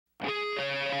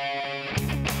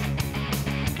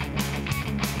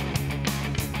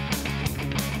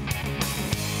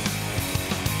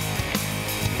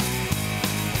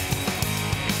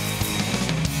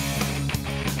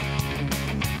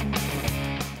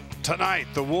Tonight,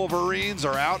 the Wolverines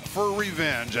are out for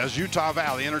revenge as Utah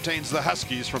Valley entertains the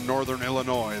Huskies from Northern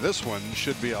Illinois. This one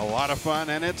should be a lot of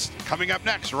fun, and it's coming up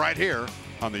next right here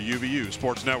on the UVU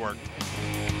Sports Network.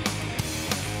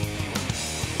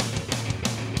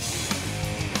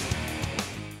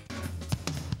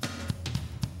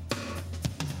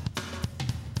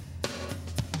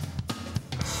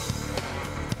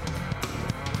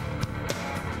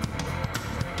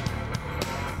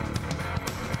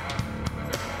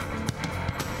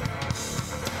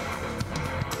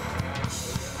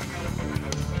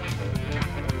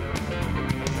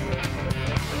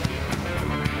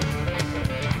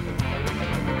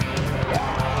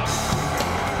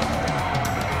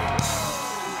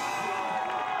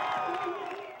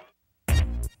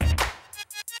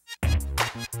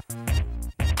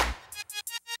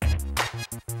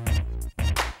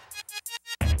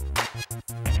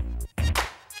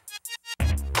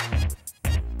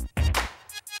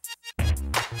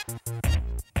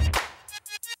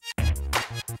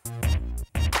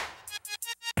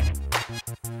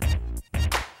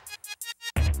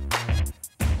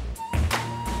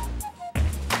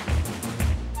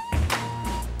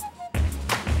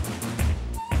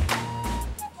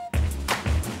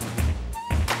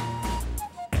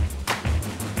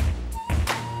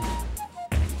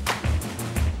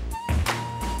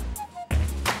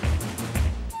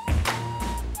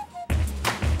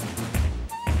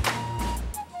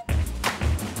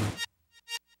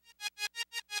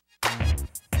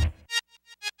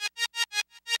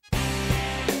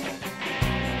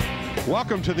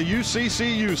 Welcome to the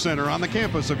UCCU Center on the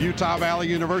campus of Utah Valley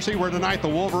University, where tonight the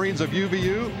Wolverines of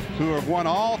UVU, who have won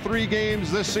all 3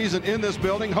 games this season in this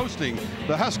building, hosting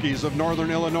the Huskies of Northern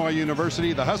Illinois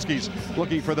University. The Huskies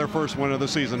looking for their first win of the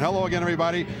season. Hello again,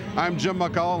 everybody. I'm Jim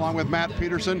McCullough along with Matt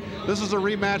Peterson. This is a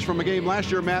rematch from a game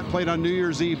last year Matt played on New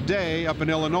Year's Eve day up in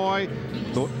Illinois.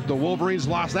 The Wolverines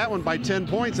lost that one by 10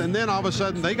 points, and then all of a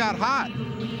sudden they got hot.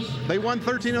 They won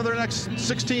 13 of their next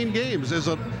 16 games. Is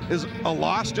a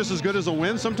loss just as good as a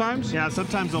win sometimes? Yeah,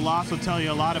 sometimes a loss will tell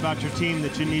you a lot about your team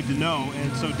that you need to know,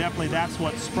 and so definitely that's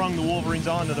what sprung the Wolverines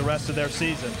on to the rest of their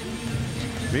season.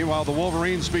 Meanwhile, the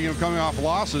Wolverines, speaking of coming off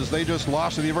losses, they just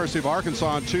lost to the University of Arkansas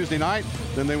on Tuesday night.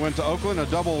 Then they went to Oakland, a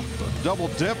double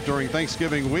dip during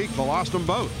Thanksgiving week. They lost them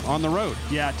both on the road.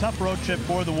 Yeah, tough road trip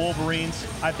for the Wolverines.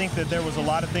 I think that there was a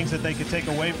lot of things that they could take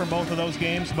away from both of those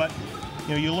games, but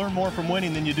you learn more from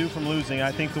winning than you do from losing.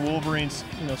 I think the Wolverines,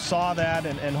 saw that,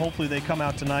 and hopefully they come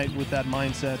out tonight with that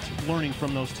mindset, learning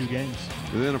from those 2 games.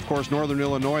 And then, of course, Northern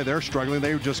Illinois, they're struggling.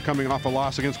 They were just coming off a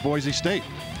loss against Boise State.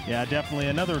 Yeah, definitely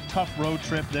another tough road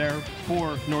trip there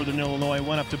for Northern Illinois.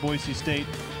 Went up to Boise State,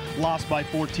 lost by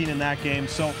 14 in that game.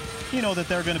 So you know that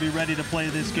they're going to be ready to play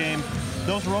this game.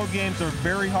 Those road games are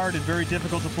very hard and very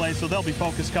difficult to play, so they'll be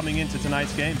focused coming into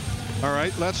tonight's game. All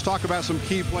right, let's talk about some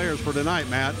key players for tonight,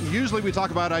 Matt. Usually we talk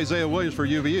about Isiah Williams for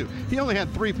UVU. He only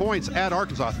had 3 points at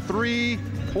Arkansas, 3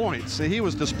 points. He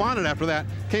was despondent after that.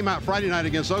 Came out Friday night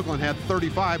against Oakland, had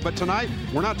 35. But tonight,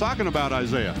 we're not talking about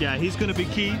Isiah. Yeah, he's going to be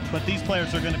key, but these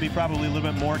players are going to be probably a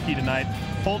little bit more key tonight.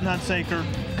 Dick Hunsaker,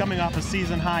 coming off a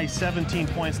season-high 17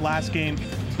 points last game.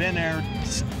 Ben Aird,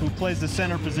 who plays the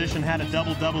center position, had a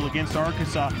double-double against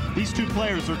Arkansas. These 2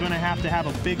 players are going to have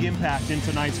a big impact in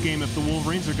tonight's game if the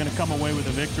Wolverines are going to come away with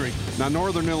a victory. Now,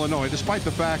 Northern Illinois, despite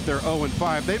the fact they're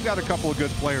 0-5, they've got a couple of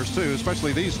good players, too,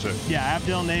 especially these 2. Yeah,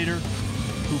 Abdel Nader,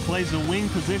 who plays the wing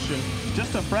position,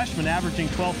 just a freshman averaging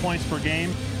 12 points per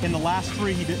game. In the last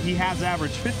 3, he has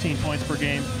averaged 15 points per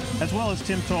game, as well as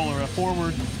Tim Toller, a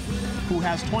forward who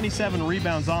has 27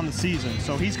 rebounds on the season.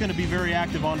 So he's going to be very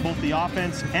active on both the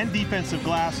offense and defensive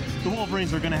glass. The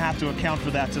Wolverines are going to have to account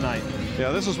for that tonight.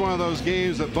 Yeah, this is one of those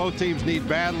games that both teams need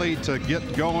badly to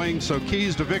get going. So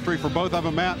keys to victory for both of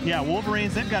them, Matt? Yeah,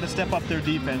 Wolverines, they've got to step up their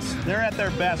defense. They're at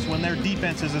their best when their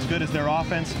defense is as good as their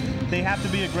offense. They have to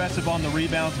be aggressive on the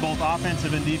rebounds, both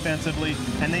offensive and defensively,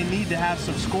 and they need to have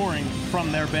some scoring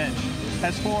from their bench.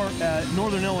 As for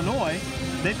Northern Illinois,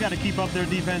 they've got to keep up their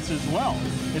defense as well.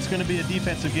 It's going to be a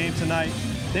defensive game tonight.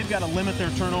 They've got to limit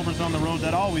their turnovers on the road.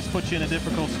 That always puts you in a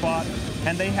difficult spot,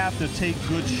 and they have to take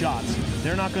good shots.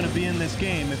 They're not going to be in this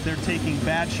game if they're taking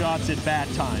bad shots at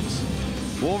bad times.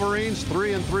 Wolverines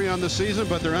 3-3 on the season,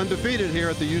 but they're undefeated here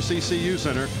at the UCCU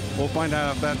Center. We'll find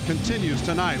out if that continues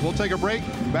tonight. We'll take a break.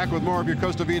 Back with more of your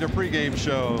Costa Vida pregame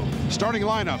show. Starting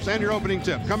lineups and your opening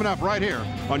tip coming up right here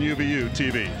on UVU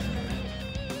TV.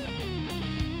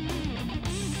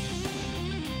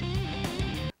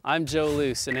 I'm Joe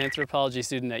Luce, an anthropology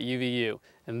student at UVU,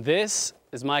 and this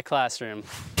is my classroom.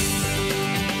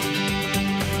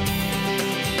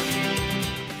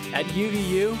 At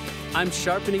UVU, I'm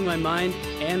sharpening my mind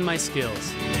and my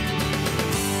skills.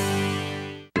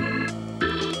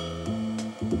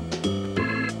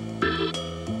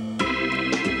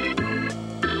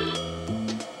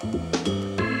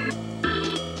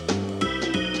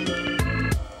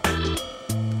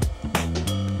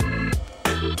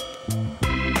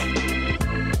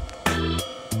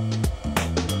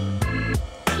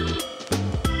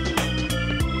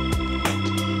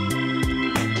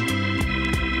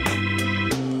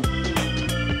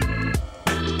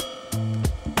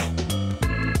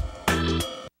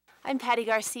 I'm Patty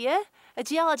Garcia, a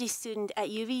geology student at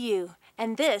UVU,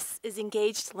 and this is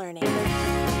Engaged Learning.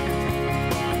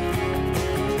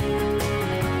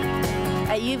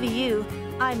 At UVU,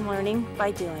 I'm learning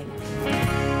by doing.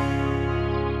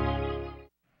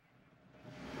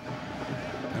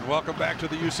 And welcome back to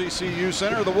the UCCU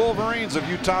Center. The Wolverines of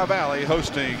Utah Valley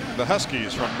hosting the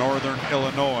Huskies from Northern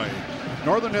Illinois.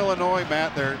 Northern Illinois,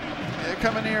 Matt, they're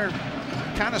coming here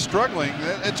kind of struggling.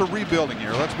 It's a rebuilding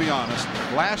year, let's be honest.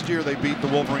 Last year they beat the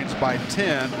Wolverines by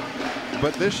 10,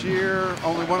 but this year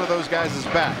only one of those guys is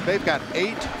back. They've got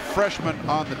 8 freshmen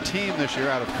on the team this year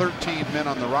out of 13 men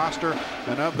on the roster,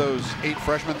 and of those 8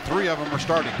 freshmen, 3 of them are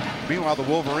starting. Meanwhile, the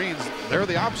Wolverines, they're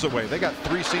the opposite way. They got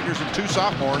 3 seniors and 2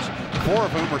 sophomores, 4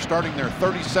 of whom are starting their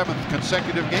 37th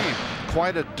consecutive game.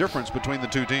 Quite a difference between the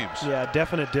two teams. Yeah,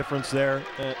 definite difference there.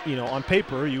 You know, on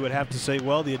paper, you would have to say,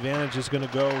 well, the advantage is going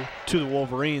to go to the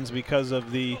Wolverines because of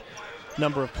the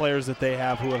number of players that they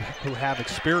have who have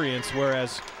experience,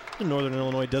 whereas Northern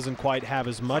Illinois doesn't quite have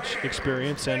as much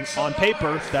experience. And on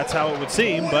paper, that's how it would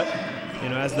seem. But, you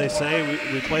know, as they say,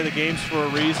 we play the games for a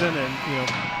reason. And, you know,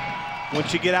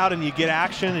 once you get out and you get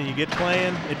action and you get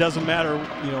playing, it doesn't matter,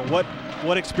 you know,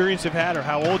 what experience you've had or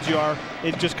how old you are,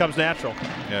 it just comes natural.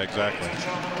 Yeah, exactly.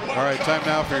 All right, time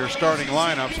now for your starting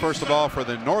lineups. First of all, for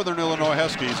the Northern Illinois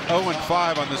Huskies,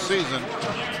 0-5 on the season.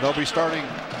 They'll be starting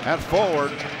at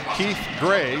forward, Keith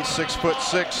Gray,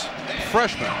 6'6"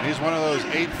 freshman. He's one of those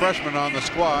 8 freshmen on the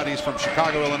squad. He's from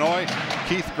Chicago, Illinois.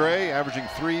 Keith Gray averaging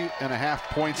 3.5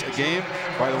 points a game.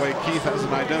 By the way, Keith has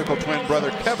an identical twin brother,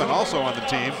 Kevin, also on the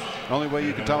team. The only way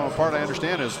you can tell them apart, I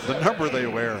understand, is the number they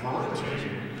wear.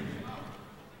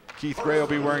 Keith Gray will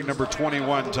be wearing number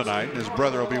 21 tonight. His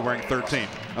brother will be wearing 13.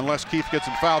 Unless Keith gets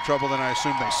in foul trouble, then I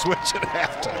assume they switch at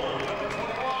halftime.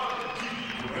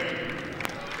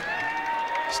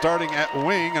 Starting at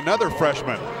wing, another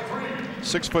freshman,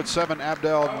 6'7"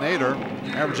 Abdel Nader,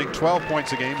 averaging 12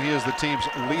 points a game. He is the team's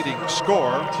leading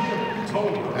scorer.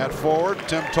 At forward,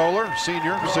 Tim Toller,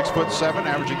 senior, 6'7",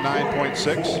 averaging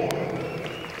 9.6.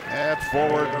 At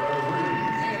forward,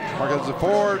 Marquez the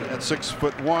forward at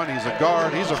 6'1". He's a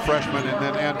guard. He's a freshman. And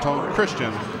then Anton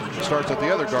Christian starts at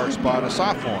the other guard spot, a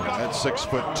sophomore at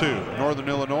 6'2". Northern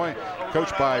Illinois,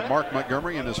 coached by Mark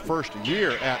Montgomery in his first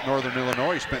year at Northern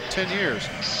Illinois. He spent 10 years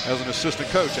as an assistant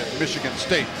coach at Michigan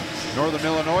State. Northern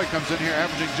Illinois comes in here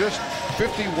averaging just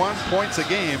 51 points a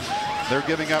game. They're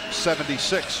giving up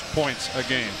 76 points a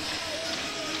game.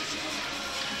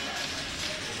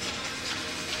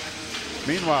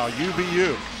 Meanwhile,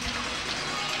 UVU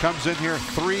comes in here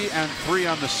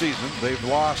 3-3 on the season. They've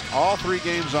lost all 3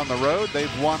 games on the road.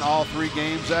 They've won all 3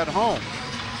 games at home.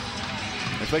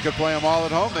 If they could play them all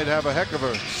at home, they'd have a heck of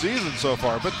a season so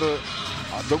far. But the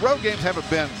road games haven't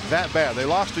been that bad. They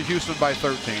lost to Houston by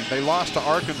 13. They lost to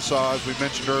Arkansas, as we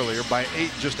mentioned earlier, by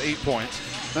just 8 points.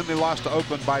 Then they lost to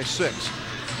Oakland by 6.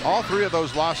 All 3 of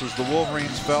those losses, the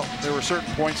Wolverines felt there were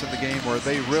certain points in the game where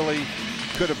they really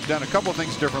could have done a couple of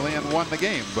things differently and won the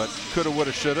game. But coulda,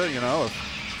 woulda, shoulda, you know. If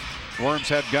Worms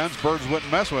had guns, birds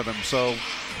wouldn't mess with them. So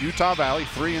Utah Valley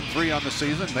 3-3 on the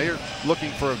season. They are looking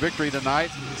for a victory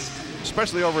tonight,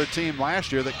 especially over a team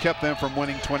last year that kept them from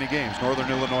winning 20 games. Northern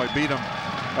Illinois beat them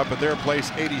up at their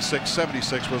place.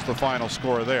 86-76 was the final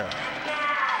score there.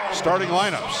 Starting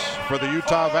lineups for the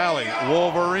Utah Valley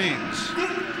Wolverines.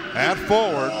 At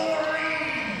forward,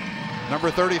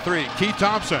 number 33, Keith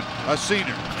Thompson, a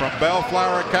senior from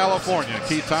Bellflower, California.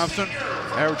 Keith Thompson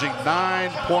averaging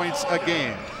 9 points a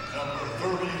game.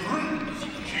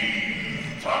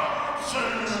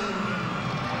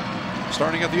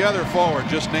 Starting at the other forward,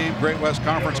 just named Great West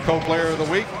Conference Co-Player of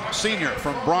the Week, senior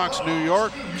from Bronx, New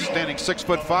York, standing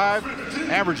 6'5",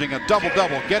 averaging a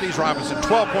double-double. Geddes Robinson,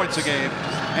 12 points a game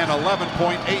and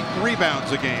 11.8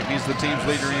 rebounds a game. He's the team's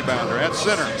leading rebounder. At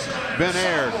center, Ben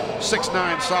Aird,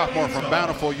 6'9" sophomore from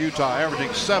Bountiful, Utah, averaging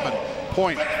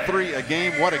 7.3 a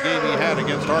game. What a game he had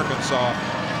against Arkansas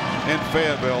in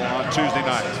Fayetteville on Tuesday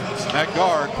night. At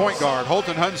guard, point guard,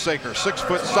 Dick Hunsaker,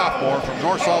 6' sophomore from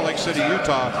North Salt Lake City,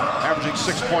 Utah, averaging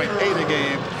 6.8 a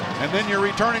game. And then your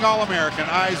returning All-American,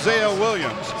 Isiah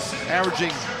Williams, averaging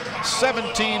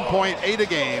 17.8 a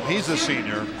game. He's a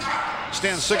senior.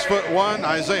 Stands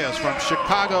 6'1". Isiah's from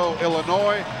Chicago,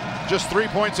 Illinois. Just 3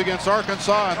 points against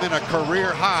Arkansas, and then a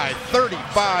career high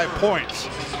 35 points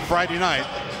Friday night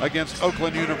against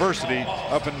Oakland University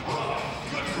up in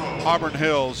Auburn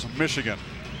Hills, Michigan.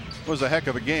 It was a heck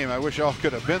of a game. I wish y'all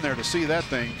could have been there to see that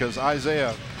thing, because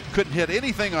Isiah couldn't hit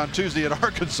anything on Tuesday at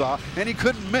Arkansas, and he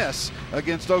couldn't miss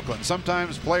against Oakland.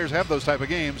 Sometimes players have those type of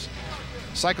games.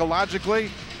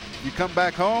 Psychologically, you come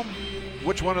back home,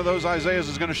 which one of those Isiahs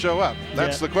is going to show up?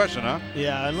 That's the question, huh?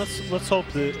 Yeah, and let's hope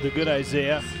the good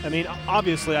Isiah. I mean,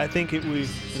 obviously, I think we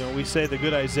say the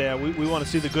good Isiah. We want to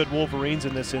see the good Wolverines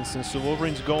in this instance. The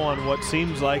Wolverines go on what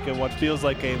seems like and what feels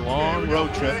like a long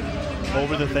road trip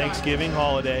over the Thanksgiving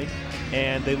holiday,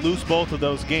 and they lose both of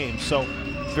those games. So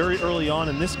very early on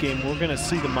in this game, we're going to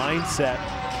see the mindset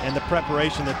and the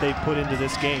preparation that they put into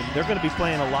this game. They're going to be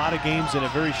playing a lot of games in a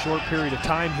very short period of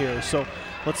time here. So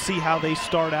let's see how they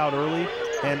start out early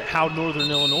and how Northern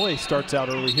Illinois starts out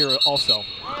early here also.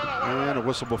 And a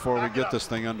whistle before we get this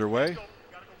thing underway.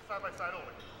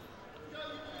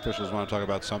 Officials want to talk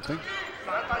about something.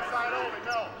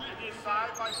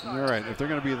 All right, if they're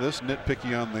going to be this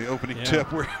nitpicky on the opening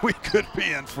tip, we could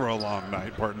be in for a long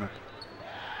night, partner.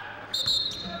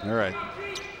 All right.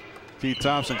 Keith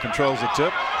Thompson controls the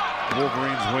tip. The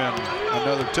Wolverines win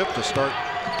another tip to start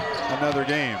another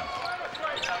game.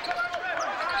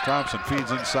 Thompson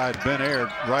feeds inside Ben Aird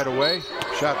right away.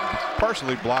 Shot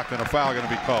partially blocked and a foul going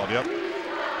to be called. Yep.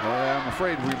 I'm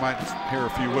afraid we might hear a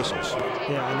few whistles.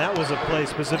 Yeah, and that was a play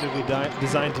specifically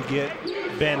designed to get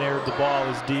Ben Aird the ball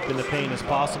as deep in the paint as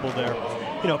possible there.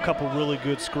 You know, a couple really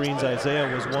good screens.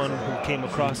 Isiah was one who came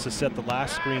across to set the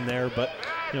last screen there, but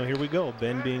you know, here we go.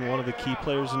 Ben being one of the key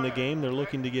players in the game, they're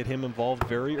looking to get him involved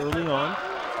very early on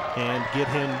and get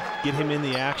him in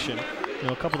the action. You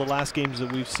know, a couple of the last games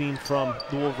that we've seen from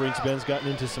the Wolverines, Ben's gotten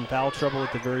into some foul trouble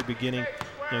at the very beginning.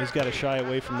 You know, he's got to shy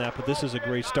away from that, but this is a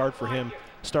great start for him,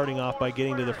 starting off by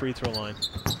getting to the free throw line.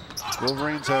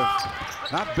 Wolverines have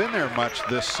not been there much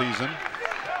this season.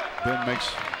 Ben makes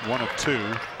one of two.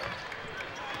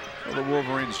 So the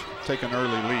Wolverines take an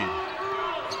early lead.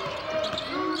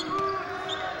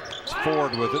 It's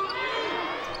Ford with it.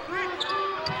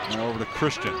 Now over to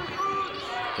Christian.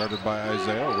 Guarded by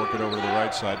Isiah. Work it over to the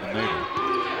right side to Nader.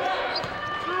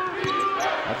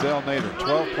 Adele Nader,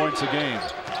 12 points a game.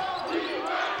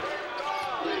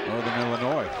 Northern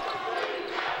Illinois.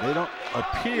 They don't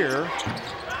appear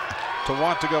to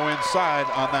want to go inside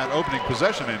on that opening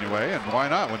possession anyway, and why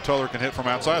not when Toller can hit from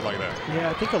outside like that? Yeah,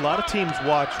 I think a lot of teams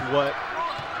watch what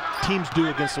teams do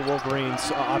against the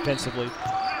Wolverines offensively,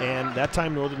 and that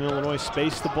time Northern Illinois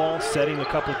spaced the ball, setting a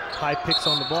couple high picks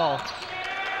on the ball.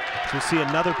 So we see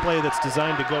another play that's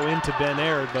designed to go into Ben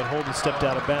Aird, but Holden stepped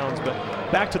out of bounds. But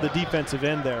back to the defensive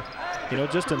end there. You know,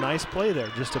 just a nice play there,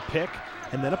 just a pick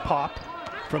and then a pop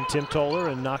from Tim Toller,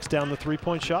 and knocks down the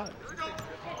three-point shot.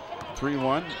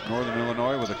 3-1, Northern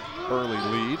Illinois with an early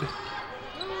lead.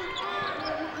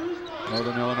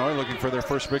 Northern Illinois looking for their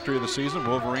first victory of the season.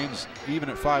 Wolverines even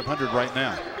at 500 right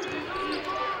now.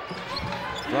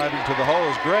 Driving to the hole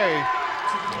is Gray.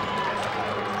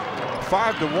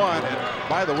 5-1, and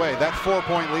by the way, that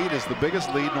 4-point lead is the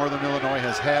biggest lead Northern Illinois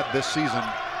has had this season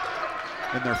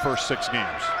in their first 6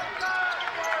 games.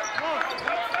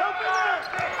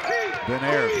 Ben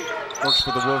Aird works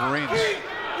for the Wolverines.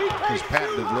 His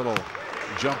patented little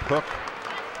jump hook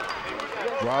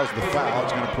draws the foul.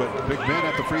 It's going to put Big Ben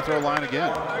at the free throw line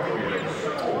again.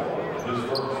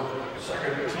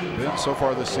 Ben so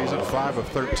far this season 5 of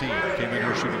 13. Came in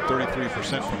here shooting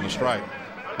 33% from the stripe.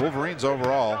 Wolverines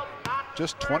overall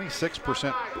just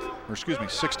 26%, or excuse me,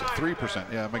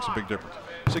 63%. Yeah, it makes a big difference.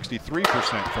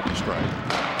 63% from the stripe.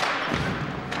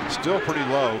 Still pretty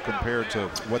low compared to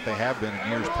what they have been in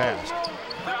years past.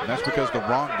 And that's because the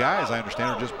wrong guys, I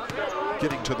understand, are just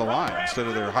getting to the line instead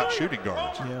of their hot shooting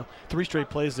guards. Yeah, 3 straight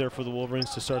plays there for the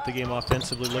Wolverines to start the game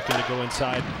offensively, looking to go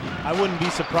inside. I wouldn't be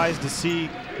surprised to see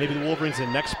maybe the Wolverines in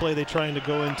the next play they trying to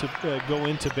go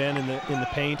into Ben in the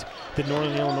paint. That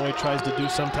Northern Illinois tries to do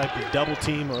some type of double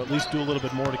team, or at least do a little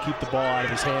bit more to keep the ball out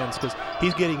of his hands, because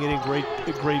he's getting it in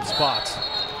great spots.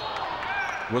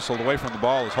 Whistled away from the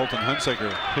ball as Holton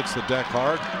Hunsaker hits the deck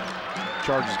hard.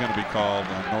 Charge is going to be called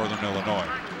on Northern Illinois.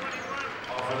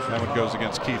 That one goes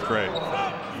against Keith Gray.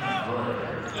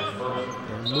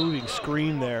 Moving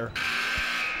screen there.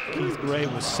 Keith Gray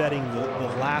was setting the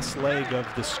last leg of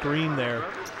the screen there,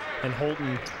 and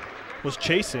Holton was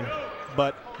chasing,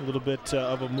 but a little bit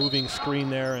of a moving screen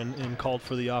there, and called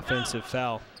for the offensive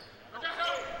foul.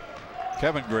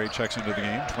 Kevin Gray checks into the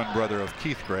game, twin brother of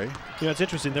Keith Gray. You know, it's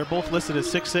interesting. They're both listed as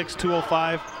 6'6",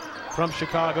 205, from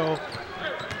Chicago.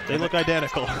 They look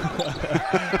identical.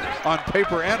 On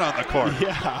paper and on the court.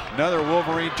 Yeah. Another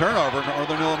Wolverine turnover.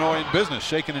 Northern Illinois in business.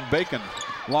 Shaking and baking.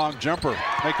 Long jumper.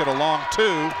 Make it a long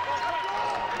 2.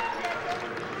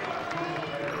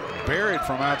 Buried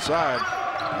from outside.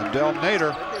 Adele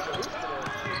Nader.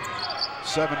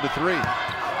 7-3.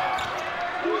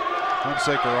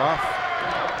 Hunsaker off.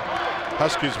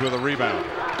 Huskies with a rebound.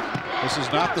 This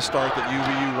is not the start that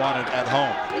UVU wanted at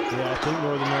home. Yeah, I think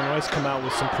Northern Illinois come out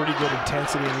with some pretty good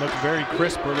intensity and looked very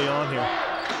crisp early on here.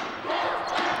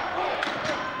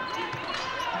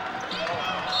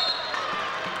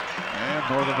 And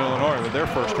Northern Illinois with their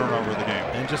first turnover of the game.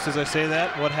 And just as I say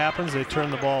that, what happens? They turn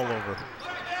the ball over.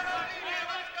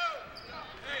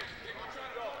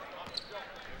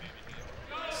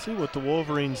 See what the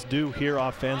Wolverines do here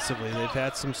offensively. They've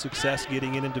had some success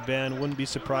getting it into Ben. Wouldn't be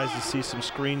surprised to see some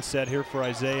screens set here for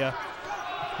Isiah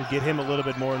and get him a little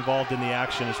bit more involved in the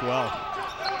action as well.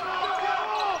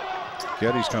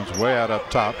 Geddes comes way out up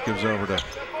top, gives over to,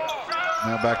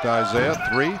 now back to Isiah.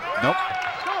 3, nope.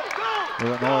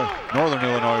 Northern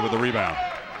Illinois with the rebound.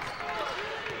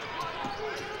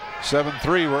 7-3,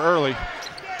 we're early.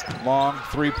 Long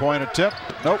three-point attempt,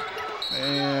 nope.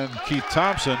 And Keith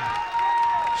Thompson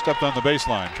stepped on the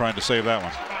baseline trying to save that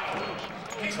one.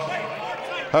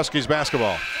 Huskies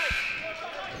basketball.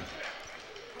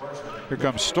 Here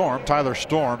comes Storm, Tyler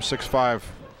Storm, 6'5"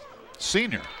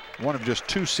 senior. One of just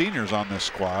 2 seniors on this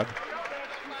squad.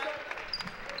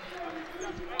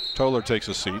 Toller takes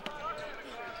a seat.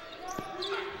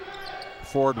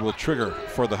 Ford will trigger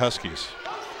for the Huskies.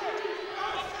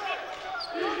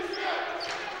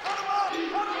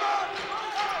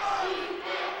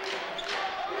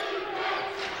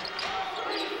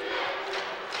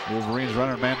 Wolverines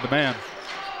running man-to-man.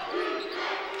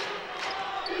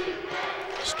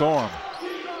 Storm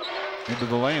into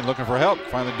the lane looking for help.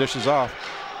 Finally dishes off.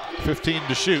 15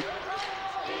 to shoot.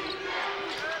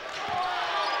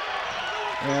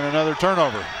 And another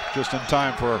turnover just in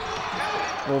time for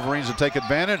Wolverines to take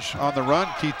advantage on the run.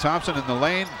 Keith Thompson in the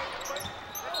lane.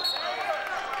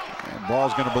 And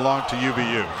ball's going to belong to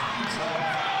UVU.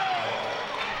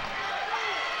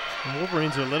 The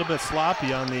Wolverines are a little bit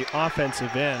sloppy on the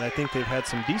offensive end. I think they've had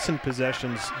some decent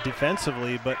possessions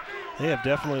defensively, but they have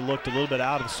definitely looked a little bit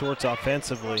out of sorts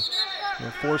offensively.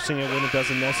 They're forcing it when it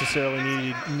doesn't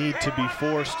necessarily need to be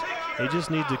forced. They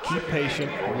just need to keep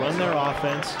patient, run their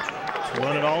offense,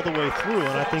 run it all the way through,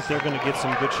 and I think they're going to get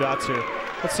some good shots here.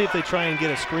 Let's see if they try and get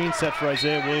a screen set for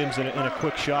Isiah Williams in a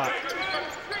quick shot.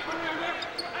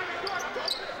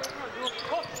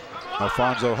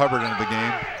 Alfonzo Hubbard into the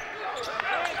game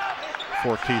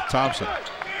for Keith Thompson.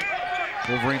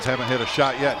 Wolverines haven't hit a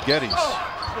shot yet. Geddes.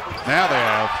 Now they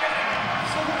have.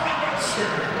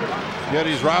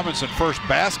 Geddes Robinson, first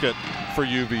basket for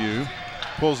UVU.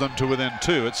 Pulls them to within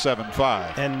 2 at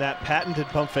 7-5. And that patented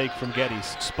pump fake from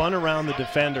Geddes. Spun around the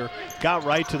defender, got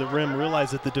right to the rim,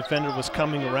 realized that the defender was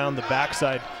coming around the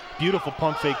backside. Beautiful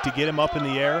pump fake to get him up in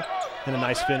the air, and a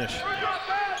nice finish.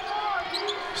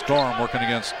 Storm working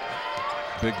against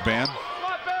Big Ben.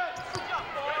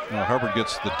 Now Hubbard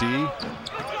gets the D.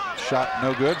 Shot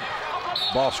no good.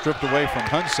 Ball stripped away from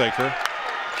Hunsaker.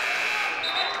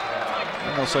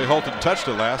 And they'll say Holton touched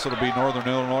it last. It'll be Northern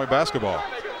Illinois basketball.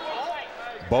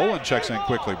 Bolin checks in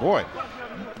quickly. Boy,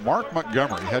 Mark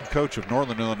Montgomery, head coach of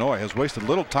Northern Illinois, has wasted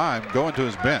little time going to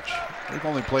his bench. They've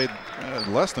only played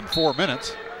less than 4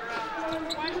 minutes.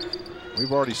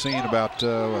 We've already seen about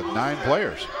 9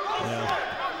 players. Yeah.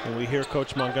 And we hear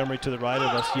Coach Montgomery to the right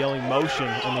of us yelling motion.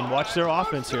 I mean, watch their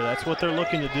offense here. That's what they're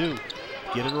looking to do.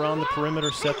 Get it around the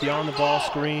perimeter, set the on-the-ball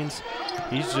screens.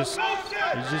 He's just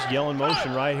yelling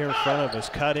motion right here in front of us,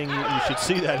 cutting. You should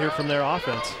see that here from their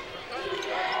offense.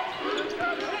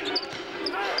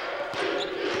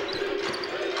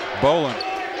 Bolin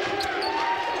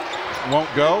won't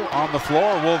go on the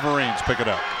floor. Wolverines pick it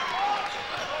up.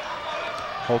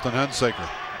 Holton Hunsaker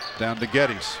down to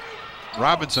Geddes.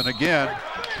 Robinson again.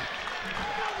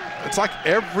 It's like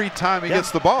every time he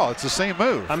gets the ball, it's the same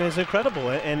move. I mean, it's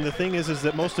incredible. And the thing is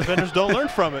that most defenders don't learn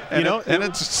from it. And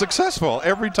it's successful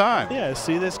every time. Yeah,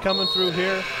 see this coming through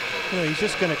here. You know, he's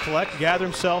just going to collect, gather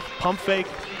himself, pump fake,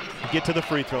 get to the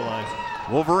free throw line.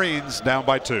 Wolverines down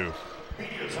by 2.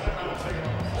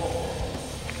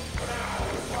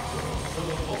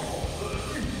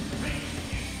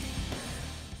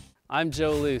 I'm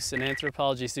Joe Luce, an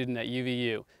anthropology student at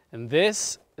UVU, and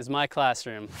this is my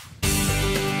classroom.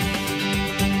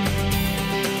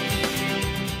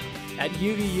 At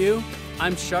UVU,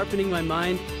 I'm sharpening my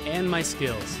mind and my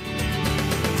skills.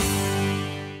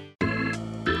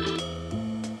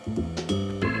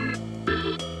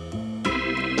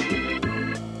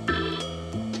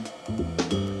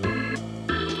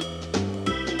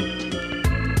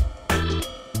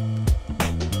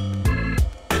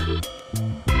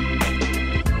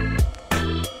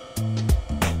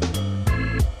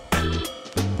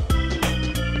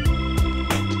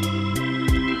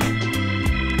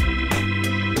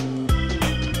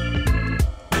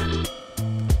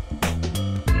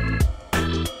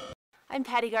 I'm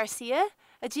Patty Garcia,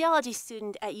 a geology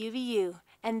student at UVU,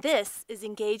 and this is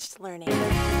Engaged Learning.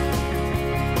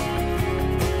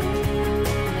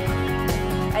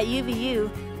 At UVU,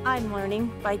 I'm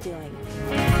learning by doing.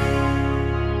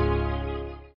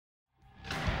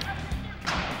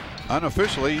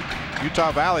 Unofficially,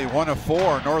 Utah Valley 1 of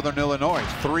 4, Northern Illinois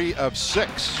 3 of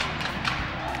 6.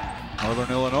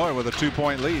 Northern Illinois with a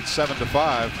 2-point lead,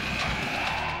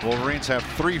 7-5. Wolverines have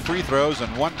 3 free throws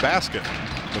and 1 basket.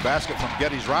 The basket from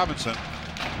Geddes Robinson,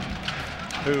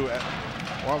 who,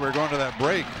 while we were going to that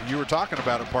break, you were talking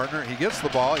about it, partner. He gets the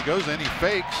ball, he goes in, he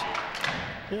fakes.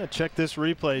 Yeah, check this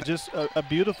replay. Just a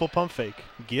beautiful pump fake.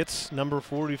 Gets number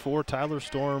 44, Tyler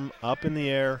Storm, up in the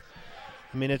air.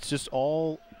 I mean, it's just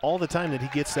all the time that he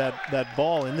gets that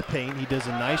ball in the paint. He does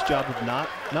a nice job of not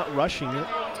rushing it.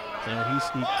 You know, he's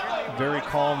very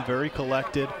calm, very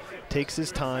collected, takes his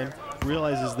time,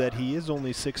 realizes that he is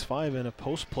only 6'5" and a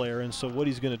post player, and so what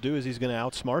he's going to do is he's going to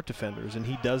outsmart defenders, and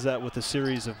he does that with a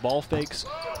series of ball fakes,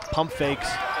 pump fakes,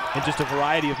 and just a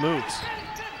variety of moves.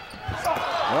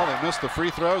 Well, they missed the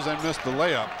free throws and missed the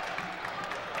layup.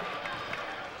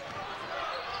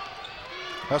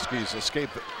 Huskies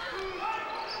escape it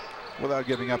without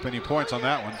giving up any points on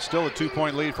that one. Still a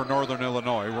 2-point lead for Northern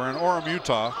Illinois. We're in Orem,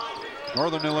 Utah.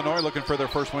 Northern Illinois looking for their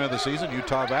first win of the season.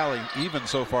 Utah Valley even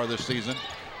so far this season,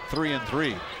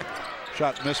 3-3.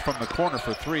 Shot missed from the corner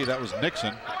for 3. That was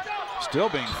Nixon. Still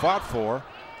being fought for.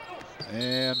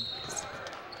 And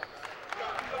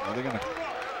are they going to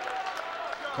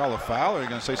call a foul, or are you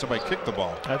going to say somebody kicked the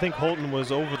ball? I think Holton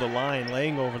was over the line,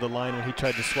 laying over the line when he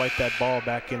tried to swipe that ball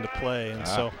back into play. And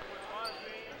so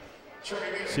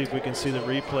see if we can see the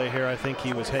replay here. I think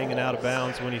he was hanging out of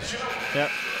bounds when he's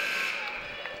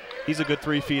a good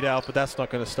 3 feet out, but that's not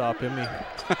going to stop him. He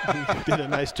did a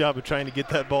nice job of trying to get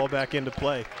that ball back into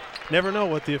play. Never know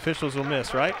what the officials will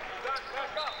miss, right?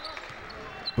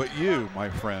 But you, my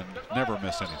friend, never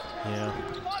miss anything. Yeah,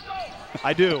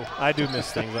 I do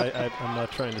miss things. I'm not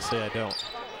trying to say I don't.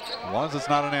 As long as it's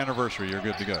not an anniversary, you're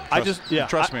good to go.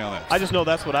 Trust me on that. I just know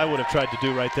that's what I would have tried to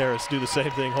do right there, is do the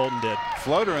same thing Holton did.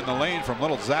 Floater in the lane from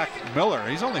little Zach Miller.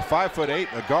 He's only 5'8",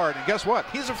 a guard, and guess what?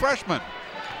 He's a freshman.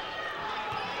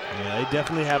 Yeah, they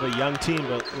definitely have a young team,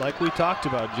 but like we talked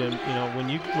about, Jim, you know, when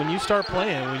you start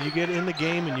playing, when you get in the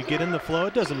game and you get in the flow,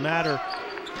 it doesn't matter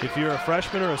if you're a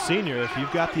freshman or a senior. If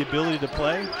you've got the ability to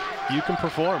play, you can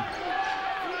perform.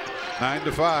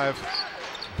 9-5.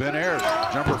 Ben Ayers,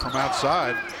 jumper from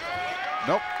outside.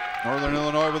 Nope. Northern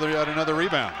Illinois with yet another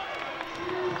rebound.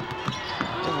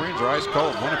 Wolverines are ice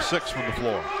cold, 1 of 6 from the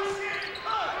floor.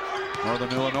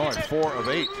 Northern Illinois, 4 of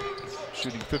 8,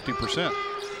 shooting 50%.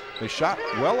 They shot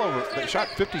they shot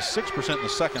 56% in the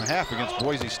second half against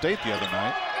Boise State the other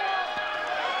night.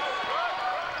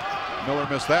 Miller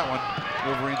missed that one.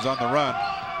 Wolverines on the run.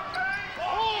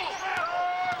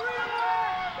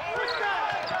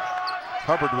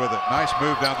 Hubbard with it. Nice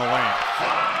move down the lane.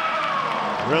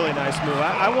 Really nice move.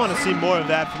 I want to see more of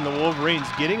that from the Wolverines,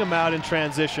 getting them out in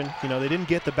transition. You know, they didn't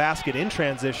get the basket in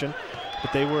transition,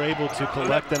 but they were able to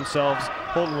collect themselves.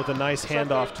 Holton with a nice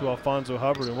handoff to Alfonzo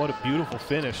Hubbard, and what a beautiful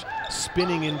finish.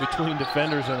 Spinning in between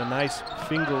defenders and a nice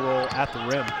finger roll at the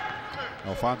rim.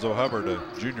 Alfonzo Hubbard, a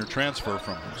junior transfer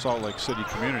from Salt Lake City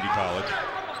Community College.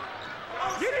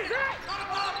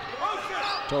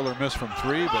 Toller missed from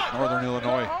 3, but Northern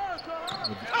Illinois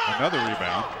with another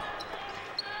rebound.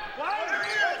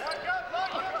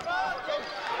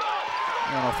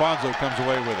 And Alfonso comes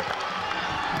away with it.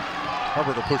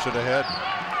 Hubbard will push it ahead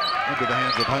into the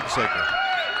hands of Hunsaker.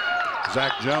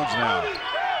 Zach Jones now.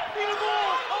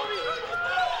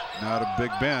 Now to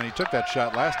Big Ben. He took that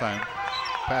shot last time.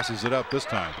 Passes it up this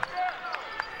time.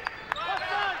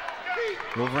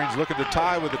 Wolverines looking to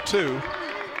tie with a 2.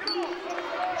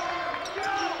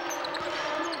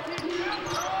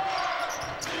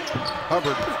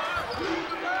 Hubbard.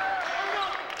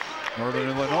 Northern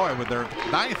Illinois with their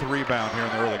 9th rebound here in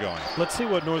the early going. Let's see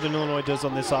what Northern Illinois does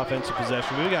on this offensive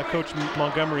possession. We got Coach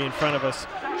Montgomery in front of us.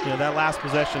 You know, that last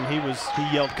possession, he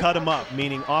yelled, "Cut him up,"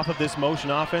 meaning off of this motion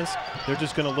offense, they're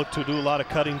just going to look to do a lot of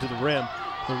cutting to the rim.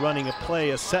 They're running a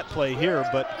set play here,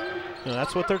 but you know,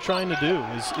 that's what they're trying to do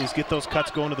is get those cuts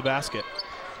going to the basket.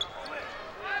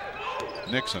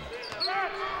 Nixon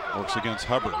works against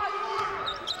Hubbard.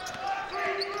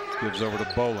 Gives over to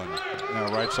Boland.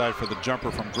 Now right side for the jumper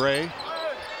from Gray. And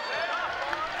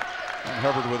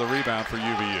Hubbard with a rebound for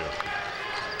UVU.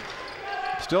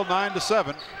 Still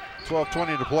 9-7.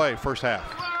 12:20 to play, first half.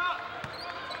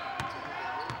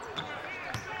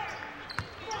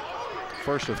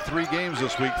 First of 3 games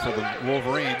this week for the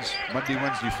Wolverines. Monday,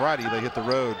 Wednesday, Friday, they hit the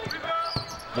road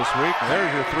this week.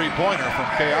 There's your 3-pointer from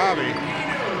Keawe.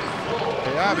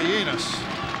 Keawe Enos,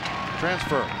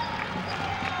 transfer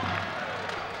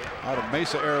out of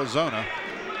Mesa, Arizona.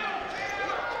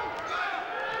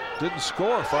 Didn't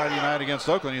score Friday night against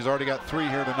Oakland. He's already got 3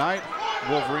 here tonight.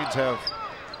 Wolverines have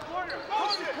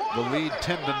the lead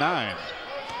 10-9.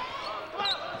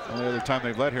 The only other time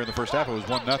they've led here in the first half, it was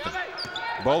 1-0.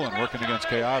 Bolin working against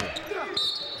Keawe.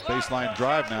 Baseline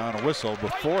drive now and a whistle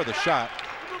before the shot.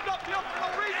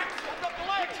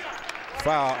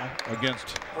 Foul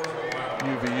against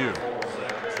UVU.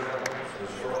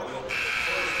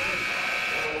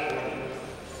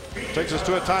 Takes us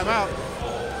to a timeout.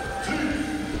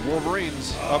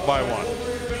 Wolverines up by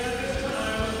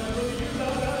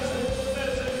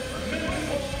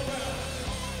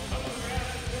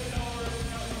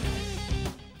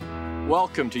 1.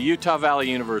 Welcome to Utah Valley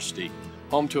University,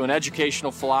 home to an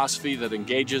educational philosophy that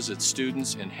engages its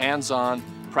students in hands-on,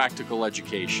 practical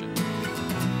education.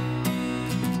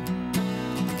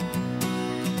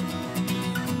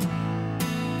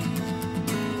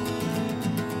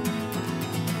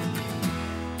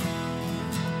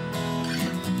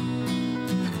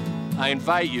 I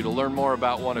invite you to learn more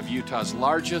about one of Utah's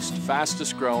largest,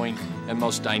 fastest growing, and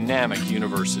most dynamic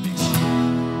universities.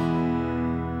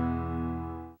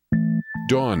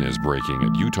 Dawn is breaking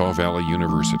at Utah Valley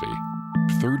University.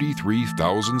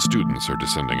 33,000 students are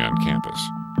descending on campus.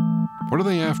 What are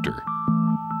they after?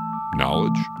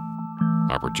 Knowledge?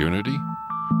 Opportunity?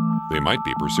 They might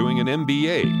be pursuing an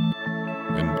MBA,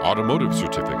 an automotive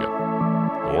certificate,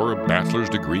 or a bachelor's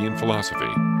degree in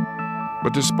philosophy.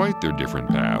 But despite their different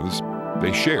paths,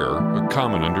 they share a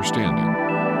common understanding.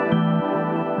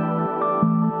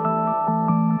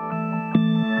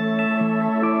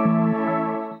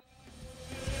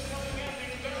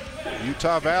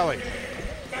 Utah Valley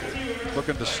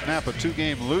looking to snap a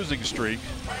 2-game losing streak.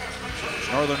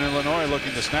 Northern Illinois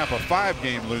looking to snap a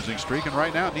 5-game losing streak. And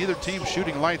right now, neither team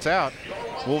shooting lights out.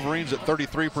 Wolverines at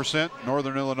 33%,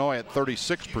 Northern Illinois at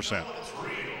 36%.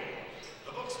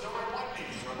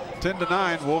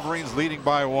 10-9, Wolverines leading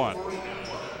by 1.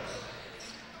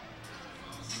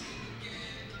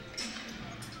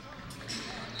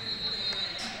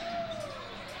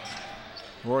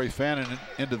 Rory Fannin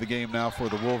into the game now for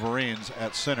the Wolverines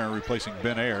at center, replacing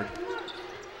Ben Aird.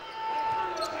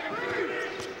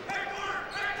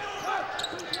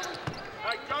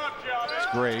 It's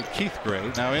Gray, Keith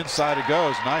Gray. Now inside it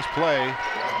goes. Nice play.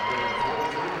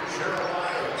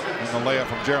 And the layup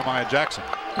from Jeremiah Jackson.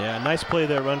 Yeah, nice play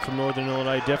there, run from Northern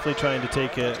Illinois. Definitely trying to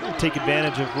take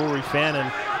advantage of Rory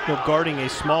Fannin, guarding a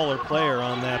smaller player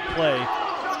on that play.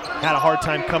 Had a hard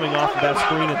time coming off of that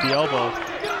screen at the elbow.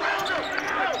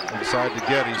 Inside to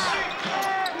Geddes.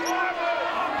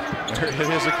 There it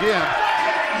is again.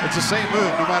 It's the same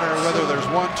move, no matter whether there's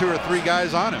 1, 2, or 3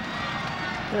 guys on him.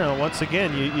 Once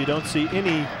again, you don't see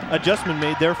any adjustment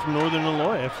made there from Northern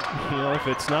Illinois. If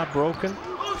it's not broken,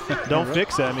 don't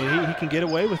fix it. I mean, he can get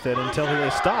away with it until they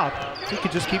stop. He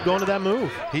could just keep going to that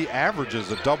move. He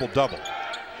averages a double-double.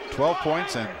 12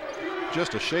 points and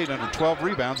just a shade under 12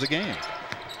 rebounds a game.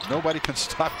 Nobody can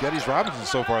stop Geddes Robinson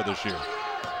so far this year.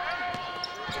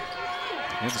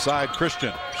 Inside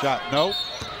Christian, shot, no.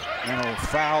 And a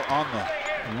foul on the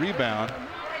rebound.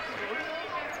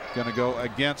 Going to go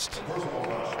against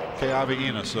Keawe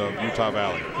Enos of Utah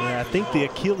Valley. Yeah, I think the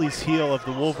Achilles heel of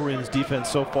the Wolverines defense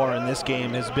so far in this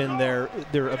game has been their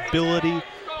ability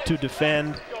to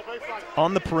defend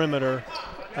on the perimeter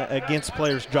against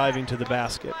players driving to the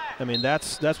basket. I mean,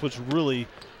 that's what's really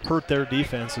hurt their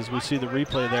defense as we see the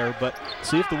replay there. But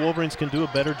see if the Wolverines can do a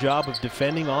better job of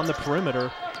defending on the perimeter,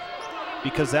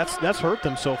 because that's hurt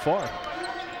them so far.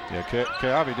 Yeah,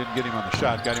 Keawe didn't get him on the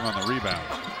shot, got him on the rebound.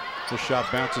 This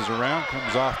shot bounces around,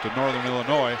 comes off to Northern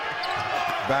Illinois.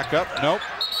 Back up, nope.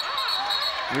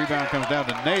 Rebound comes down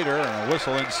to Nader, and a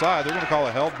whistle inside. They're going to call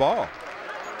a held ball.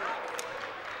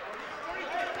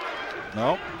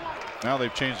 Nope. Now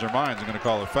they've changed their minds. They're going to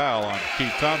call a foul on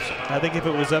Keith Thompson. I think if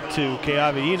it was up to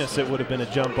Keawe Enos, it would have been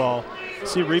a jump ball.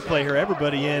 See replay here,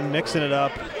 everybody in, mixing it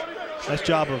up. Nice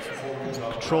job of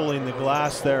controlling the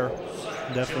glass there.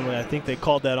 Definitely, I think they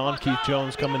called that on Keith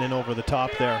Jones coming in over the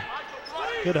top there.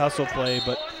 Good hustle play,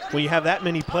 but when you have that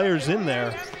many players in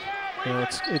there,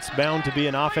 it's bound to be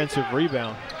an offensive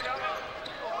rebound.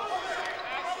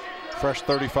 Fresh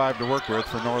 35 to work with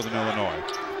for Northern Illinois.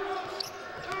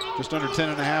 Just under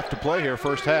 10.5 to play here,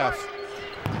 first half.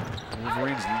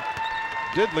 Wolverines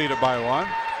did lead it by 1.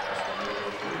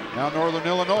 Now Northern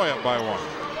Illinois up by 1.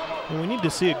 And we need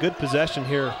to see a good possession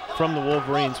here from the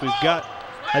Wolverines. We've got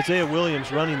Isiah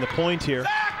Williams running the point here,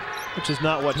 which is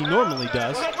not what he normally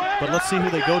does. But let's see who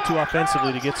they go to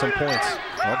offensively to get some points.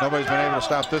 Well, nobody's been able to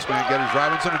stop this man, Geddes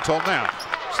Robinson, until now.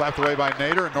 Slapped away by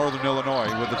Nader, and Northern Illinois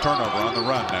with the turnover on the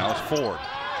run now. It's Ford.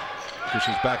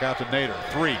 Pushes back out to Nader.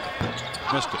 3.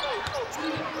 Missed it.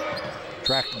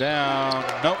 Tracked down.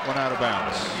 Nope, went out of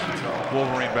bounds.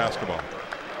 Wolverine basketball.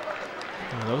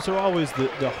 Those are always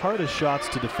the hardest shots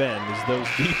to defend, is those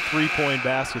deep three-point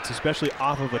baskets, especially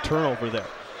off of a turnover there.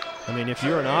 I mean, if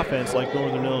you're an offense like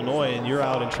Northern Illinois and you're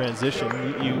out in transition,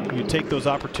 you take those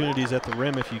opportunities at the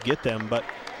rim if you get them, but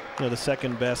the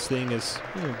second best thing is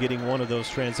getting one of those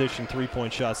transition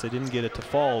three-point shots. They didn't get it to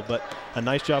fall, but a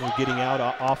nice job of getting out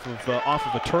off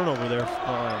of a turnover there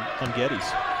on Geddes.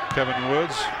 Kevin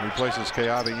Woods replaces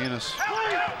Keawe Enos.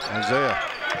 Isiah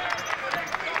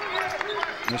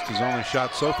missed his only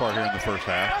shot so far here in the first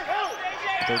half.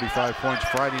 35 points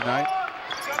Friday night.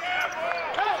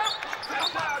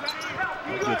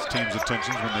 That gets teams'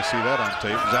 attention when they see that on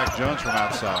tape. Zach Jones from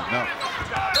outside. No.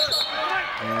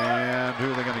 And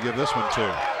who are they going to give this one to?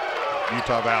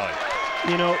 Utah Valley.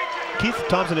 Keith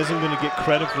Thompson isn't going to get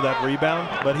credit for that rebound,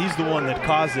 but he's the one that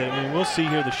caused it. I mean, we'll see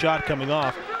here the shot coming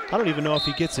off. I don't even know if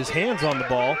he gets his hands on the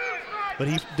ball, but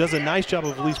he does a nice job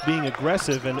of at least being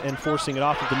aggressive and forcing it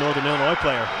off of the Northern Illinois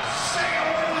player.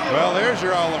 Well, there's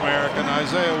your All-American.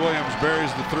 Isiah Williams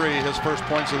buries the 3, his first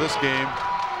points of this game.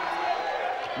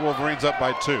 Wolverines up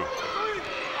by 2.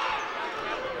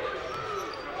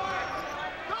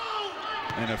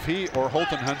 And if he or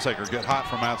Holton Hunsaker get hot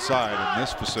from outside in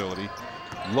this facility,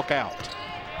 look out.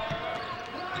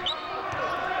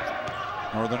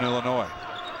 Northern Illinois.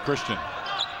 Christian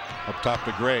up top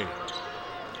to Gray.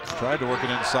 Tried to work it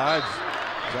inside.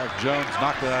 Zach Jones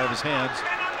knocked it out of his hands.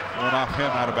 Went off him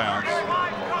out of bounds.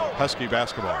 Husky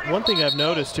basketball. One thing I've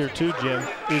noticed here too, Jim,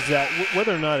 is that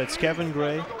whether or not it's Kevin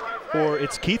Gray or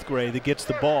it's Keith Gray that gets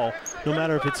the ball, no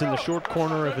matter if it's in the short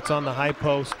corner, if it's on the high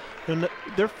post,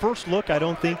 their first look, I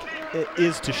don't think,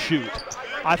 is to shoot.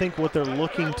 I think what they're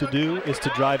looking to do is to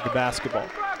drive the basketball.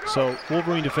 So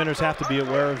Wolverine defenders have to be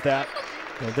aware of that.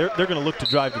 They're going to look to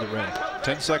drive to the rim.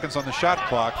 10 seconds on the shot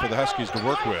clock for the Huskies to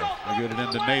work with. They get it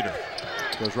into Nader.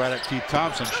 Goes right at Keith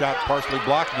Thompson. Shot partially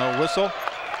blocked. No whistle.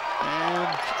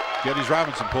 And Geddes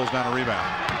Robinson pulls down a rebound.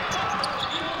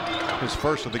 His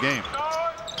first of the game.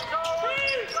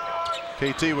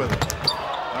 KT with it.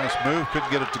 Nice move. Couldn't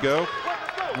get it to go.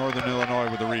 Northern Illinois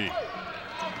with the read.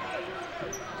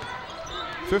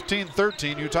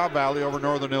 15-13 Utah Valley over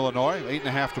Northern Illinois.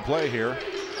 8.5 to play here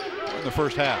in the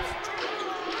first half.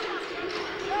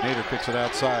 Nader kicks it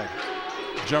outside.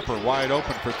 Jumper wide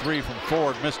open for 3 from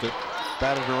Ford. Missed it.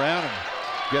 Batted around, and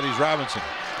Geddes Robinson.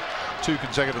 2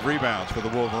 consecutive rebounds for the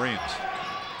Wolverines.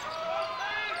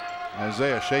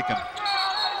 Isiah shaken.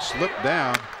 Slipped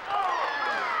down.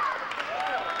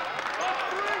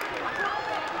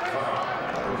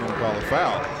 We're going to call a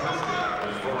foul.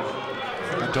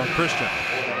 Anton Christian.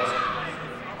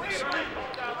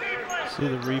 See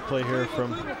the replay here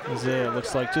from Isiah. It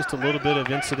looks like just a little bit of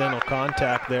incidental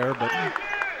contact there, but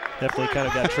definitely kind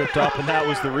of got tripped up, and that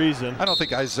was the reason. I don't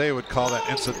think Isiah would call that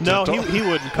incidental. No, he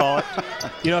wouldn't call it.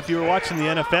 If you were watching the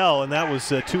NFL and that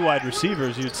was 2 wide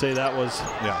receivers, you'd say that was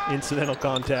incidental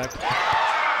contact.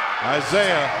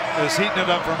 Isiah is heating it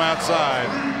up from outside.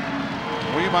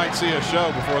 We might see a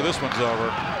show before this one's over.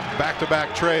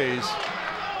 Back-to-back trays.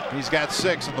 He's got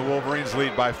 6, and the Wolverines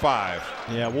lead by 5.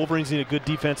 Yeah, Wolverines need a good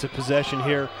defensive possession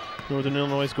here. Northern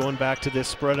Illinois is going back to this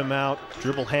spread them out,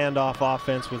 dribble handoff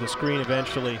offense with a screen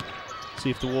eventually. See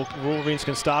if the Wolverines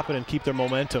can stop it and keep their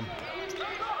momentum.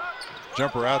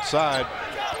 Jumper outside,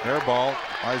 air ball.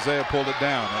 Isiah pulled it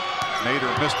down.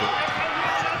 Nader missed it.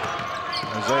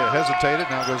 Isiah hesitated,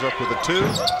 now goes up with a 2.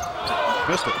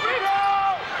 Missed it.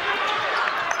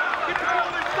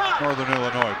 Northern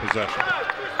Illinois possession.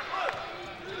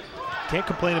 Can't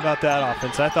complain about that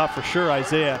offense. I thought for sure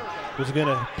Isiah was going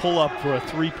to pull up for a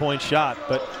 3-point shot,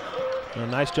 but a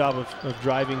nice job of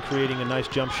driving, creating a nice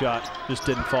jump shot. Just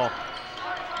didn't fall.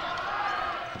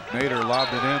 Nader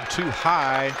lobbed it in too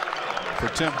high for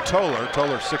Tim Toller.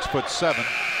 Toller 6'7".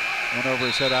 Went over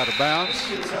his head out of bounds.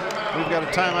 We've got a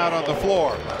timeout on the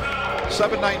floor.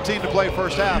 7:19 to play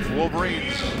first half.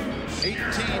 Wolverines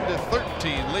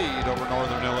 18-13 lead over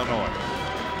Northern Illinois.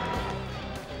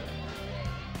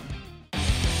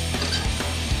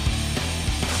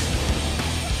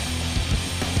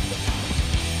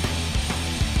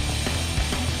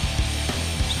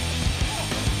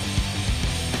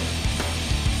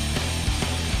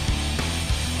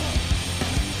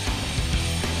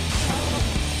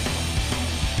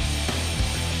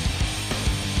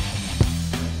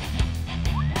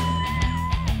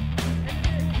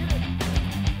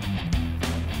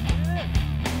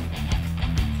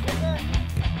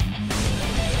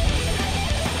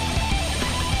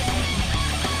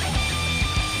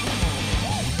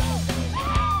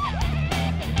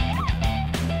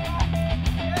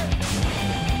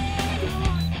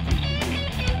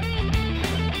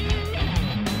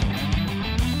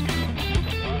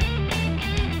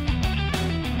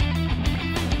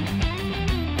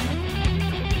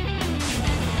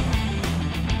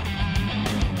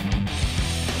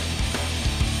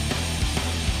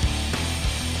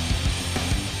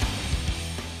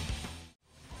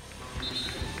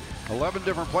 11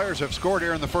 different players have scored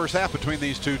here in the first half between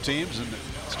these two teams, and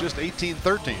it's just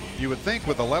 18-13. You would think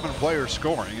with 11 players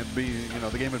scoring, it'd be,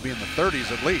 the game would be in the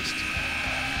 30s at least.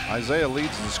 Isiah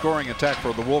leads the scoring attack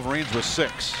for the Wolverines with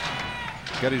 6.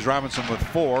 Geddes Robinson with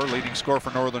 4. Leading scorer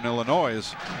for Northern Illinois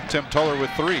is Tim Toller with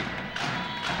 3.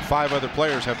 5 other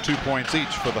players have 2 points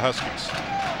each for the Huskies.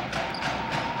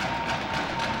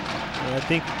 I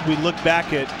think we look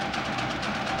back at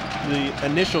the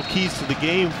initial keys to the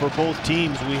game for both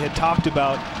teams. We had talked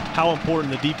about how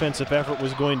important the defensive effort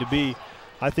was going to be.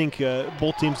 I think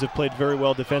both teams have played very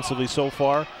well defensively so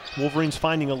far. Wolverines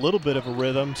finding a little bit of a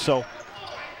rhythm, so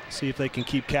see if they can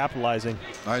keep capitalizing.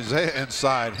 Isiah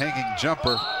inside, hanging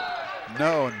jumper.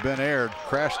 No, and Ben Aird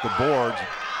crashed the boards.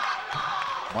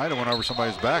 Might have went over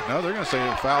somebody's back. No, they're going to say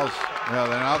fouls. Yeah,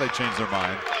 now they changed their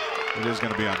mind. It is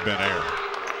going to be on Ben Aird.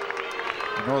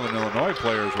 The Northern Illinois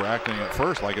players were acting at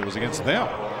first like it was against them.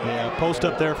 Yeah, post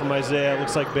up there from Isiah.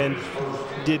 Looks like Ben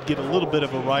did get a little bit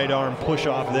of a right arm push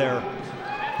off there.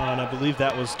 And I believe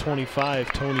that was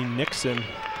 25, Tony Nixon.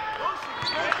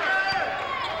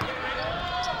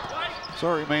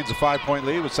 So it remains a 5-point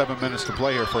lead with 7 minutes to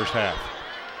play here first half.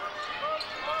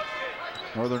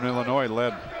 Northern Illinois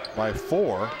led by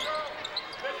 4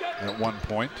 at one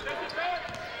point.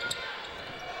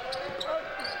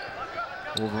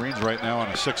 Wolverines right now on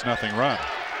a 6-0 run.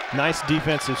 Nice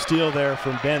defensive steal there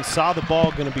from Ben. Saw the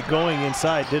ball going to be going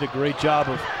inside. Did a great job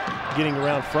of getting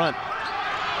around front.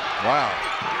 Wow.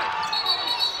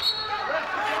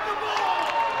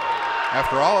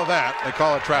 After all of that, they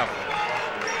call it travel.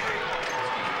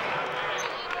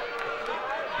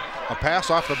 A pass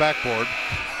off the backboard.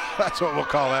 That's what we'll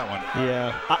call that one.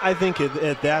 Yeah, I think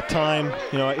at that time,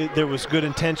 there was good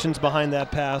intentions behind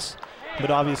that pass, but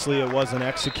obviously it wasn't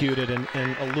executed and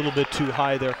a little bit too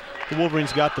high there. The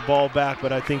Wolverines got the ball back,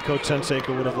 but I think Coach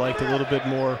Hunsaker would have liked a little bit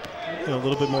more,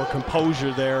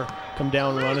 composure there. Come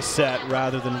down, run a set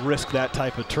rather than risk that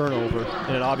type of turnover,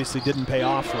 and it obviously didn't pay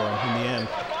off for him in the end.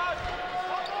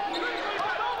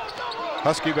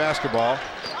 Husky basketball.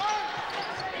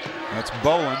 That's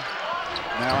Bolin.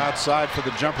 Now outside for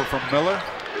the jumper from Miller.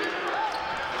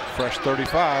 Fresh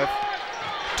 35.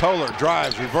 Toller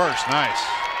drives, reverse, nice.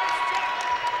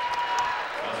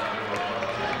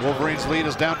 Wolverines lead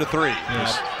is down to 3.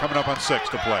 He's coming up on 6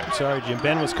 to play. Sorry, Jim.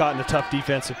 Ben was caught in a tough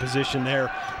defensive position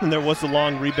there, and there was the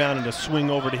long rebound and a swing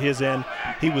over to his end.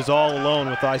 He was all alone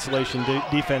with isolation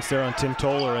defense there on Tim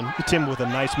Toller, and Tim with a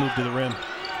nice move to the rim.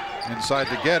 Inside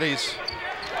to Geddes.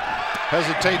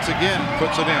 Hesitates again,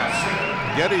 puts it in.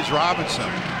 Geddes Robinson,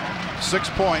 6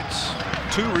 points,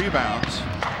 2 rebounds.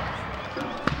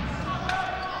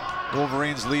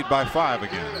 Wolverines lead by 5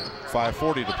 again.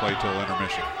 5:40 to play till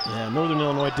intermission. Yeah, Northern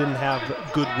Illinois didn't have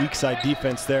good weak side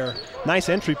defense there. Nice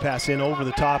entry pass in over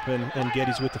the top, and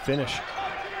Geddes with the finish.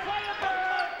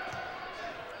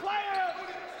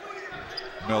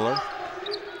 Miller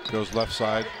goes left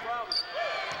side.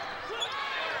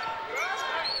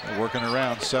 They're working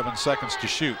around, 7 seconds to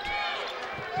shoot.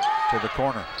 To the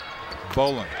corner.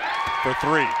 Bolin for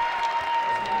 3.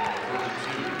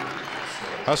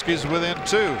 Huskies within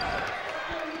 2.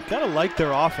 Kind of like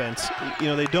their offense.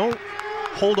 They don't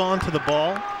hold on to the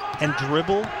ball and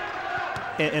dribble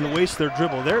and waste their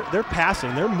dribble. They're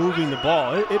passing. They're moving the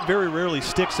ball. It very rarely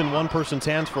sticks in one person's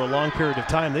hands for a long period of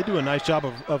time. They do a nice job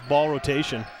of ball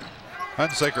rotation.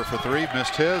 Hunsaker for 3,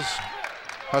 missed his.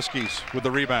 Huskies with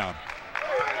the rebound.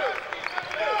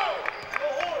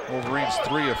 Wolverines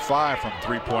 3 of 5 from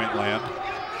 3-point land.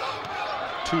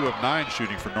 2 of 9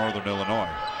 shooting for Northern Illinois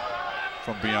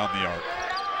from beyond the arc.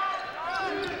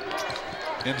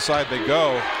 Inside they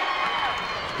go.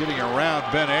 Getting around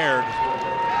Ben Aird.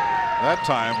 That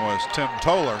time was Tim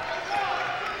Toller.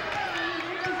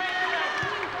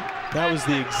 That was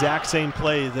the exact same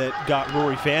play that got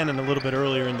Rory Fannin a little bit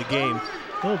earlier in the game.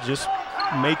 Just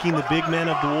making the big men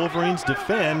of the Wolverines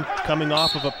defend, coming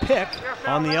off of a pick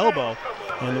on the elbow.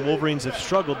 And the Wolverines have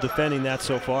struggled defending that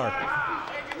so far.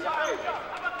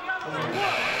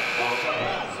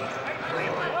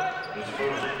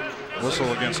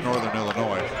 Whistle against Northern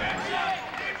Illinois.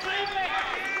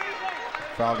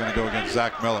 Foul going to go against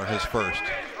Zach Miller, his first.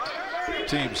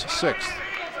 Team's 6th.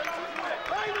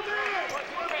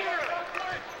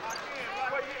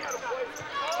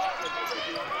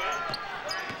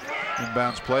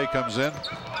 Inbounds play comes in.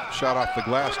 Shot off the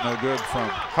glass, no good from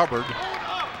Hubbard.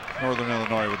 Northern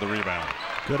Illinois with the rebound.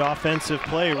 Good offensive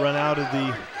play, run out of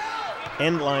the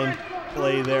end line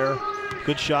play there.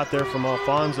 Good shot there from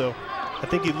Alfonzo. I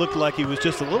think he looked like he was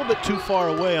just a little bit too far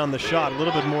away on the shot, a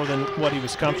little bit more than what he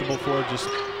was comfortable for, just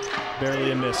barely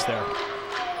a miss there.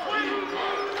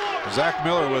 Zach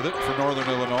Miller with it for Northern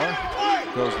Illinois.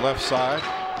 Goes left side.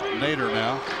 Nader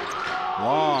now.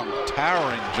 Long,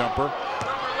 towering jumper.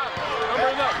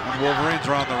 And Wolverines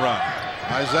are on the run.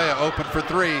 Isiah open for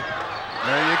three.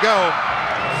 There you go.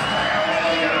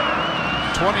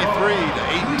 23 to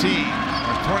 18.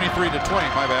 Or 23 to 20,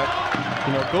 my bad.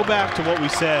 You know, go back to what we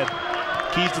said.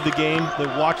 Keys to the game, they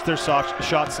watched their shot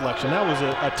selection. That was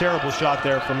a terrible shot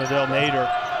there from Adel Nader.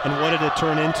 And what did it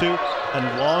turn into? A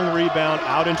long rebound,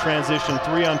 out in transition,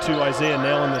 3-on-2, Isiah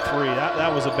nailing the three.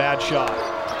 That was a bad shot.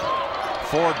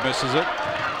 Ford misses it.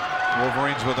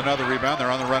 Wolverines with another rebound.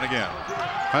 They're on the run again.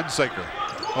 Hunsaker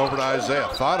over to Isiah.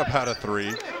 Thought about a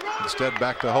three. Instead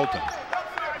back to Holton.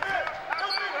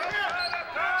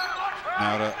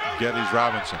 Now to Geddes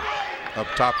Robinson. Up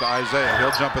top to Isiah.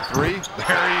 He'll jump a three.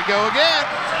 There you go again.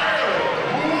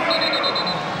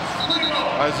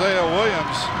 Isiah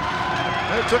Williams.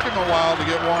 It took him a while to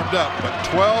get warmed up, but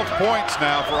 12 points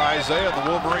now for Isiah.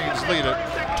 The Wolverines lead it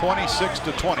 26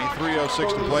 to 20.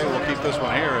 3:06 to play. We'll keep this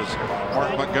one here as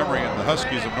Mark Montgomery and the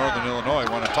Huskies of Northern Illinois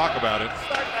want to talk about it.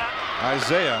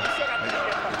 Isiah,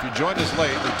 if you joined us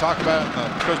late, we talked about it in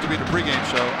the Costa Beta pregame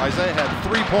show. Isiah had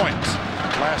 3 points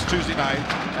last Tuesday night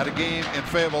at a game in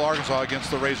Fayetteville, Arkansas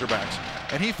against the Razorbacks,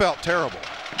 and he felt terrible.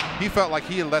 He felt like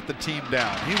he had let the team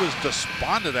down. He was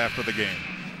despondent after the game.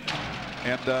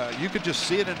 And you could just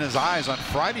see it in his eyes on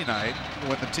Friday night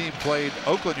when the team played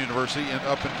Oakland University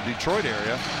up in the Detroit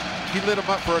area. He lit him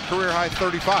up for a career-high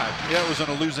 35. Yeah, it was in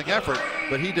a losing effort,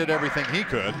 but he did everything he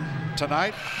could.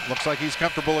 Tonight, looks like he's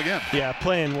comfortable again. Yeah,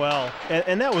 playing well.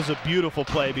 And that was a beautiful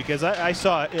play because I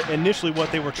saw initially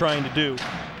what they were trying to do.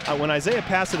 When Isiah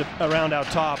passed it around out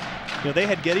top, you know, they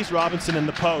had Geddes Robinson in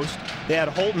the post. They had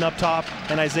Holton up top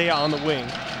and Isiah on the wing.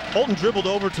 Holton dribbled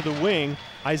over to the wing.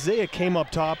 Isiah came up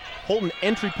top. Holton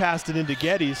entry passed it into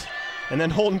Geddes, and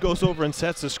then Holton goes over and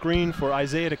sets the screen for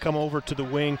Isiah to come over to the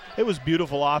wing. It was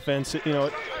beautiful offense. You know,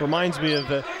 it reminds me of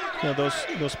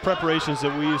those preparations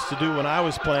that we used to do when I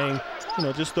was playing. You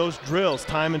know, just those drills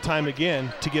time and time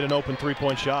again to get an open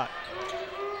three-point shot.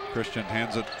 Christian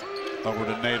hands it over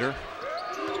to Nader.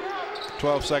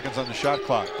 12 seconds on the shot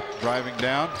clock. Driving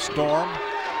down, Storm.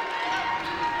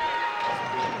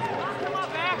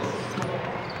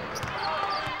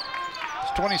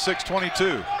 It's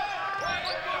 26-22.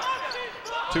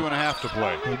 2.5 to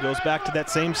play. It goes back to that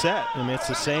same set. I mean, it's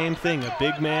the same thing. A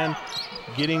big man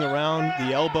getting around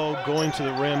the elbow, going to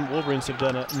the rim. Wolverines have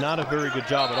done not a very good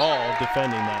job at all of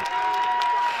defending that.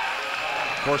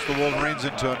 Force the Wolverines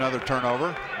into another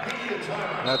turnover.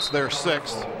 That's their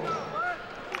 6th.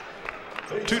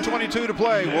 2:22 to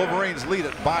play. Wolverines lead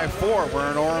it by 4.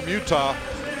 We're in Orem, Utah.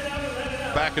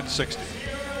 Back in 60.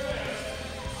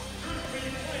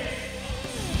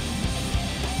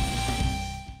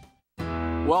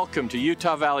 Welcome to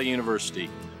Utah Valley University,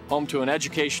 home to an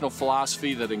educational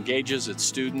philosophy that engages its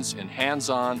students in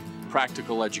hands-on,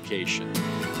 practical education.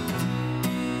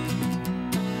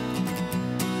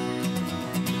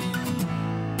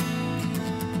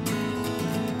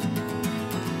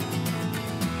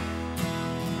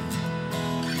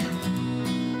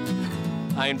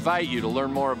 I invite you to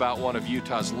learn more about one of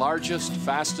Utah's largest,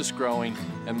 fastest growing,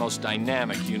 and most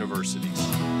dynamic universities.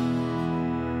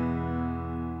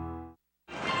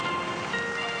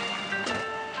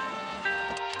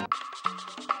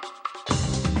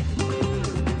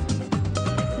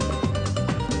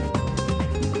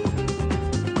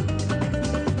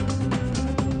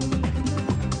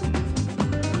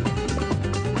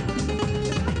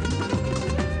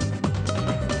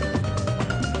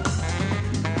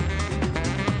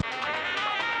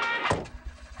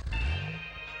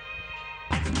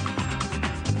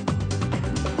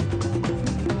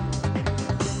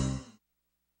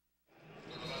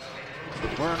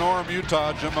 We're in Orem,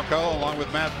 Utah. Jim McCullough along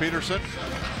with Matt Peterson.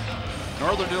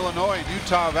 Northern Illinois and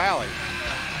Utah Valley.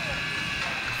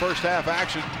 First half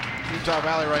action. Utah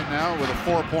Valley right now with a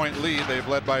 4-point lead. They've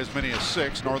led by as many as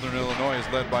 6. Northern Illinois is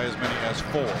led by as many as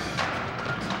 4.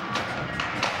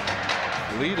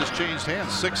 The lead has changed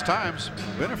hands 6 times.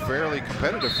 Been a fairly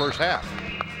competitive first half.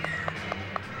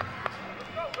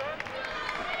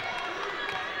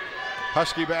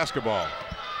 Husky basketball.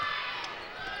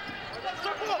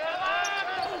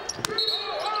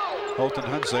 Holton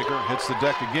Hunsaker hits the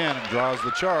deck again and draws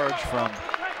the charge from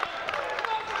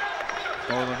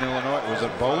Northern Illinois. Was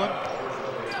it Bolin?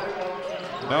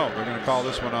 No, they're going to call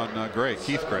this one on Gray,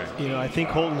 Keith Gray. You know, I think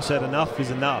Holton said enough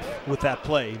is enough with that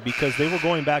play because they were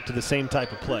going back to the same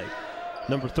type of play.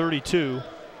 Number 32,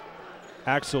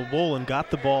 Axel Bolin got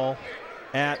the ball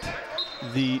at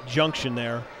the junction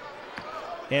there,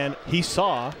 and he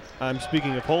saw, I'm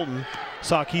speaking of Holton,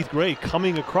 saw Keith Gray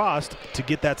coming across to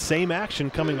get that same action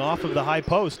coming off of the high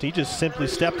post. He just simply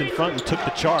stepped in front and took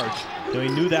the charge. You know, he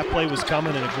knew that play was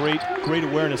coming, and a great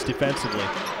awareness defensively.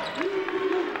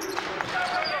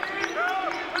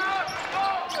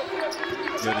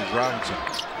 Geddes Robinson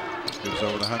gives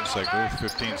over to Hunsaker.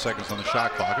 15 seconds on the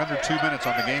shot clock. Under 2 minutes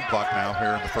on the game clock now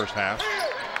here in the first half.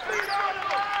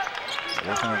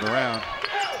 Working it around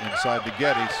inside to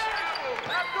Geddes.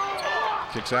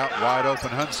 Kicks out wide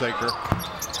open Hunsaker.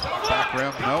 Back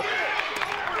rim, nope.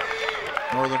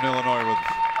 Northern Illinois with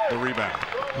the rebound.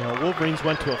 You know, Wolverines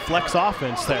went to a flex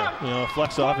offense there. You know, a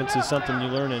flex offense is something you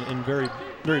learn in very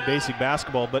basic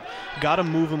basketball, but got them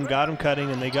moving, got them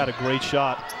cutting, and they got a great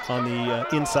shot on the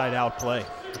inside-out play.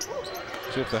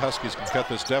 See if the Huskies can cut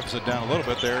this deficit down a little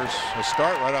bit. There's a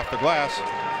start right off the glass.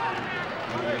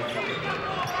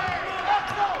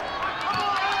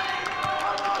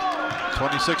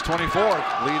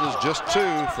 (26-24). Lead is just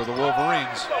 2 for the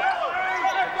Wolverines.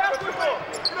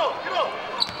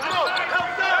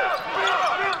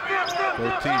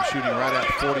 Both teams shooting right at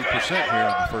 40% here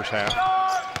in the first half.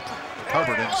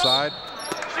 Hubbard inside,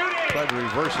 tried to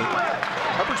reverse it.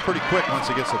 Hubbard's pretty quick once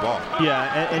he gets the ball.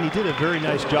 Yeah, and he did a very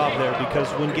nice job there,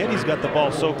 because when Geddes got the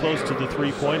ball so close to the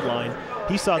three-point line,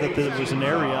 he saw that there was an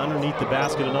area underneath the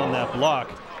basket and on that block,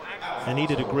 and he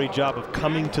did a great job of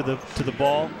coming to the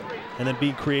ball and then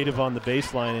being creative on the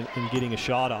baseline and getting a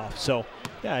shot off. So,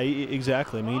 yeah,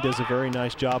 exactly. I mean, he does a very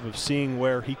nice job of seeing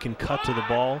where he can cut to the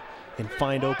ball and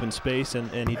find open space,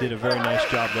 and he did a very nice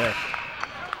job there.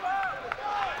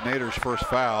 Nader's first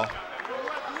foul.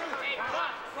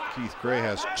 Keith Gray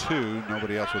has 2.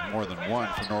 Nobody else with more than 1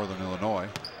 for Northern Illinois.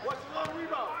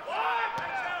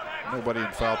 Nobody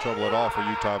in foul trouble at all for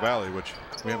Utah Valley, which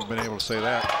we haven't been able to say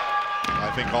that,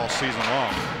 I think, all season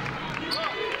long.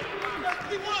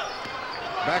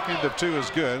 Back end of 2 is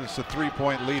good. It's a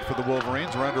 3-point lead for the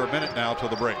Wolverines. We're under a minute now till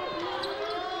the break.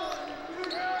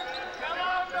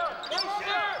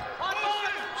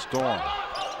 Storm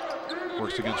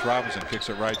works against Robinson, kicks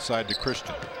it right side to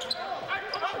Christian.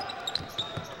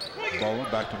 Bowling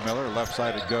back to Miller, left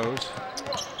side it goes.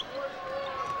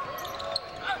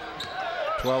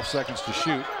 12 seconds to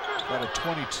shoot. Got a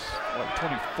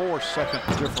 24-second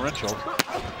differential.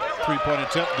 3-point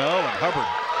attempt, no, and Hubbard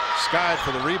skied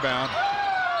for the rebound.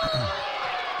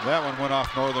 That one went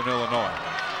off Northern Illinois.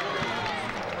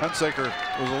 Hunsaker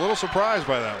was a little surprised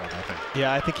by that one, I think.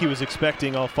 Yeah, I think he was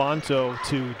expecting Alfonzo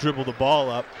to dribble the ball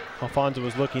up. Alfonzo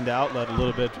was looking to outlet a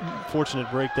little bit. Fortunate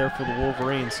break there for the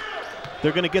Wolverines.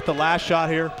 They're going to get the last shot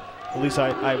here. At least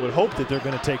I would hope that they're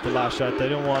going to take the last shot. They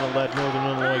don't want to let Northern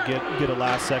Illinois get a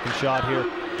last-second shot here.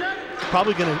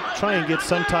 Probably going to try and get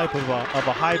some type of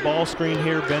a high ball screen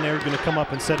here. Ben Air going to come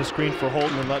up and set a screen for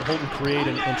Holton and let Holton create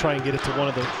and try and get it to one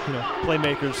of the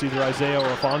playmakers, either Isiah or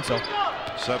Alfonzo.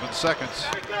 7 seconds.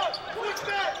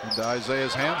 Into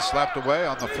Isaiah's hands, slapped away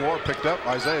on the floor, picked up.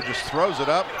 Isiah just throws it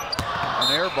up and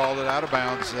airballed it out of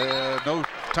bounds. No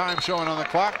time showing on the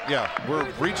clock. Yeah,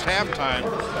 we've reached halftime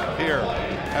here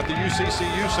at the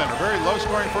UCCU Center. Very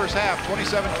low-scoring first half,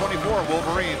 27-24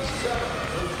 Wolverines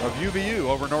of UVU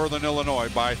over Northern Illinois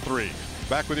by 3.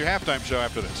 Back with your halftime show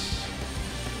after this.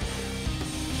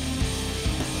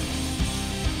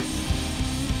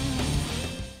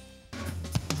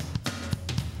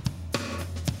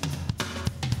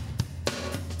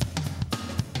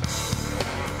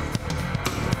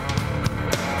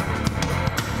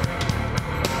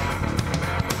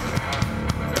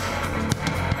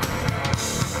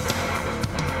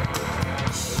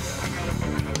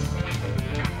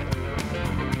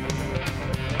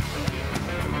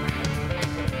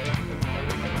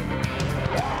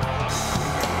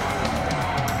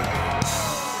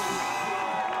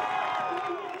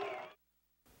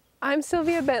 I'm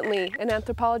Sylvia Bentley, an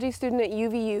anthropology student at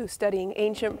UVU studying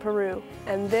ancient Peru,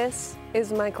 and this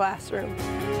is my classroom.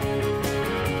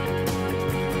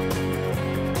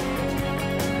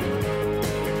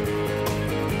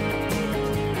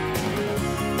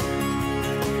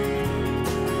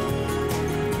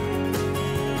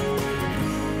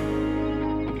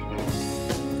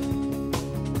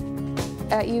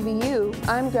 At UVU,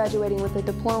 I'm graduating with a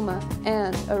diploma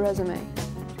and a resume.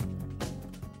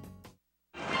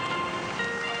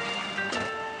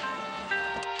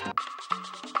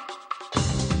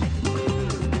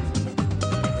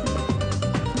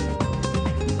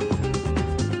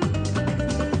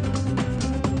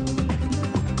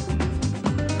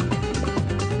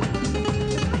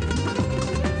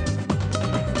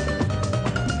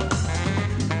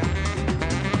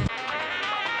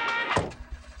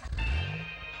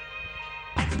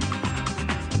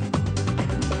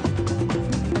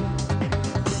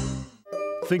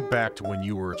 Think back to when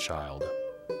you were a child.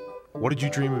 What did you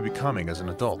dream of becoming as an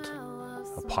adult?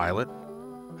 A pilot?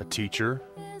 A teacher?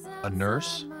 A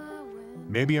nurse?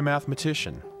 Maybe a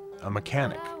mathematician, a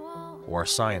mechanic, or a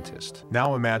scientist.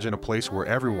 Now imagine a place where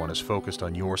everyone is focused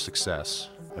on your success.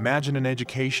 Imagine an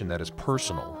education that is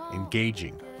personal,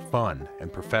 engaging, fun,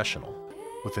 and professional.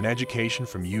 With an education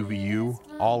from UVU,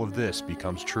 all of this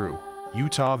becomes true.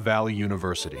 Utah Valley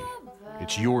University.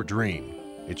 It's your dream.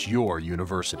 It's your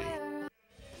university.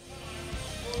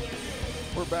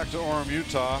 We're back to Orem,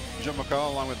 Utah. Jim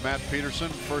McCall along with Matt Peterson.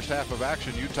 First half of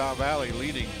action, Utah Valley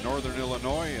leading Northern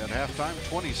Illinois at halftime,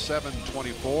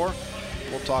 27-24.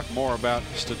 We'll talk more about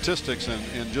statistics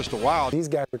in just a while. These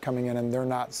guys are coming in and they're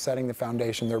not setting the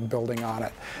foundation, they're building on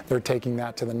it. They're taking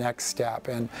that to the next step.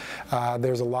 And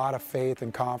there's a lot of faith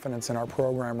and confidence in our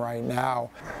program right now.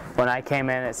 When I came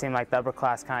in, it seemed like the upper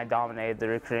class kind of dominated the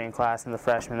recruiting class and the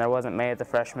freshmen. There wasn't many of the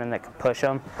freshmen that could push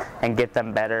them and get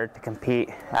them better to compete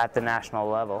at the national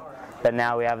level. But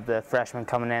now we have the freshmen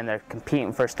coming in, they're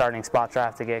competing for starting spots right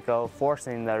off the get-go,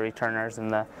 forcing the returners and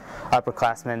the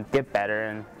upperclassmen to get better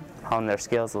and hone their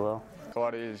skills a little. A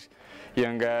lot of these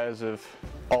young guys have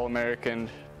All-American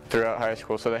throughout high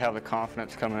school, so they have the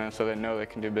confidence coming in, so they know they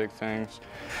can do big things.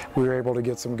 We were able to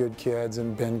get some good kids,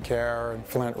 and Ben Kerr and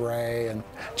Flint Ray and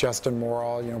Justin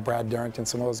Morrill, you know, Brad Darrington,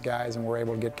 some of those guys, and we're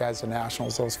able to get guys to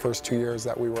nationals those first 2 years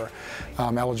that we were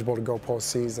eligible to go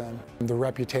postseason. The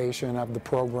reputation of the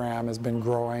program has been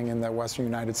growing in the Western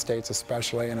United States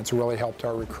especially, and it's really helped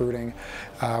our recruiting.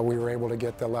 We were able to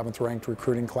get the 11th ranked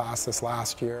recruiting class this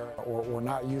last year. We're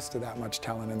not used to that much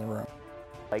talent in the room.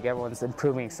 Like, everyone's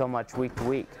improving so much week to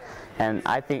week, and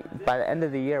I think by the end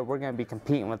of the year we're going to be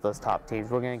competing with those top teams.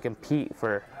 We're going to compete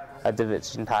for a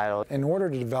division title. In order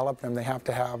to develop them, they have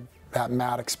to have that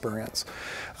mat experience.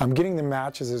 Getting the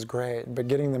matches is great, but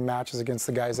getting the matches against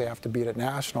the guys they have to beat at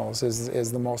nationals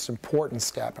is the most important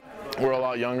step. We're a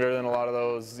lot younger than a lot of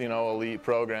those, you know, elite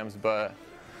programs, but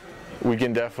we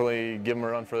can definitely give them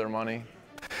a run for their money.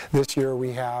 This year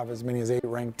we have as many as 8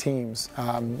 ranked teams.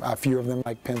 A few of them,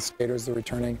 like Penn Staters, the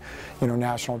returning, you know,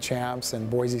 national champs, and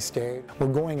Boise State.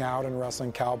 We're going out and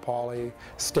wrestling Cal Poly,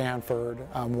 Stanford,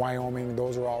 Wyoming.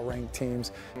 Those are all ranked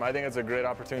teams. I think it's a great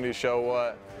opportunity to show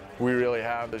what we really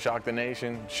have, to shock the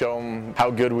nation, show them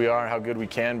how good we are, how good we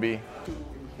can be.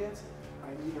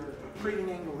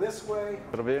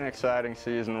 It'll be an exciting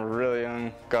season. We're really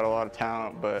young, got a lot of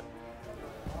talent, but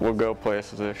we'll go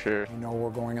places this year. You know, we're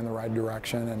going in the right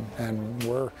direction, and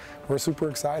we're super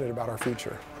excited about our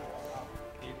future.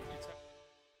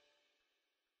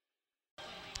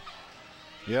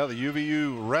 Yeah, the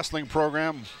UVU wrestling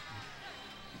program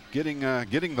getting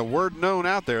the word known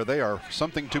out there. They are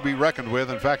something to be reckoned with.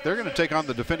 In fact, they're going to take on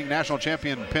the defending national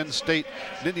champion Penn State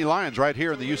Nittany Lions right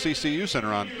here in the UCCU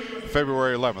Center on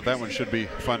February 11th. That one should be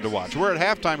fun to watch. We're at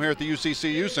halftime here at the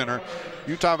UCCU Center.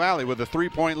 Utah Valley with a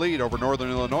 3-point lead over Northern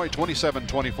Illinois,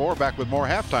 27-24. Back with more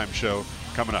halftime show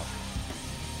coming up.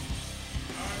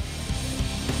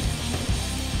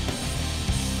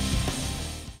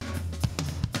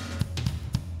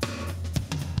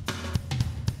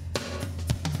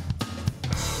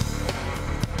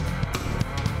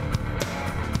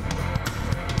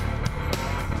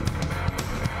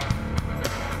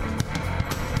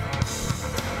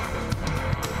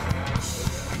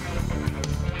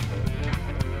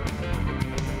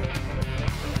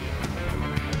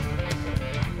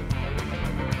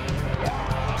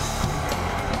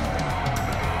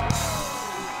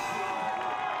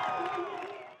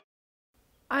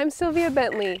 I'm Sylvia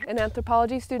Bentley, an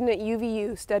anthropology student at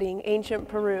UVU studying ancient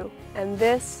Peru, and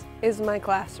this is my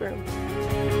classroom.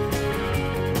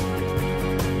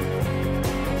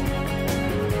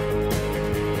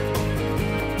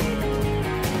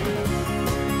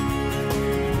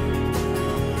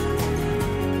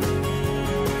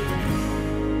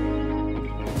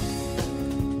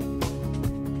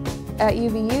 At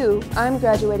UVU, I'm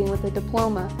graduating with a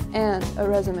diploma and a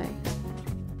resume.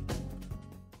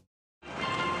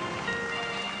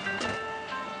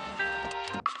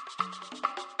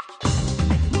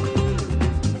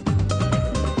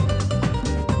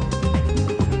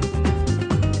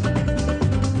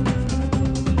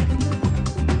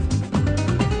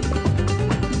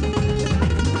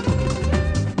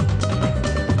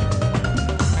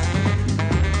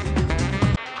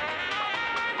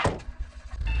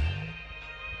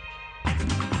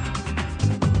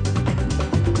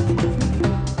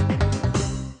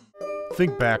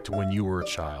 Think back to when you were a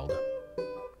child.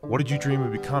 What did you dream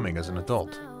of becoming as an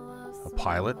adult? A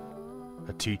pilot?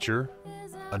 A teacher?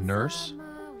 A nurse?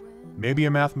 Maybe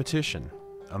a mathematician,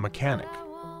 a mechanic,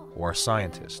 or a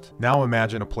scientist. Now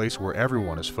imagine a place where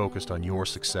everyone is focused on your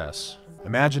success.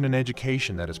 Imagine an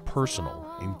education that is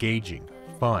personal, engaging,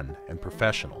 fun, and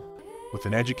professional. With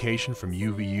an education from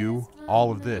UVU,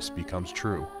 all of this becomes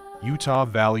true. Utah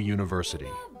Valley University.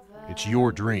 It's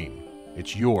your dream.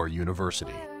 It's your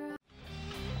university.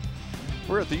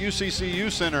 We're at the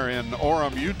UCCU Center in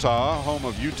Orem, Utah, home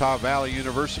of Utah Valley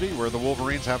University, where the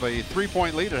Wolverines have a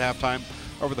 3-point lead at halftime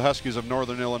over the Huskies of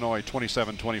Northern Illinois,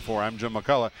 27-24. I'm Jim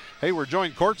McCullough. Hey, we're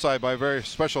joined courtside by a very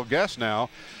special guest now,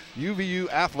 UVU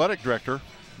Athletic Director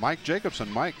Mike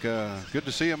Jacobson. Mike, good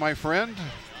to see you, my friend.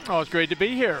 Oh, it's great to be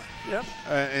here. Yep.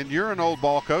 And you're an old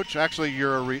ball coach. Actually,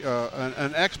 you're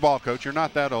an ex-ball coach. You're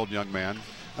not that old, young man.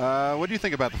 What do you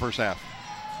think about the first half?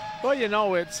 Well, you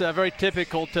know, it's very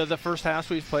typical to the first half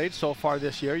we've played so far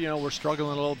this year. You know, we're struggling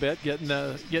a little bit,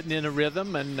 getting in a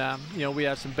rhythm, and you know, we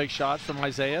had some big shots from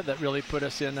Isiah that really put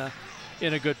us in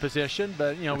a good position.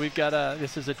 But you know, we've got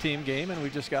this is a team game, and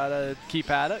we just got to keep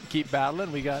at it, keep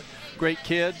battling. We got great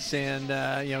kids and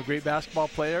you know, great basketball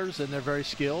players, and they're very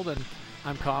skilled. And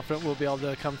I'm confident we'll be able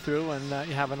to come through and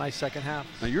have a nice second half.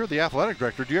 Now, you're the athletic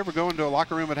director. Do you ever go into a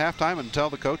locker room at halftime and tell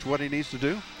the coach what he needs to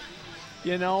do?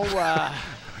 You know,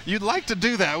 you'd like to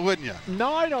do that, wouldn't you?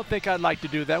 No, I don't think I'd like to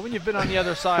do that. When you've been on the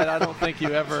other side, I don't think you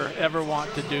ever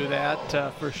want to do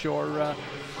that for sure.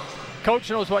 Coach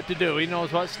knows what to do. He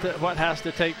knows what has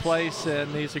to take place,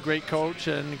 and he's a great coach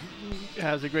and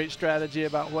has a great strategy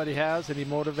about what he has, and he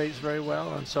motivates very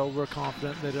well, and so we're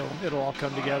confident that it'll all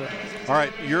come together. All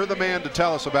right, you're the man to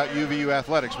tell us about UVU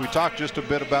athletics. We talked just a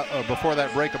bit about before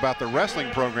that break about the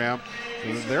wrestling program.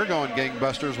 They're going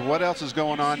gangbusters. What else is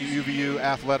going on UVU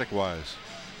athletic-wise?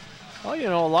 Well, you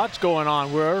know, a lot's going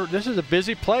on. This is a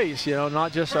busy place, you know,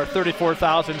 not just our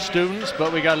 34,000 students,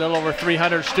 but we got a little over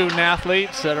 300 student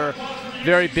athletes that are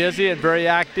very busy and very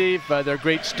active. They're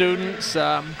great students.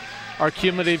 Our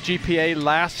cumulative GPA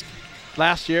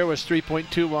last year was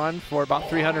 3.21 for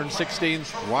about 316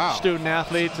 student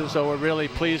athletes, and so we're really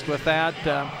pleased with that.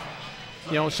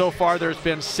 You know, so far there's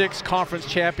been 6 conference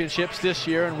championships this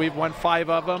year, and we've won 5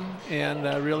 of them, and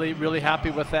really happy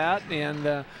with that.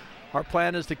 And our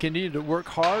plan is to continue to work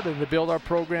hard and to build our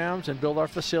programs and build our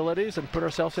facilities and put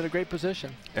ourselves in a great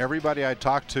position. Everybody I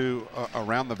talked to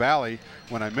around the valley,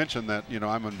 when I mentioned that, you know,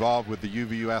 I'm involved with the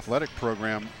UVU athletic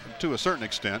program to a certain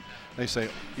extent, they say,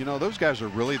 you know, those guys are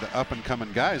really the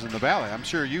up-and-coming guys in the valley. I'm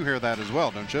sure you hear that as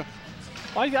well, don't you?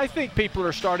 I think people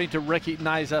are starting to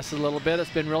recognize us a little bit. It's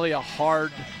been really a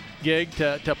hard gig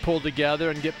to pull together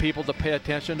and get people to pay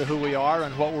attention to who we are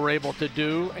and what we're able to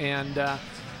do. And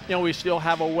you know, we still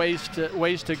have a ways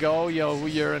to go. You know,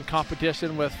 you're in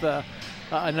competition with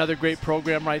another great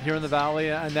program right here in the valley,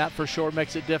 and that for sure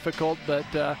makes it difficult. But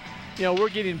you know, we're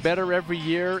getting better every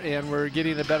year, and we're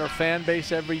getting a better fan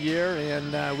base every year,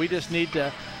 and we just need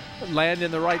to land in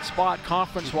the right spot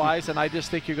conference-wise, and I just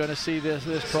think you're going to see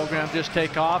this program just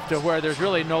take off to where there's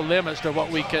really no limits to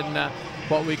what we can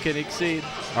exceed.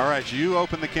 All right, you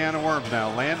open the can of worms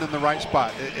now. Land in the right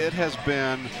spot. It has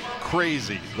been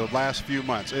crazy the last few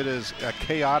months. It is a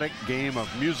chaotic game of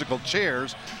musical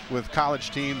chairs with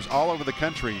college teams all over the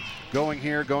country going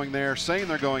here, going there, saying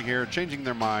they're going here, changing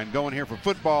their mind, going here for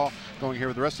football, going here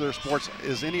with the rest of their sports.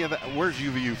 Is any of that? Where's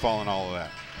UVU fall in all of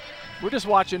that? We're just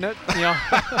watching it, you know.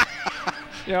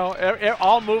 You know,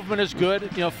 all movement is good.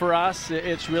 You know, for us,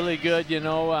 it's really good. You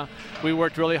know, we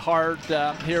worked really hard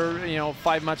here, you know,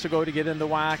 5 months ago to get into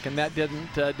WAC, and that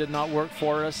did not work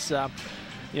for us.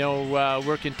 You know,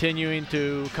 we're continuing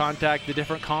to contact the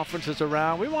different conferences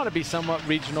around. We want to be somewhat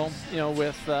regional, you know,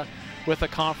 with a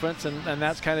conference, and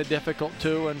that's kind of difficult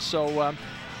too. And so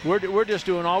we're just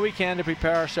doing all we can to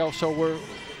prepare ourselves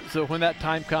so when that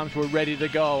time comes, we're ready to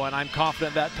go, and I'm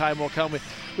confident that time will come.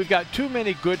 We've got too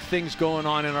many good things going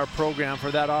on in our program for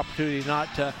that opportunity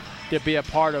not to be a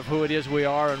part of who it is we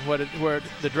are and where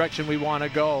the direction we want to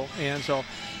go. And so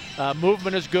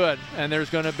movement is good, and there's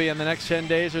going to be, in the next 10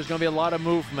 days, there's going to be a lot of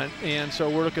movement, and so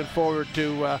we're looking forward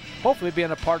to hopefully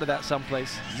being a part of that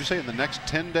someplace. Did you say in the next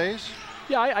 10 days?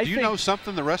 Yeah, I think. Do you know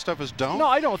something the rest of us don't? No,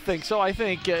 I don't think so. I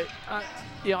think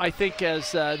you know, I think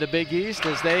as the Big East,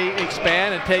 as they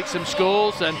expand and take some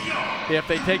schools, and if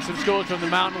they take some schools from the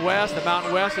Mountain West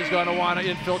is going to want to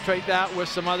infiltrate that with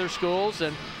some other schools,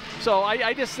 and so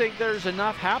I just think there's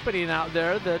enough happening out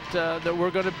there that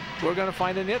we're going to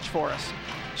find a niche for us.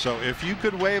 So if you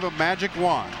could wave a magic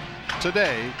wand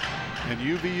today, and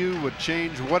UVU would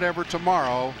change whatever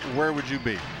tomorrow, where would you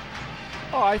be?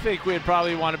 Oh, I think we'd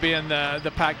probably want to be in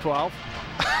the Pac-12.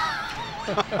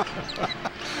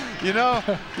 You know,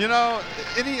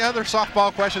 any other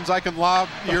softball questions I can lob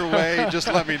your way, just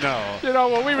let me know. You know,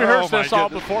 well, we rehearsed this all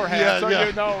goodness. beforehand, so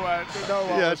you know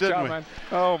what was coming.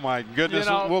 Oh, my goodness.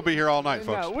 You know, we'll be here all night,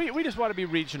 folks. We just want to be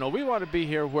regional. We want to be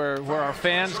here where our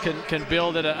fans can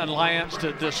build an alliance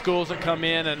to the schools that come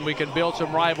in, and we can build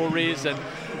some rivalries, and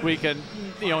we can,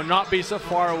 you know, not be so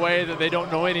far away that they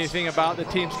don't know anything about the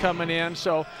teams coming in.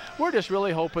 So we're just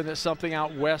really hoping that something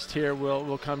out west here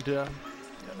will come to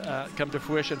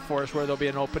fruition for us, where there'll be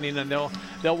an opening and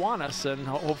they'll want us, and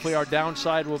hopefully our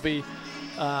downside will be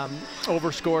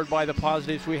overscored by the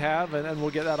positives we have, and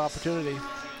we'll get that opportunity.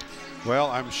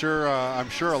 Well, I'm sure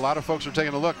a lot of folks are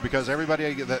taking a look, because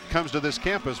everybody that comes to this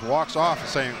campus walks off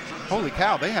saying, holy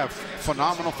cow, they have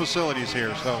phenomenal facilities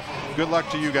here. So good luck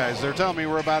to you guys. They're telling me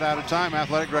we're about out of time.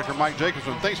 Athletic Director Mike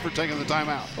Jacobson, thanks for taking the time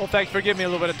out. Well, thanks for giving me a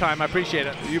little bit of time. I appreciate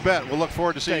it. You bet. We'll look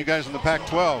forward to seeing you guys in the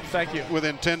Pac-12. Thank you.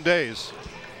 Within 10 days.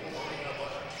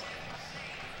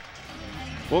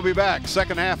 We'll be back.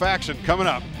 Second half action coming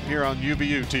up here on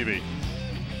UVU TV.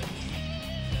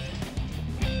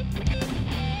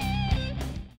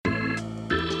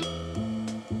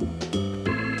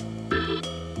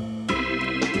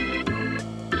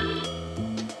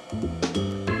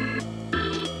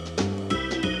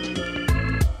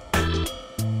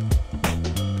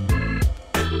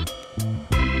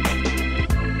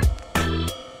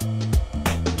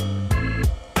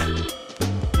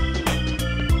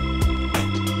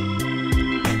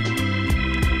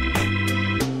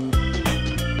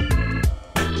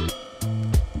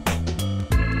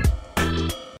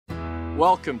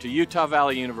 Welcome to Utah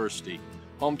Valley University,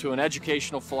 home to an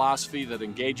educational philosophy that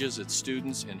engages its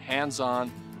students in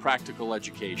hands-on, practical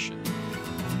education.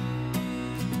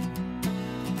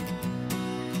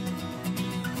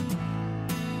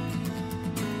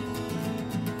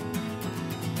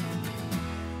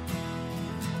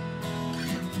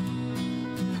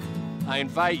 I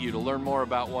invite you to learn more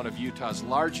about one of Utah's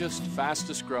largest,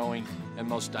 fastest growing, and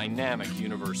most dynamic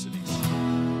universities.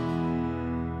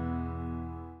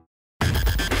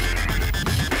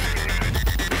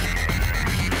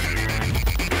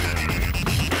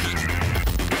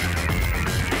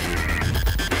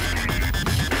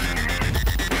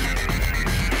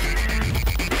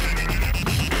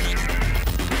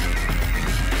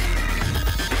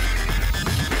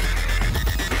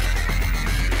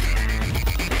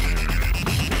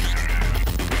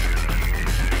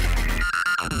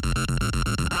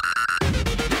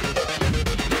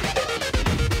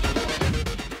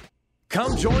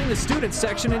 Come join the student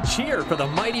section and cheer for the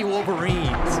mighty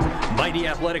Wolverines. Mighty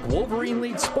Athletic Wolverine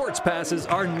League sports passes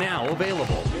are now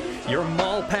available. Your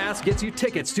mall pass gets you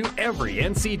tickets to every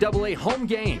NCAA home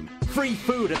game, free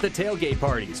food at the tailgate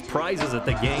parties, prizes at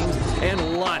the games,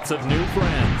 and lots of new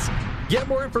friends. Get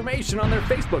more information on their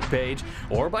Facebook page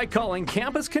or by calling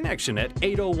Campus Connection at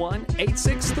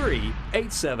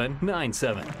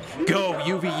 801-863-8797. Go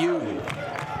UVU!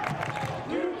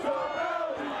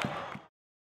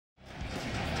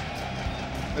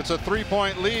 It's a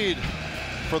 3-point lead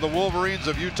for the Wolverines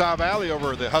of Utah Valley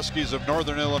over the Huskies of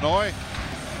Northern Illinois.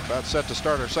 About set to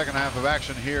start our second half of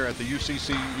action here at the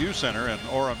UCCU Center in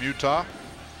Orem, Utah.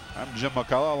 I'm Jim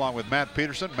McCullough along with Matt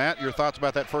Peterson. Matt, your thoughts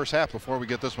about that first half before we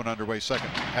get this one underway, second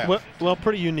half? Well,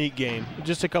 pretty unique game.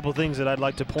 Just a couple things that I'd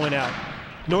like to point out.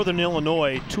 Northern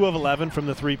Illinois, 2 of 11 from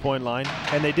the 3-point line,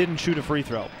 and they didn't shoot a free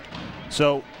throw.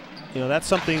 So, you know, that's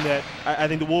something that I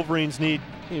think the Wolverines need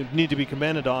to be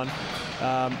commended on.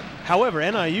 However,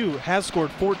 NIU has scored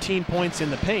 14 points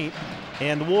in the paint,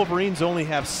 and the Wolverines only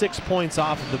have 6 points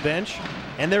off of the bench,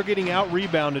 and they're getting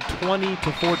out-rebounded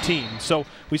 20-14. So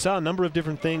we saw a number of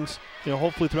different things. You know,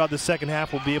 hopefully throughout the second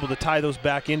half we'll be able to tie those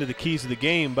back into the keys of the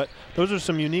game, but those are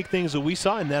some unique things that we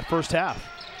saw in that first half.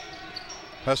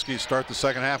 Huskies start the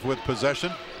second half with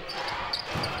possession.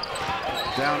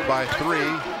 Down by 3.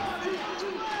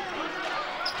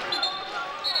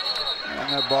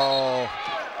 And that ball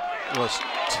was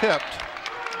tipped,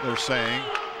 they're saying,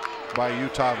 by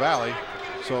Utah Valley,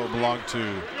 so it belonged to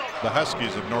the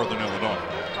Huskies of Northern Illinois.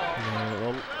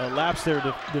 A lapse there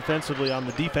defensively on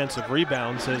the defensive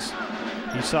rebounds, as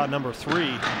you saw number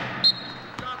 3,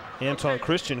 Anton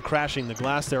Christian, crashing the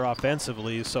glass there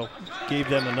offensively, so gave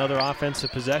them another offensive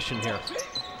possession here.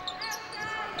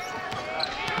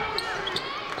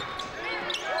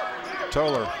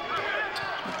 Toller's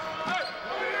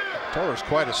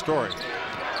quite a story.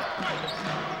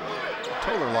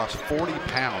 Toller lost 40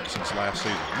 pounds since last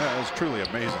season. That was truly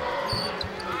amazing.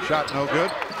 Shot no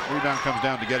good. Rebound comes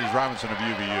down to Geddes Robinson of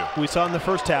UVU. We saw in the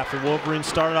first half the Wolverines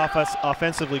started off us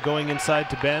offensively, going inside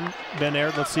to Ben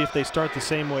Aird. Let's see if they start the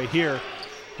same way here.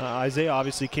 Isiah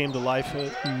obviously came to life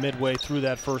midway through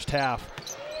that first half.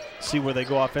 See where they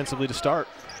go offensively to start.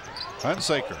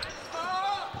 Hunsaker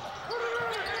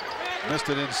missed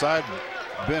it inside.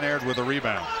 Ben aired with a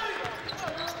rebound.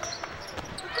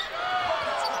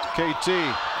 KT,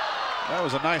 that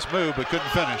was a nice move, but couldn't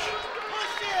finish.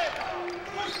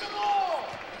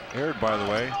 Aired, by the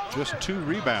way, just 2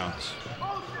 rebounds.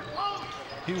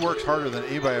 He works harder than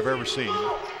anybody I've ever seen,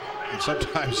 and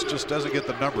sometimes just doesn't get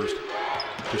the numbers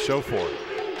to show for it.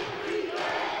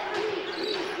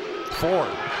 Ford,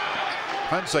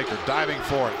 Hunsaker diving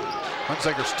for it.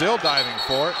 Hunsaker still diving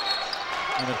for it,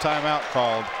 and a timeout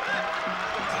called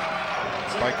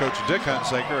by Coach Dick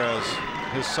Hunsaker as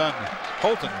his son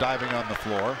Holton diving on the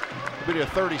floor. It'll be a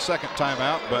 30-second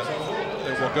timeout, but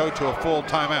it will go to a full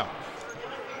timeout.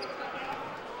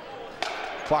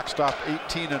 Clock stopped,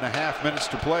 18.5 minutes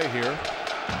to play here.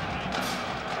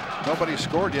 Nobody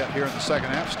scored yet here in the second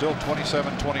half, still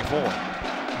 27-24.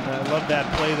 I love that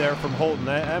play there from Holton.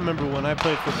 I remember when I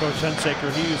played for Coach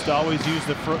Hunsaker, he used to always use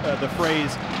the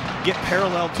phrase, get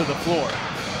parallel to the floor.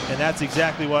 And that's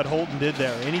exactly what Holton did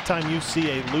there. Anytime you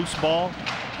see a loose ball,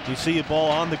 you see a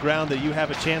ball on the ground that you have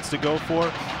a chance to go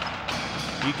for,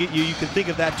 you can think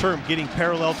of that term, getting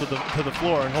parallel to the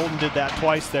floor, and Holton did that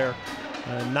twice there.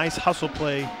 A nice hustle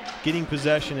play, getting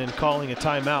possession and calling a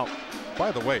timeout.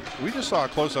 By the way, we just saw a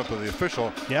close-up of the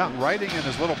official writing in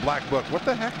his little black book. What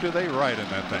the heck do they write in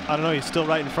that thing? I don't know. He's still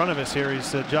right in front of us here.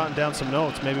 He's jotting down some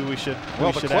notes. Maybe we should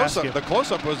ask him. The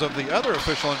close-up was of the other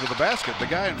official into the basket. The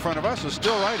guy in front of us is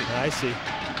still writing. I see.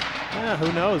 Yeah,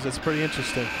 who knows? It's pretty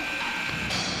interesting.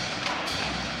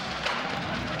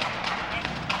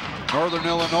 Northern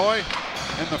Illinois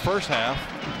in the first half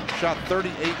shot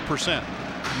 38%.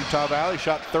 Utah Valley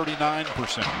shot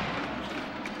 39%.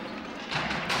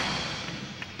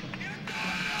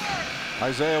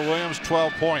 Isiah Williams,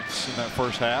 12 points in that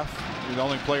first half. He's the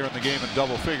only player in the game in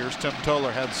double figures. Tim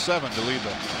Toller had 7 to lead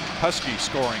the Husky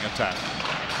scoring attack.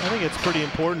 I think it's pretty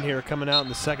important here coming out in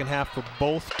the second half for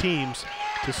both teams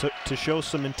to show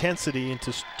some intensity and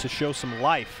to show some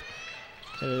life.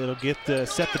 It'll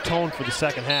set the tone for the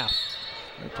second half.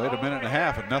 They played a minute and a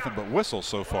half and nothing but whistles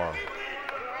so far.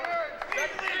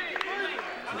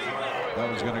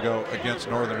 That was going to go against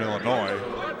Northern Illinois.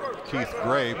 Keith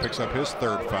Gray picks up his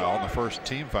 3rd foul, and the first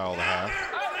team foul of the half.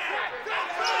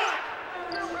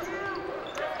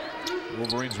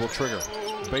 Wolverines will trigger.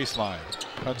 Baseline.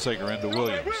 Hunsaker into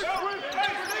Williams.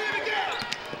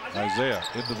 Isiah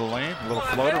into the lane. A little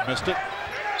floater, missed it.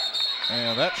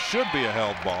 And that should be a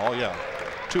held ball. Yeah,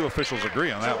 2 officials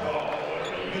agree on that one.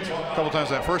 A couple times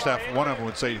that first half, one of them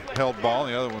would say held ball,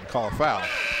 and the other one would call a foul.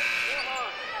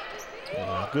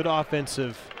 Good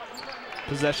offensive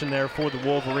possession there for the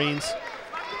Wolverines.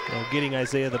 Getting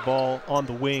Isiah the ball on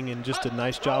the wing and just a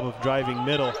nice job of driving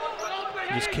middle.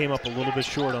 Just came up a little bit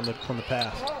short on the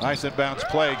pass. Nice inbounds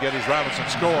play. Geddes Robinson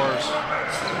scores.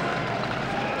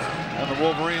 And the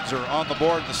Wolverines are on the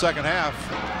board in the second half,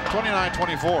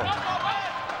 29-24.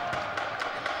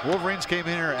 Wolverines came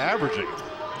in here averaging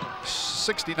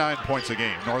 69 points a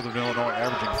game. Northern Illinois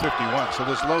averaging 51. So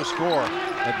this low score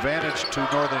advantage to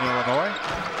Northern Illinois,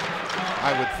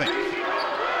 I would think.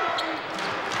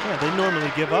 Yeah, they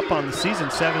normally give up on the season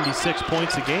 76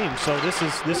 points a game. So this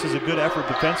is a good effort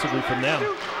defensively from them.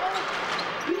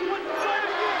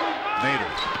 Nader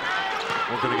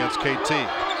working against KT.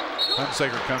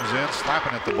 Hunsaker comes in,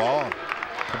 slapping at the ball, and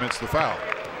commits the foul.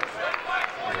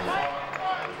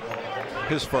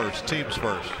 His first, team's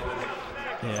first.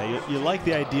 Yeah, you like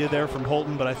the idea there from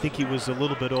Holton, but I think he was a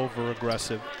little bit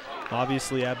over-aggressive.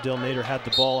 Obviously, Abdel Nader had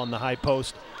the ball on the high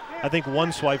post. I think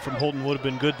one swipe from Holton would have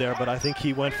been good there, but I think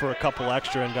he went for a couple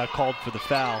extra and got called for the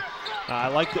foul. I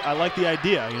like the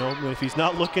idea. If he's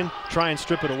not looking, try and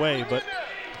strip it away, but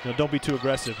don't be too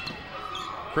aggressive.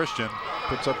 Christian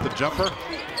puts up the jumper.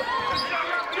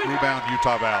 Rebound,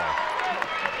 Utah Valley.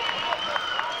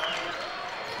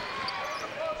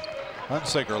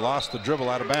 Hunsaker lost the dribble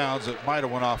out of bounds. It might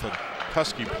have went off a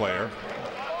Husky player.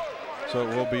 So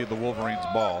it will be the Wolverines'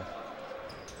 ball.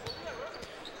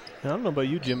 I don't know about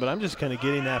you, Jim, but I'm just kind of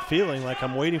getting that feeling like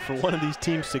I'm waiting for one of these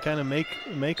teams to kind of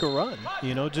make a run.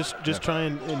 Just try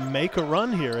and make a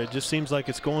run here. It just seems like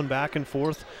it's going back and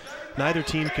forth. Neither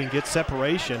team can get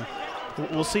separation.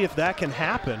 We'll see if that can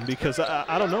happen, because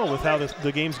I don't know with how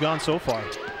the game's gone so far.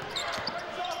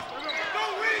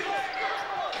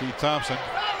 Keith Thompson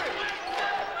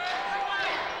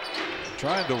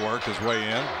trying to work his way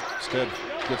in. Instead,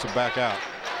 gets it back out.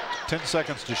 10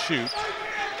 seconds to shoot.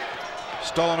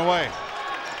 Stolen away.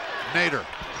 Nader.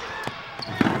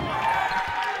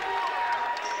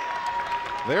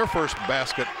 Their first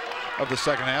basket of the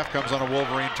second half comes on a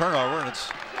Wolverine turnover, and it's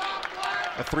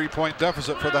a 3-point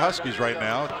deficit for the Huskies right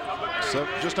now. So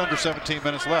just under 17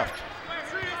 minutes left.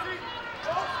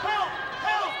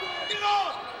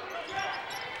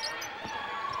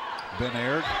 Ben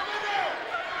Aird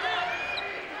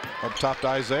up top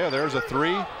to Isiah. There's a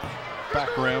three.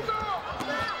 Back rim.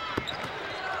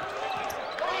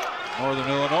 Northern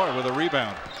Illinois with a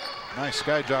rebound. Nice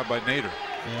sky job by Nader.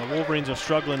 Yeah, Wolverines are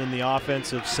struggling in the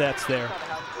offensive sets there.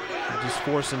 They're just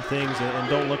forcing things and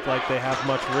don't look like they have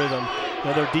much rhythm. You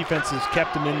know, their defense has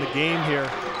kept them in the game here.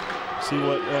 See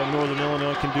what Northern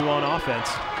Illinois can do on offense.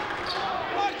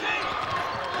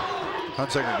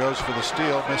 Hunsaker goes for the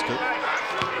steal, missed it.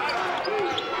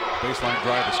 Baseline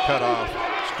drive is cut off.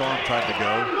 Storm tried to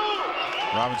go.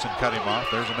 Robinson cut him off.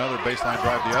 There's another baseline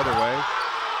drive the other way.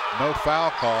 No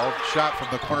foul called. Shot from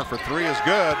the corner for three is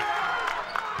good.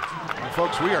 And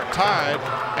folks, we are tied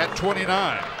at 29.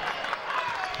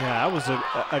 Yeah, that was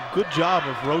a good job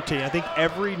of rotating. I think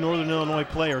every Northern Illinois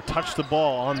player touched the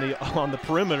ball on the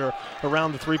perimeter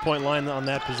around the three-point line on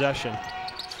that possession.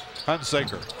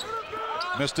 Hunsaker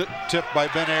missed it. Tipped by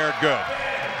Ben Aird. Good.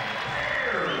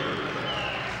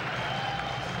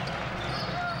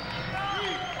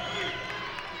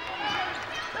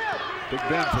 Big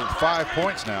Ben for 5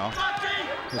 points now.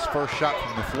 His first shot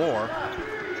from the floor.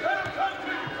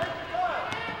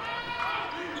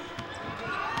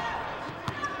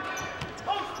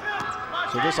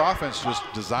 So this offense just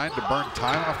designed to burn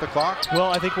time off the clock?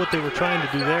 Well, I think what they were trying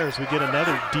to do there is we get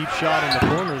another deep shot in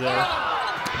the corner there.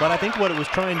 But I think what it was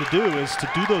trying to do is to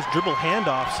do those dribble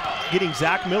handoffs, getting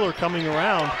Zach Miller coming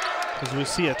around, as we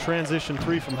see a transition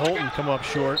three from Holton come up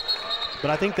short. But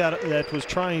I think that was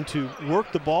trying to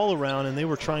work the ball around, and they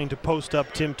were trying to post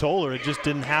up Tim Toller. It just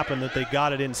didn't happen that they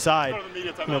got it inside.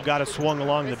 You know, got it swung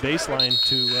along the baseline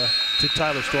to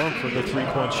Tyler Storm for the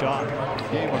three-point shot.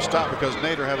 The game was stopped because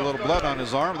Nader had a little blood on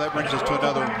his arm. That brings us to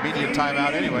another immediate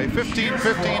timeout anyway.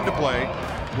 15-15 to play.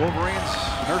 Wolverines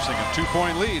nursing a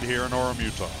 2-point lead here in Orem,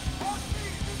 Utah.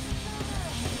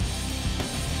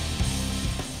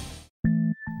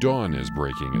 Dawn is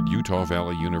breaking at Utah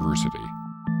Valley University.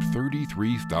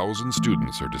 33,000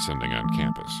 students are descending on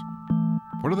campus.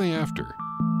 What are they after?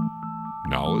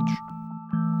 Knowledge?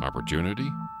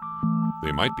 Opportunity?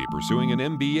 They might be pursuing an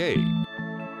MBA,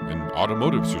 an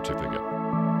automotive certificate,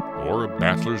 or a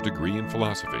bachelor's degree in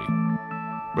philosophy.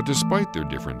 But despite their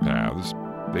different paths,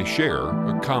 they share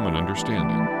a common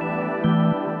understanding.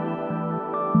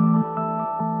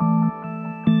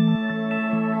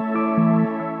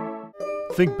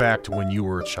 Think back to when you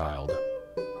were a child.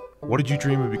 What did you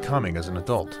dream of becoming as an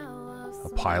adult? A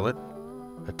pilot?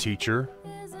 A teacher?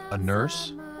 A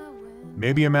nurse?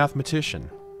 Maybe a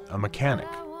mathematician, a mechanic,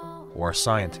 or a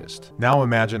scientist. Now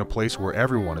imagine a place where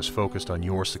everyone is focused on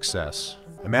your success.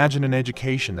 Imagine an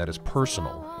education that is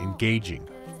personal, engaging,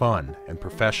 fun, and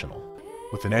professional.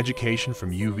 With an education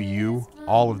from UVU,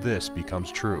 all of this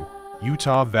becomes true.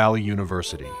 Utah Valley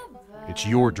University. It's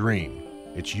your dream.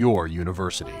 It's your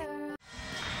university.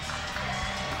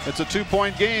 It's a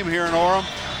 2-point game here in Orem.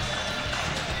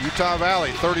 Utah Valley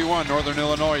 31, Northern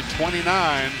Illinois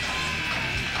 29.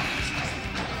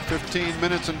 15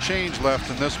 minutes and change left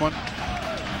in this one.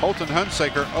 Holton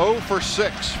Hunsaker 0 for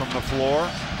 6 from the floor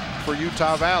for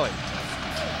Utah Valley.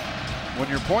 When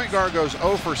your point guard goes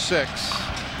 0 for 6,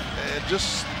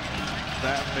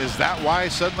 is that why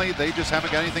suddenly they just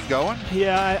haven't got anything going?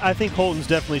 Yeah, I think Holton's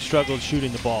definitely struggled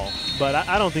shooting the ball. But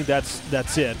I don't think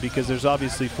that's it, because there's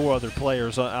obviously 4 other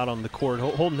players out on the court.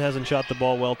 Holton hasn't shot the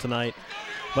ball well tonight.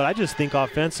 But I just think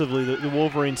offensively the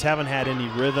Wolverines haven't had any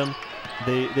rhythm.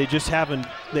 They just haven't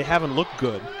looked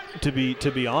good, to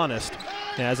be honest.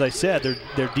 And as I said,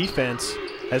 their defense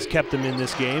has kept them in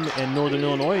this game, and Northern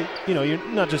Illinois, you know, you're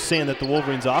not just saying that the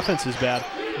Wolverines offense is bad.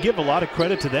 Give a lot of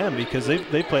credit to them because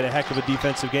they played a heck of a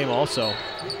defensive game also.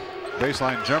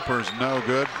 Baseline jumper is no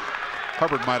good.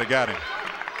 Hubbard might have got him.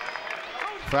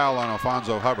 Foul on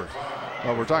Alfonzo Hubbard.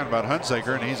 Well, we're talking about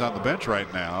Hunsaker, and he's on the bench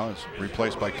right now. He's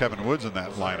replaced by Kevin Woods in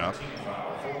that lineup.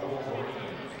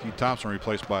 Keith Thompson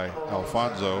replaced by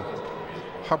Alfonzo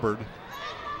Hubbard.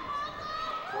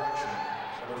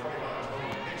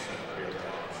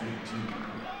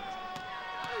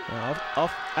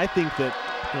 I think that,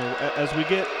 you know, as we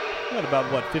got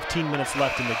about 15 minutes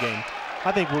left in the game,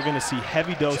 I think we're going to see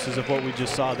heavy doses of what we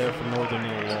just saw there from Northern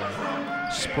Illinois.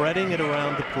 Spreading it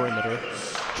around the perimeter,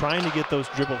 trying to get those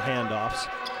dribble handoffs.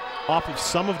 Off of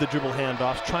some of the dribble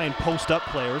handoffs, try and post up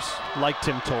players like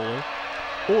Tim Toller.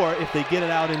 Or if they get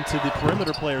it out into the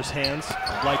perimeter players' hands,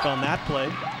 like on that play,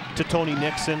 to Tony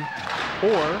Nixon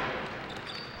or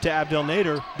to Abdel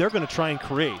Nader, they're going to try and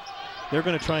create. they're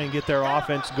going to try and get their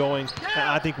offense going. And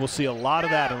I think we'll see a lot of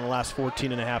that in the last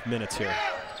 14.5 minutes here.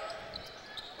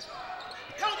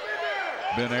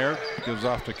 Ben Aird gives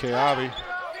off to Keawe.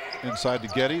 Inside to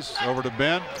Geddes, over to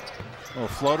Ben. Oh,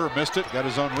 floater, missed it, got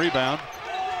his own rebound.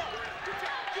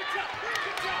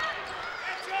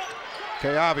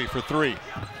 Keawe for three.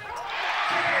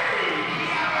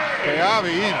 Keawe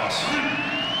Enos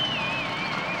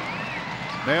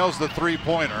nails the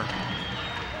three-pointer.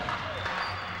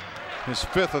 His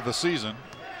 5th of the season.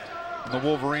 And the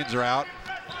Wolverines are out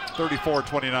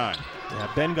 34-29.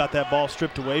 Yeah, Ben got that ball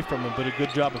stripped away from him, but a good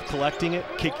job of collecting it,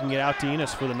 kicking it out to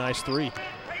Enos for the nice three.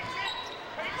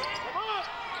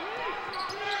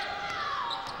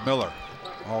 Miller,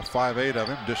 all 5'8" of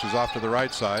him, dishes off to the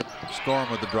right side. Storm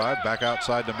with the drive, back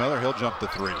outside to Miller. He'll jump the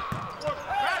three.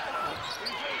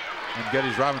 And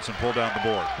Geddes Robinson pulled down the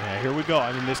board. Yeah, here we go.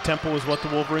 I mean, this tempo is what the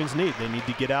Wolverines need. They need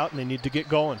to get out and they need to get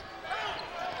going.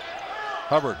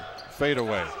 Hubbard, fade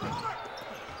away.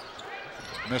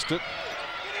 Missed it.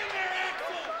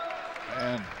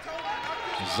 And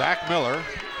Zach Miller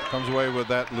comes away with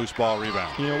that loose ball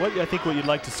rebound. You know what? I think what you'd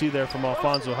like to see there from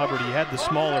Alfonzo Hubbard, he had the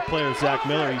smaller player, Zach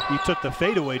Miller. He took the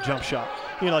fadeaway jump shot.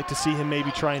 You'd like to see him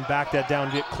maybe try and back that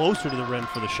down, get closer to the rim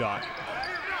for the shot.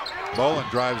 Boland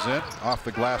drives in, off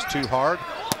the glass too hard,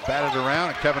 batted around,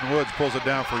 and Kevin Woods pulls it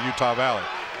down for Utah Valley.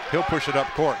 He'll push it up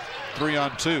court.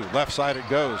 3-on-2, left side it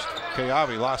goes.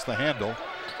 Keawe lost the handle,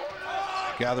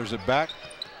 gathers it back.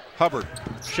 Hubbard,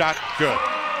 shot good.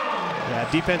 Yeah,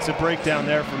 defensive breakdown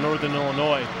there for Northern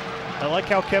Illinois. I like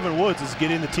how Kevin Woods is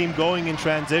getting the team going in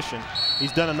transition.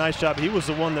 He's done a nice job. He was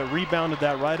the one that rebounded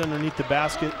that right underneath the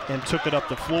basket and took it up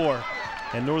the floor.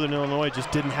 And Northern Illinois just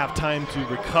didn't have time to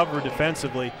recover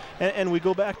defensively. And we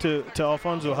go back to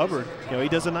Alfonzo Hubbard. You know, he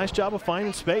does a nice job of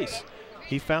finding space.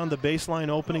 He found the baseline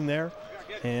opening there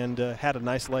and had a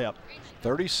nice layup.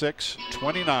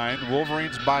 36-29,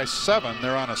 Wolverines by 7.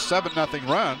 They're on a 7-0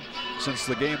 run since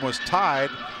the game was tied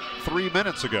 3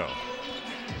 minutes ago.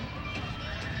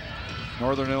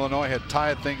 Northern Illinois had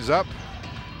tied things up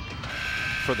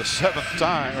for the 7th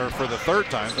time, or for the 3rd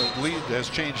time. The lead has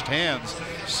changed hands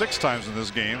 6 times in this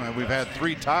game, and we've had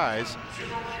 3 ties.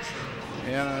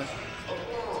 And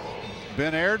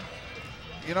Ben Aird,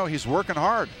 you know, he's working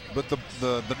hard, but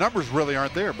the numbers really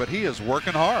aren't there, but he is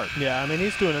working hard. Yeah, I mean,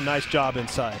 he's doing a nice job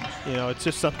inside. You know, it's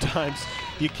just sometimes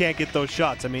you can't get those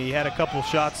shots. I mean, he had a couple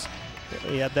shots.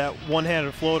 He had that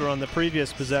one-handed floater on the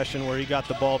previous possession where he got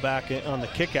the ball back on the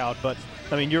kick out, but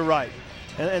I mean, you're right.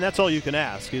 And that's all you can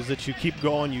ask, is that you keep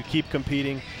going, you keep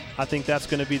competing. I think that's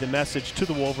going to be the message to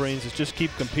the Wolverines, is just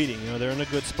keep competing. You know, they're in a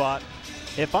good spot.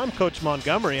 If I'm Coach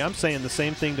Montgomery, I'm saying the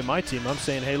same thing to my team. I'm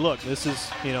saying, hey, look, this is,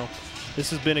 you know, this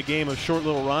has been a game of short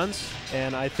little runs,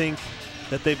 and I think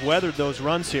that they've weathered those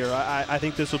runs here. I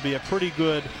think this will be a pretty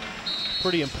good,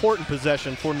 pretty important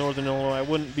possession for Northern Illinois.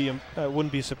 I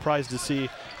wouldn't be surprised to see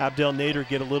Abdel Nader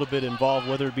get a little bit involved,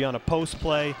 whether it be on a post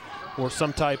play or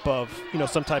some type of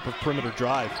perimeter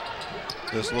drive.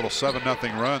 This little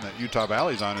 7-0 run that Utah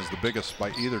Valley's on is the biggest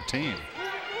by either team.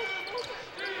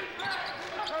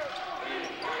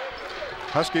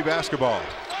 Husky basketball,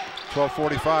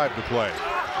 12:45 to play.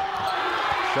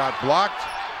 Shot blocked.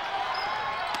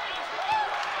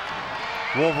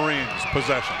 Wolverines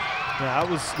possession. Yeah,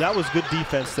 that was good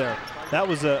defense there. That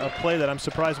was a play that I'm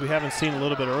surprised we haven't seen a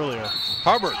little bit earlier.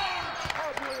 Hubbard.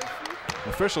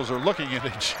 Officials are looking at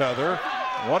each other.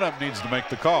 One of them needs to make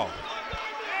the call.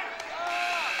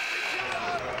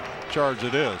 Charge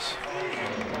it is.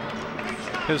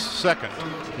 His second.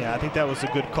 Yeah, I think that was a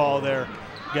good call there.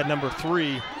 You got number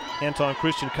 3, Anton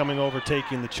Christian, coming over,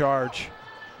 taking the charge.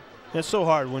 It's so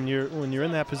hard when you're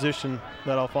in that position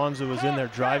that Alfonso was in there,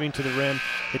 driving to the rim.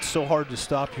 It's so hard to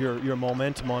stop your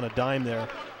momentum on a dime there.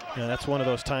 You know, that's one of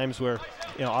those times where,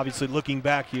 you know, obviously looking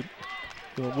back, you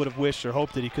would have wished or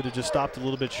hoped that he could have just stopped a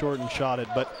little bit short and shot it.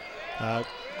 But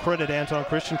credit Anton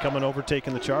Christian coming over,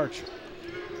 taking the charge.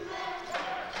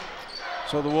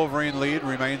 So the Wolverine lead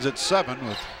remains at 7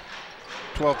 with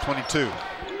 12:22.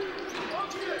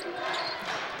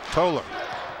 Toller,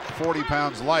 40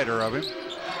 pounds lighter of him.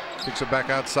 Kicks it back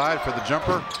outside for the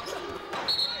jumper.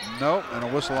 No, and a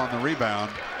whistle on the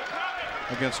rebound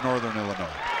against Northern Illinois.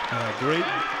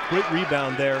 Great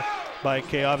rebound there by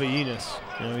Keawe Enos.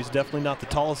 You know, he's definitely not the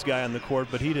tallest guy on the court,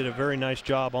 but he did a very nice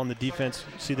job on the defense.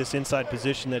 See this inside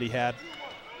position that he had.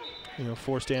 You know,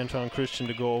 forced Anton Christian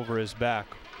to go over his back.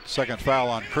 Second foul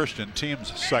on Christian,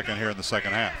 team's second here in the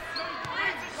second half.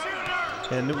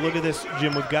 And look at this,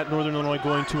 Jim. We've got Northern Illinois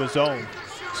going to a zone,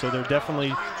 so they're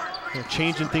definitely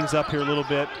changing things up here a little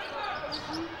bit.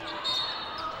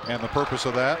 And the purpose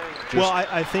of that? Well,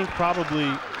 I think probably,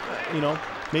 you know,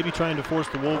 maybe trying to force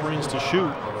the Wolverines to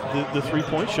shoot the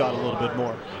three-point shot a little bit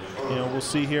more. You know, we'll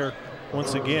see here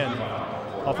once again.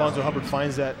 Alfonzo Hubbard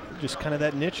finds that just kind of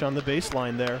that niche on the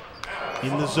baseline there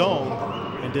in the zone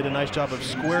and did a nice job of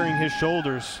squaring his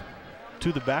shoulders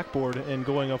to the backboard and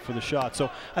going up for the shot. So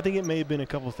I think it may have been a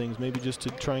couple of things, maybe just to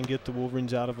try and get the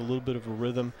Wolverines out of a little bit of a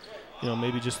rhythm, you know,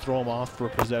 maybe just throw them off for a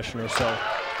possession or so.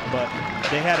 But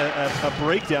they had a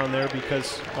breakdown there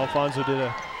because Alfonzo did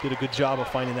a good job of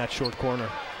finding that short corner.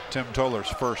 Tim Toller's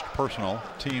first personal,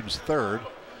 team's third.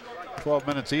 12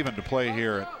 minutes even to play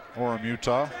here at Orem,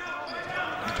 Utah.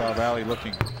 Utah Valley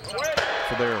looking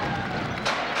for their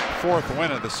 4th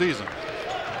win of the season.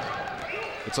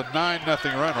 It's a 9-0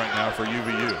 run right now for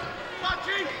UVU.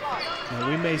 Now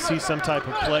we may see some type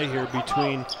of play here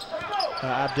between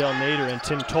Abdel Nader and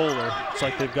Tim Toller. It's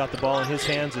like they've got the ball in his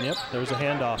hands, and yep, there's a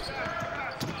handoff.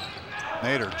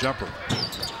 Nader, jumper.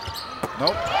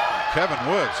 Nope. Kevin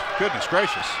Woods, goodness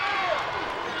gracious.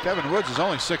 Kevin Woods is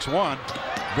only 6'1".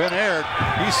 Ben Aird,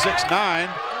 he's 6'9",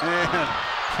 and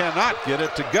cannot get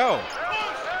it to go.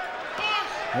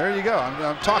 There you go.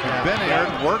 I'm talking. Ben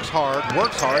Aird works hard, and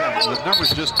the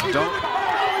numbers just don't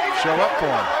show up for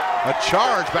him. A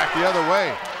charge back the other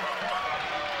way.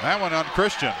 That one on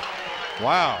Christian.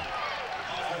 Wow.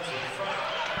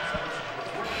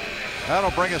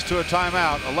 That'll bring us to a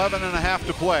timeout. 11.5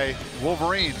 to play.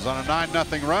 Wolverines on a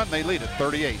 9-0 run. They lead at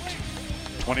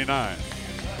 38-29.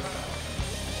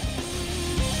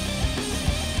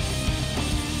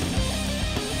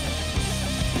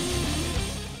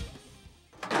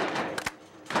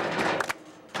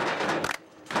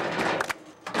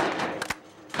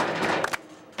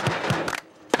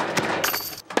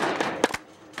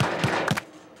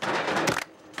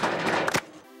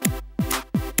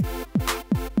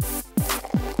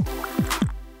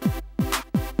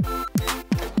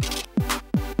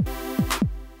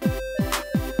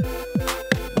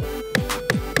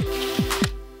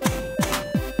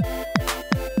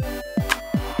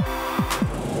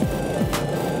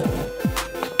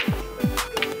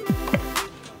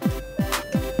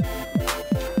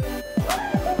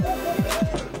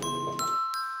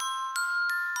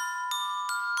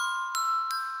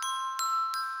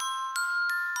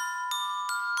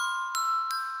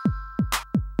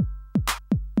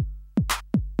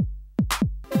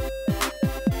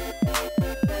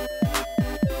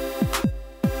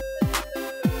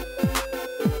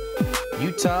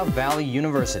 Utah Valley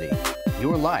University.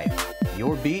 Your life,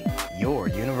 your beat, your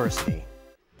university.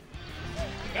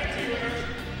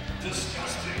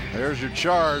 There's your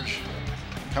charge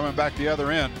coming back the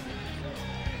other end.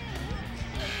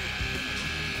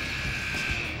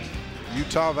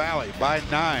 Utah Valley by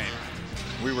 9.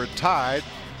 We were tied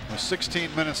with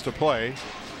 16 minutes to play.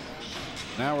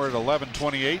 Now we're at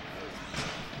 11:28.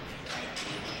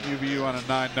 UVU on a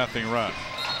 9-0 run.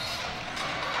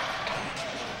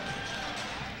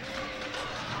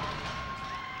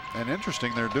 And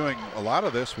interesting, they're doing a lot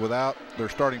of this without their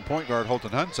starting point guard,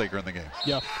 Holton Hunsaker, in the game.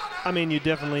 Yeah, I mean, you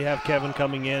definitely have Kevin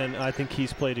coming in, and I think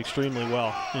he's played extremely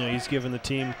well. You know, he's given the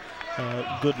team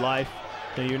good life.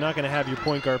 You know, you're not going to have your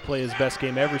point guard play his best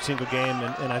game every single game,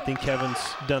 and I think Kevin's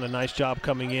done a nice job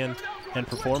coming in and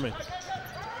performing.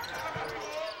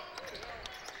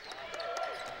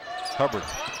 Hubbard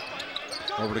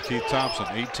over to Keith Thompson.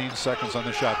 18 seconds on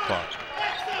the shot clock.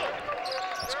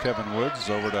 It's Kevin Woods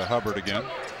over to Hubbard again.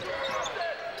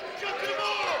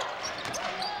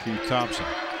 Keith Thompson,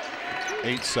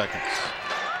 8 seconds.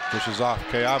 Dishes off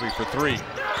Keawe for 3.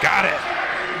 Got it!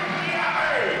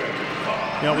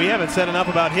 You know, we haven't said enough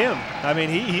about him. I mean,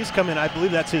 he's come in, I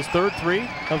believe that's his 3rd 3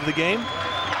 of the game.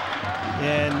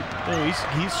 And you know,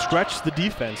 he's stretched the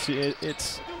defense.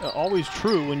 It's always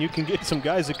true when you can get some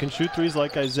guys that can shoot threes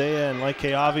like Isiah and like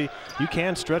Keawe, you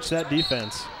can stretch that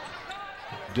defense.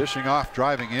 Dishing off,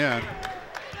 driving in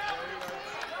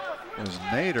is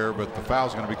Nader, but the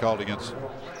foul's going to be called against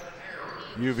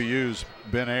UVU's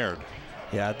Ben Aird.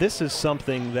 Yeah, this is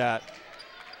something that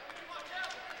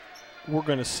we're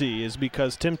going to see, is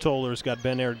because Tim Toller's got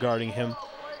Ben Aird guarding him,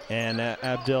 and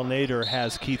Abdel Nader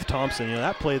has Keith Thompson. You know,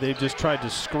 that play they've just tried to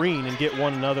screen and get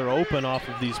one another open off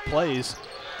of these plays.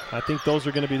 I think those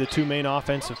are going to be the 2 main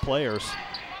offensive players.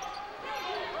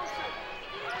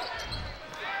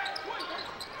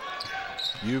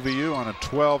 UVU on a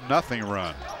 12-0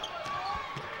 run.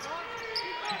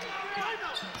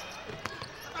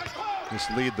 This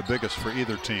lead the biggest for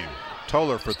either team.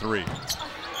 Toller for 3.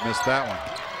 Missed that one.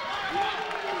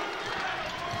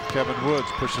 Kevin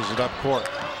Woods pushes it up court.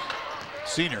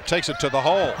 Senior takes it to the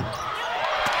hole.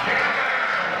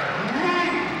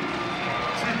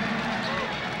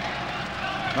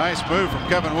 Nice move from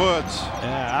Kevin Woods.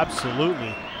 Yeah,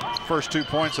 absolutely. First 2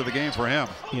 points of the game for him.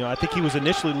 You know, I think he was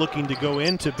initially looking to go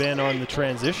into Ben on the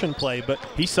transition play, but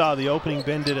he saw the opening.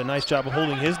 Ben did a nice job of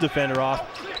holding his defender off.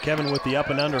 Kevin with the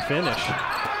up and under finish.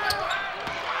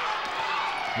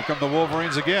 Here come the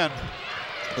Wolverines again.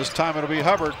 This time it'll be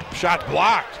Hubbard. Shot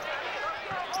blocked.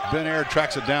 Ben Air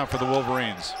tracks it down for the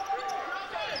Wolverines.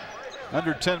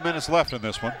 Under 10 minutes left in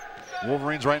this one.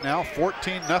 Wolverines right now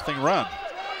 14-0 run.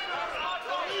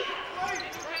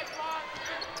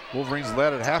 Wolverines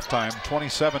led at halftime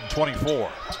 27-24.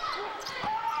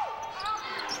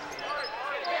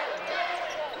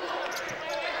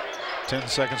 Ten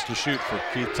seconds to shoot for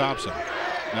Keith Thompson.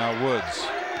 Now Woods.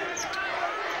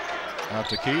 Out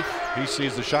to Keith. He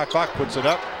sees the shot clock, puts it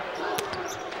up.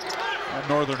 And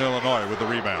Northern Illinois with the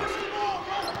rebound.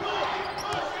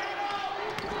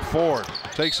 Ford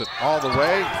takes it all the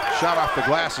way. Shot off the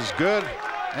glass is good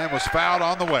and was fouled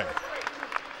on the way.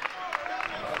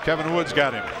 Kevin Woods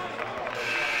got him.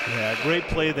 Yeah, great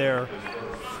play there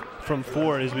from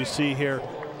Ford, as we see here.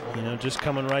 You know, just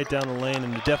coming right down the lane,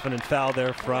 and a definite foul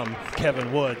there from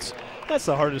Kevin Woods. That's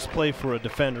the hardest play for a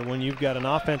defender, when you've got an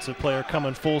offensive player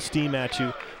coming full steam at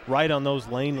you, right on those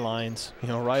lane lines. You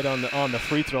know, right on the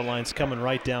free throw lines, coming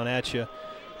right down at you.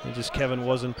 And just Kevin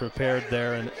wasn't prepared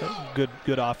there, and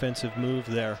good offensive move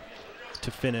there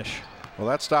to finish. Well,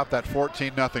 that stopped that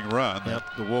 14-0 run,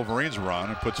 the Wolverines run,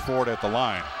 and puts Ford at the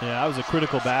line. Yeah, that was a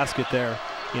critical basket there.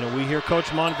 You know, we hear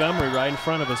Coach Montgomery right in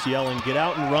front of us yelling, get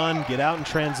out and run, get out and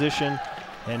transition.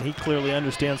 And he clearly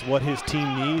understands what his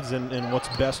team needs and what's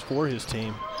best for his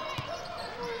team.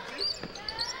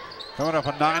 Coming up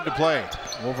on 9 to play.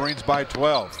 Wolverines by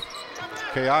 12.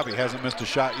 Keawe hasn't missed a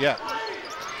shot yet.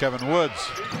 Kevin Woods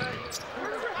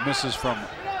misses from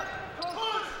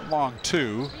long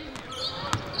 2.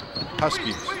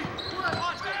 Huskies.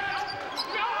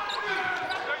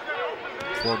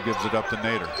 Ford gives it up to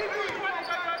Nader.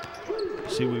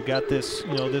 See, we've got this,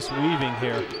 you know, this weaving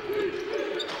here.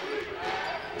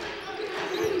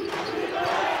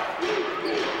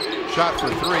 Shot for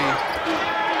 3.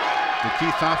 Did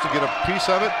Keith Thompson get a piece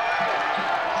of it?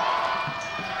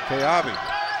 Keawe,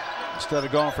 instead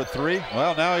of going for 3,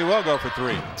 well, now he will go for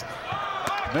 3.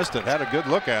 Missed it, had a good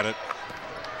look at it.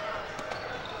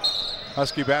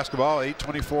 Husky basketball,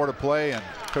 8:24 to play, and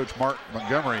Coach Mark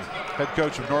Montgomery, head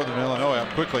coach of Northern Illinois, up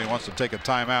quickly and wants to take a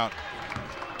timeout.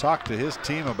 Talk to his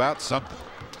team about something.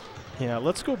 Yeah,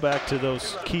 let's go back to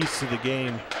those keys to the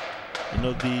game. You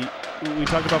know, we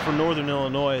talked about for Northern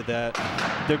Illinois that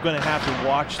they're going to have to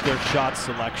watch their shot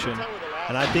selection.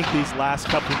 And I think these last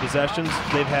couple of possessions,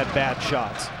 they've had bad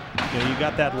shots. You know, you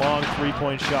got that long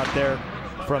three-point shot there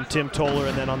from Tim Toller,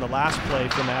 and then on the last play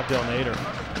from Abdel Nader.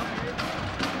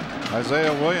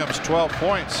 Isiah Williams, 12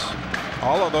 points.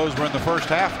 All of those were in the first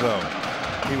half, though.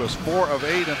 He was 4 of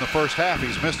 8 in the first half.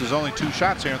 He's missed his only 2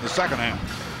 shots here in the second half.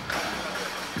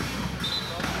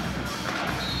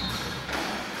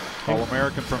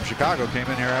 All-American from Chicago came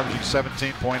in here averaging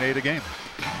 17.8 a game.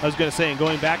 I was going to say, and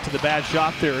going back to the bad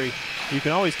shot theory, you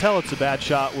can always tell it's a bad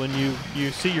shot when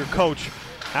you see your coach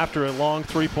after a long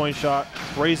three-point shot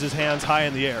raise his hands high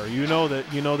in the air. You know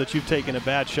that you've taken a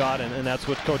bad shot, and that's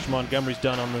what Coach Montgomery's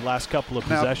done on the last couple of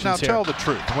possessions now here. Tell the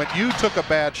truth. When you took a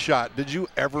bad shot, did you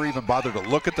ever even bother to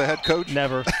look at the head coach?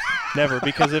 Never. Never,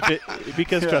 because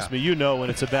Yeah. trust me, you know when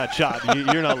it's a bad shot.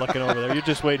 You're not looking over there. You're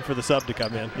just waiting for the sub to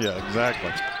come in. Yeah,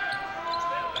 exactly.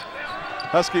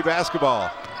 Husky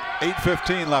basketball,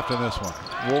 8:15 left in this one.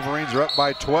 Wolverines are up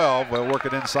by 12. They'll work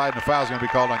it inside, and the foul's going to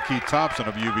be called on Keith Thompson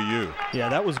of UVU. Yeah,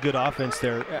 that was good offense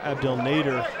there. Abdel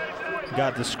Nader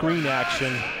got the screen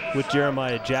action with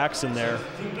Jeremiah Jackson there.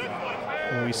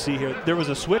 And we see here, there was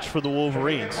a switch for the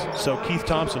Wolverines. So Keith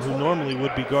Thompson, who normally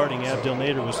would be guarding Abdel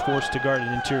Nader, was forced to guard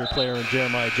an interior player in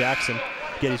Jeremiah Jackson.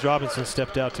 Geddes Robinson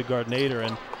stepped out to guard Nader,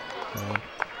 and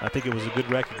I think it was a good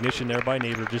recognition there by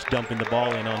Nader, just dumping the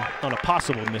ball in on a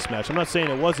possible mismatch. I'm not saying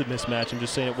it was a mismatch, I'm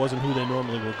just saying it wasn't who they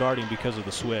normally were guarding because of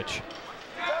the switch.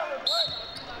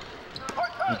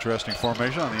 Interesting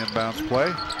formation on the inbounds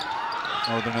play.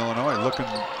 Northern Illinois looking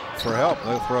for help.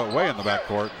 They'll throw it way in the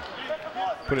backcourt.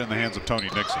 Put it in the hands of Tony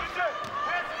Nixon.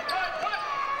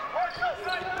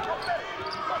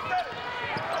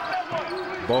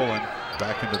 Bolin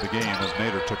back into the game as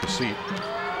Nader took a seat.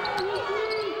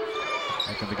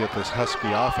 Looking to get this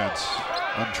Husky offense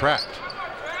untracked.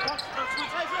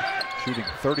 Shooting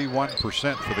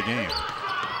 31% for the game.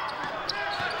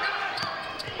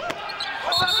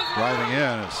 Driving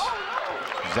in is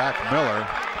Zach Miller.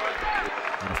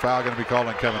 And a foul going to be called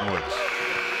on Kevin Woods.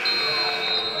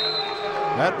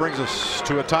 That brings us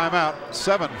to a timeout.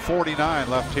 7:49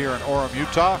 left here in Orem,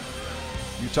 Utah.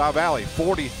 Utah Valley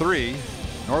 43,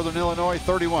 Northern Illinois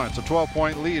 31. It's a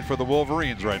 12-point lead for the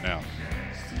Wolverines right now.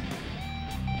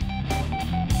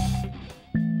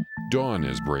 Dawn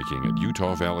is breaking at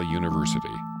Utah Valley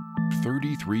University.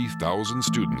 33,000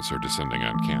 students are descending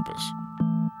on campus.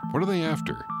 What are they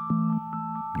after?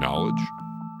 Knowledge?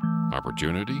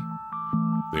 Opportunity?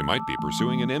 They might be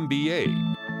pursuing an MBA,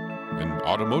 an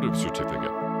automotive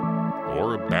certificate,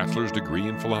 or a bachelor's degree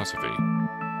in philosophy.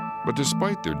 But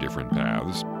despite their different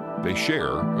paths, they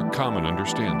share a common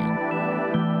understanding.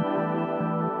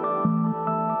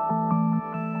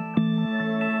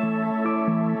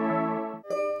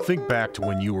 Think back to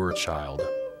when you were a child.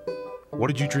 What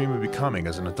did you dream of becoming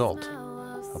as an adult?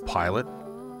 A pilot?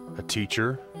 A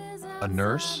teacher? A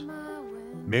nurse?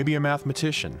 Maybe a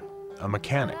mathematician, a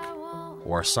mechanic,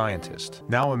 or a scientist.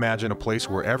 Now imagine a place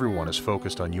where everyone is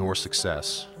focused on your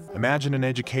success. Imagine an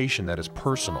education that is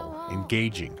personal,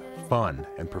 engaging, fun,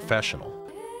 and professional.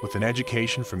 With an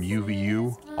education from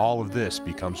UVU, all of this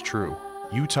becomes true.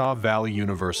 Utah Valley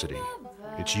University.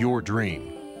 It's your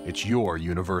dream. It's your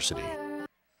university.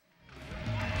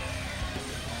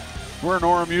 We're in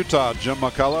Orem, Utah. Jim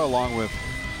McCullough along with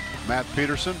Matt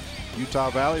Peterson.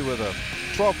 Utah Valley with a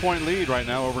 12-point lead right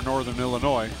now over Northern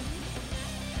Illinois.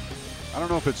 I don't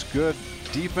know if it's good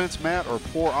defense, Matt, or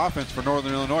poor offense for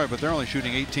Northern Illinois, but they're only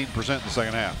shooting 18% in the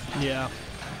second half. Yeah,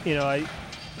 you know, I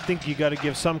think you got to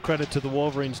give some credit to the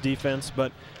Wolverines defense,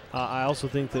 but I also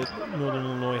think that Northern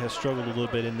Illinois has struggled a little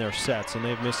bit in their sets, and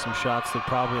they've missed some shots that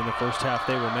probably in the first half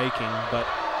they were making. But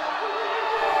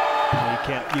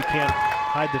you can't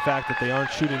hide the fact that they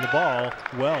aren't shooting the ball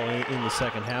well in the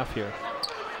second half here.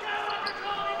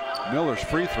 Miller's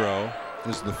free throw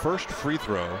is the first free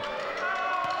throw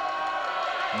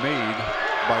made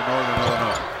by Northern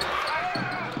Illinois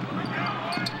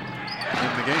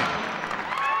in the game.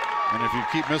 And if you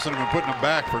keep missing them and putting them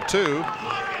back for two,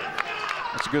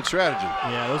 that's a good strategy.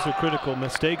 Yeah, those are critical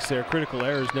mistakes there, critical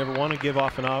errors. Never want to give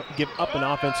up an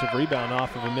offensive rebound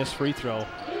off of a missed free throw.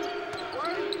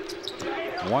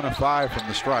 1 of 5 from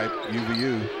the stripe.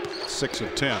 UVU 6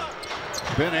 of 10.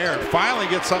 Ben Aird finally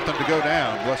gets something to go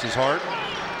down, bless his heart.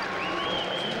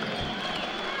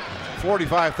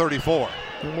 45-34.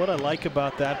 And what I like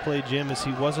about that play, Jim, is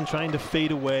he wasn't trying to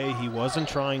fade away. He wasn't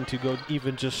trying to go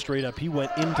even just straight up. He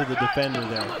went into the defender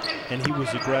there, and he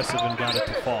was aggressive and got it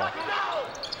to fall.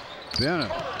 Ben,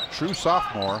 a true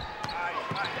sophomore,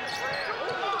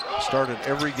 started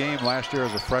every game last year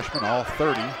as a freshman, all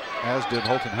 30, as did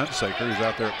Holton Hunsaker, who's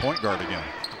out there at point guard again.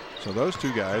 So those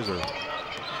two guys are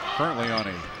currently on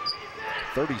a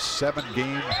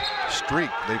 37-game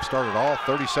streak. They've started all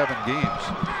 37 games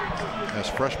as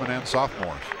freshmen and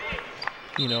sophomores.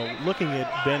 You know, looking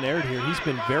at Ben Aird here, he's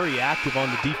been very active on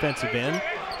the defensive end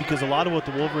because a lot of what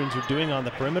the Wolverines are doing on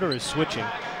the perimeter is switching.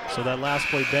 So that last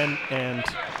play, Ben and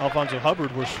Alfonzo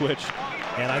Hubbard were switched,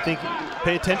 and I think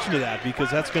pay attention to that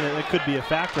because it could be a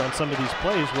factor on some of these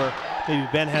plays where maybe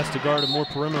Ben has to guard a more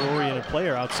perimeter-oriented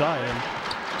player outside and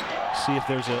see if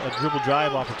there's a dribble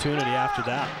drive opportunity after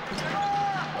that.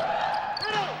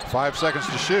 5 seconds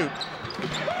to shoot.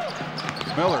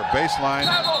 Miller, baseline.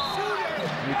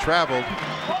 He traveled.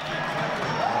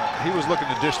 He was looking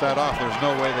to dish that off. There's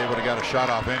no way they would have got a shot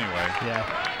off anyway. Yeah.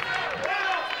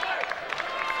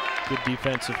 Good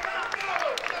defensive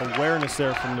awareness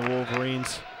there from the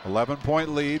Wolverines. 11-point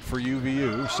lead for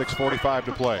UVU, 6:45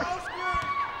 to play.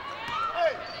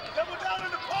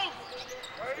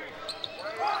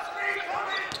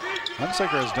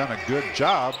 Hunsaker has done a good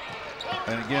job.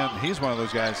 And again, he's one of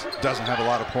those guys doesn't have a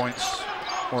lot of points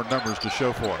or numbers to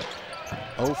show for it.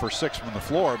 0 for 6 from the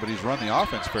floor, but he's run the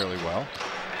offense fairly well.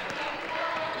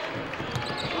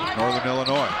 Northern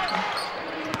Illinois.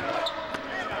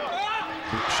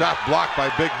 Shot blocked by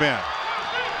Big Ben.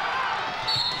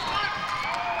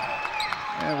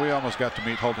 And we almost got to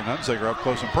meet Holton Hunsaker up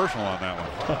close and personal on that one.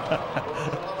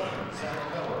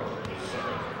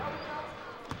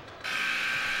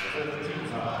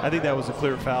 I think that was a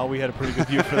clear foul. We had a pretty good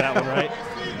view for that one, right?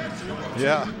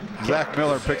 Yeah. Zach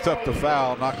Miller picked up the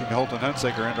foul, knocking Holton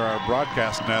Hunsaker into our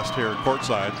broadcast nest here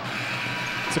courtside.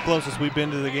 It's the closest we've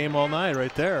been to the game all night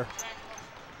right there.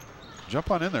 Jump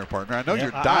on in there, partner. I know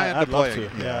you're dying to play.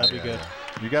 Love to. Yeah, that'd be good.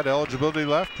 You got eligibility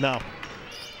left? No.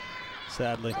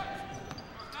 Sadly.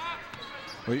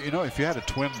 Well, you know, if you had a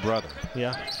twin brother,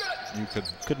 yeah, you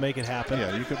could make it happen.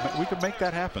 Yeah, you could. We could make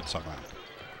that happen somehow.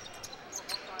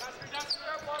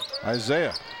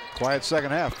 Isiah, quiet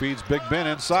second half, feeds Big Ben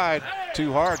inside,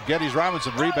 too hard. Geddes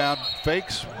Robinson rebound,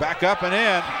 fakes, back up and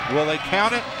in. Will they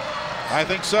count it? I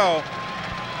think so.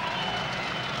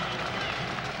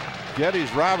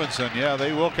 Geddes Robinson, yeah,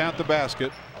 they will count the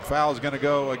basket. Foul is going to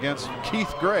go against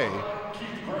Keith Gray.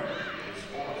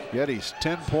 Geddes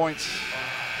 10 points,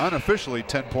 unofficially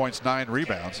 10 points, 9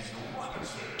 rebounds.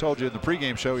 Told you in the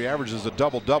pregame show he averages a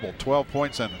double-double, 12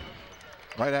 points and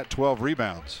right at 12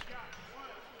 rebounds.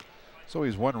 So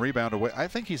he's 1 rebound away. I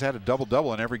think he's had a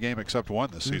double-double in every game except one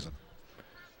this season.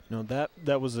 You know,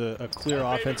 that was a clear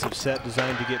offensive set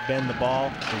designed to get Ben the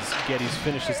ball as Geddes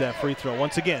finishes that free throw.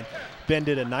 Once again, Ben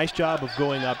did a nice job of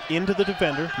going up into the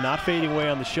defender, not fading away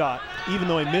on the shot. Even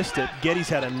though he missed it, Geddes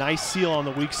had a nice seal on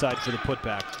the weak side for the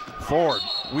putback. Ford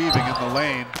weaving in the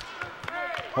lane.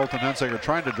 Holton Hunsaker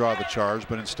trying to draw the charge,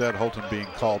 but instead Holton being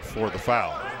called for the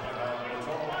foul.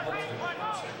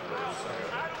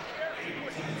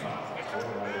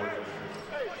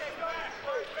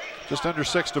 Just under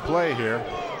 6 to play here.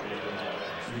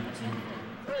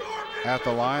 At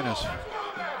the line is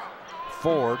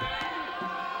Ford.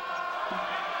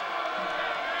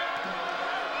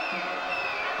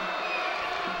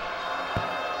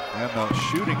 And the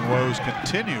shooting woes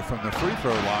continue from the free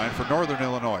throw line for Northern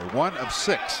Illinois. 1 of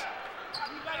 6.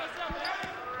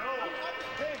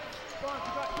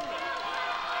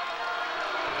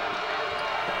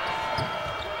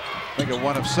 Make it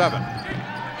 1 of 7.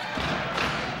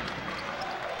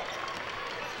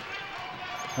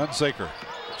 Hunsaker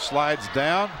slides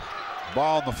down,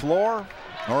 ball on the floor.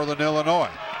 Northern Illinois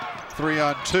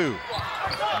 3-on-2.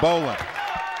 Bolin.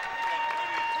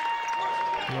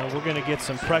 You know, we're going to get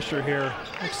some pressure here.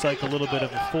 Looks like a little bit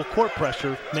of a full court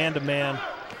pressure, man-to-man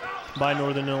by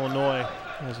Northern Illinois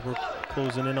as we're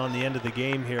closing in on the end of the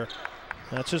game here.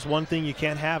 That's just one thing you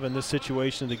can't have in this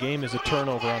situation of the game is a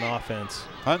turnover on offense.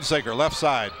 Hunsaker left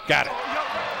side, got it.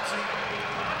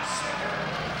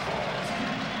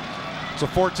 It's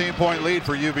a 14-point lead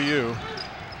for UVU.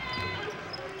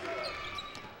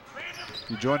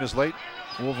 You joined us late.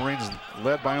 Wolverines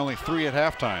led by only 3 at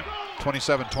halftime,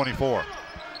 27-24.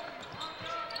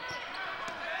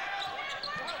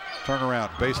 Turnaround,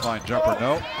 baseline jumper,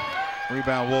 no.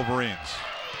 Rebound Wolverines.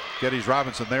 Geddes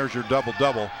Robinson, there's your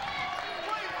double-double.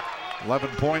 11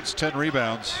 points, 10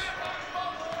 rebounds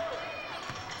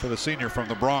for the senior from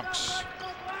the Bronx.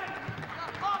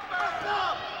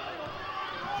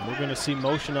 We're going to see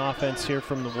motion offense here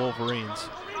from the Wolverines.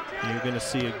 You're going to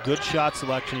see a good shot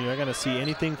selection. You're not going to see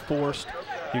anything forced.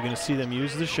 You're going to see them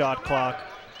use the shot clock.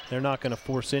 They're not going to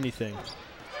force anything.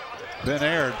 Ben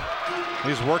Aird,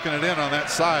 he's working it in on that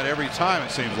side every time,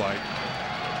 it seems like.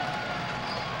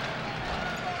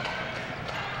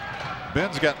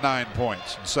 Ben's got 9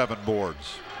 points and 7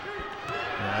 boards.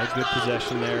 Yeah, good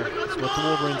possession there. That's what the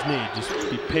Wolverines need. Just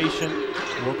be patient,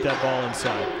 work that ball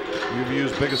inside.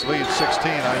 UVU's biggest lead,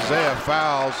 16. Isiah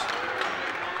fouls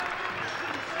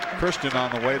Christian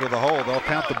on the way to the hole. They'll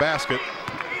count the basket.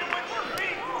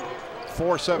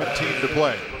 4:17 to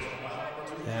play.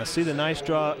 Yeah, see the nice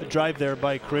drive there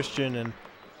by Christian, and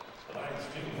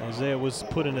Isiah was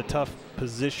put in a tough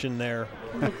position there.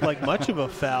 Looked like much of a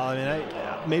foul. I mean,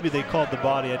 maybe they called the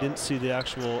body. I didn't see the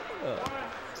actual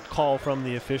call from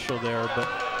the official there, but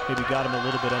maybe got him a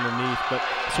little bit underneath. But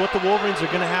it's what the Wolverines are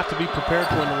going to have to be prepared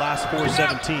for in the last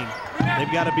 4:17.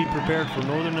 They've got to be prepared for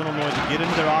Northern Illinois to get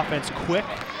into their offense quick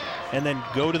and then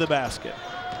go to the basket.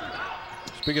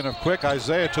 Speaking of quick,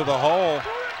 Isiah to the hole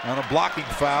on a blocking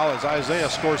foul as Isiah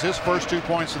scores his first 2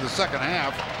 points of the second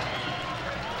half.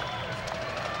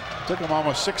 Took him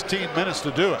almost 16 minutes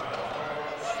to do it.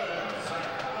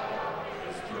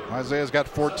 Isiah's got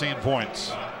 14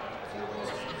 points.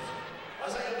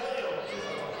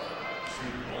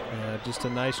 Yeah, just a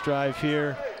nice drive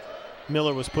here.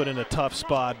 Miller was put in a tough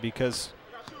spot because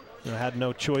had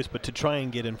no choice but to try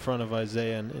and get in front of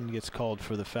Isiah and gets called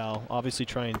for the foul. Obviously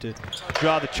trying to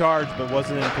draw the charge, but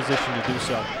wasn't in a position to do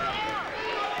so.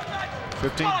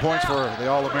 15 points for the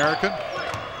All-American.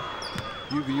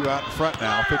 UVU out in front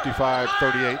now,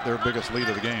 55-38, their biggest lead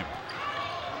of the game.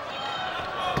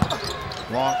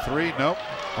 Long three, nope.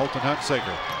 Holton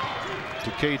Hunsaker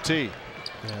to KT.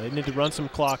 Yeah, they need to run some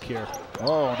clock here.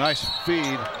 Oh, nice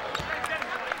feed.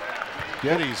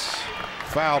 Geddes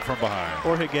fouled from behind.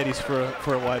 Or hit Geddes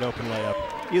for a wide open layup.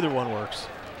 Either one works.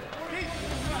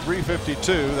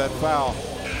 3:52, that foul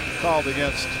called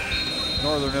against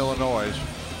Northern Illinois.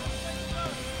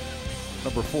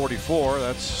 Number 44,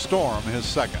 that's Storm, his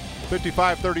second.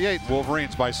 55-38,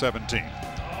 Wolverines by 17.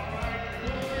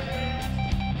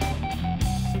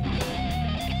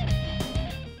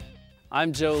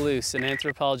 I'm Joe Luce, an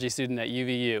anthropology student at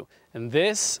UVU, and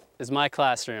this is my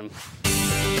classroom.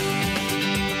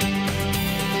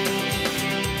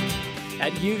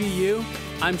 At UVU,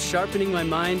 I'm sharpening my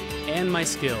mind and my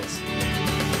skills.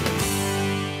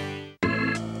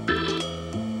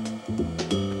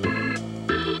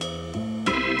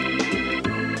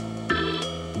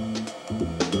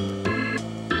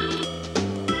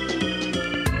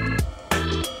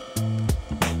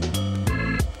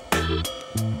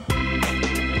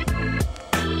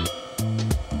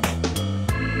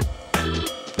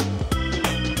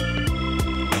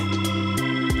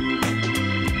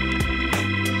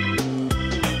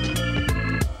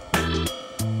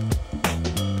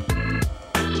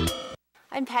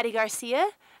 Patty Garcia,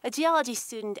 a geology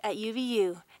student at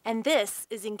UVU, and this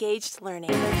is Engaged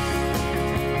Learning.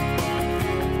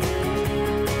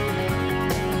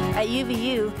 At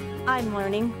UVU, I'm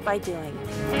learning by doing.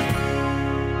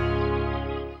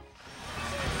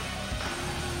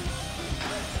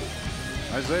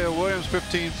 Isiah Williams,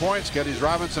 15 points. Geddes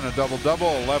Robinson, a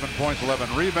double-double, 11 points,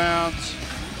 11 rebounds.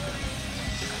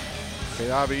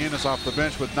 Keawe Enos off the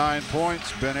bench with 9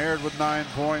 points. Ben Aird with 9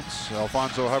 points.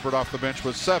 Alfonzo Hubbard off the bench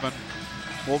with 7.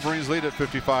 Wolverines lead at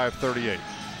 55-38.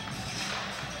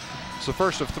 It's the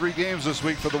first of 3 games this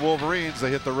week for the Wolverines. They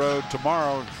hit the road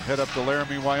tomorrow, head up to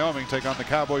Laramie, Wyoming, take on the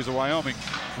Cowboys of Wyoming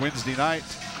Wednesday night,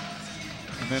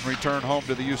 and then return home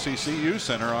to the UCCU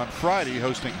Center on Friday,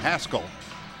 hosting Haskell.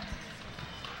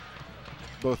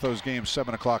 Both those games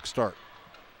 7 o'clock start.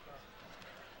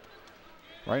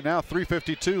 Right now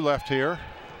 3:52 left here.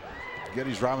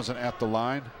 Geddes Robinson at the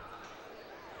line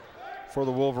for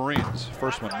the Wolverines.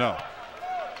 First one, no.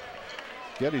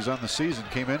 Geddes on the season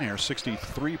came in here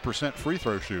 63% free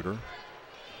throw shooter.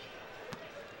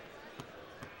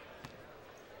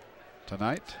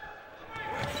 Tonight,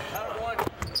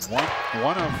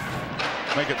 one of,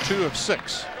 make it 2 of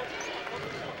 6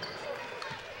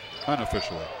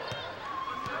 unofficially.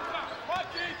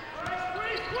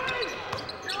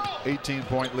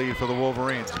 18-point lead for the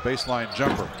Wolverines. Baseline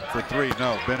jumper for 3,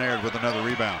 no. Ben Aird with another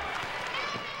rebound.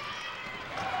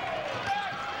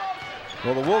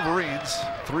 Well, the Wolverines,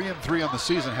 3-3 on the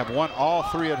season, have won all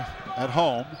 3 at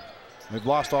home. They've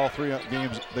lost all 3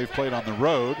 games they've played on the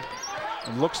road.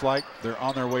 It looks like they're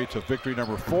on their way to victory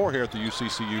number 4 here at the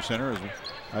UCCU Center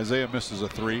as Isiah misses a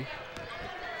 3.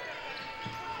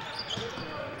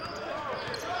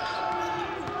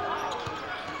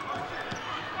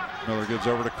 Miller gives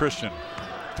over to Christian.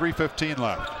 3:15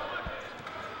 left.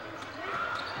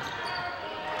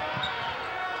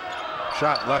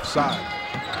 Shot left side.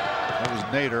 That was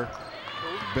Nader.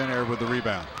 Ben Aird with the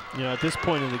rebound. You know, at this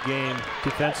point in the game,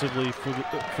 defensively for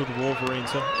the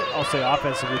Wolverines, I'll say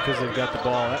offensively because they've got the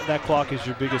ball. That clock is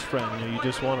your biggest friend. You know, you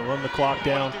just want to run the clock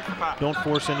down. Don't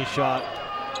force any shot.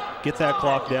 Get that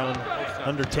clock down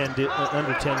under 10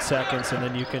 seconds, and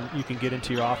then you can get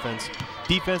into your offense.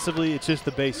 Defensively, it's just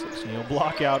the basics. You know,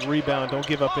 block out, rebound, don't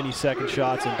give up any second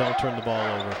shots, and don't turn the ball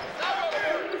over.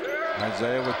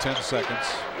 Isiah with 10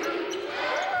 seconds.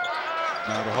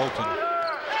 Now to Holton.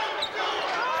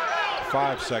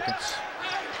 5 seconds.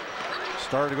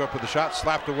 Started to go up with the shot,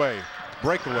 slapped away.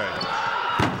 Breakaway.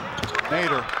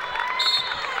 Nader.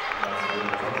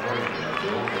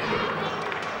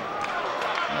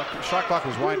 The shot clock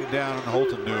was winding down and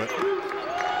Holton knew it.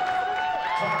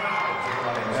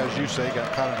 As you say,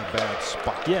 got caught in a bad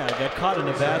spot. Yeah, got caught in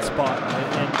a bad spot.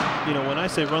 And you know, when I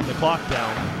say run the clock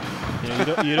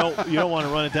down, you don't want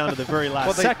to run it down to the very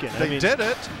last second. They did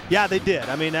it. Yeah, they did.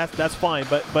 I mean, that's fine.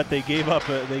 But they gave up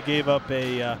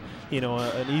a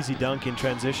an easy dunk in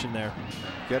transition there.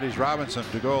 Geddes Robinson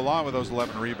to go along with those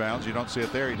 11 rebounds. You don't see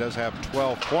it there. He does have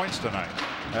 12 points tonight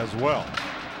as well.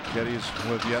 Geddes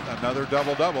with yet another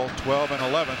double-double, 12 and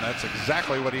 11. That's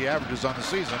exactly what he averages on the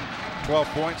season. 12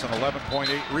 points and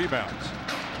 11.8 rebounds.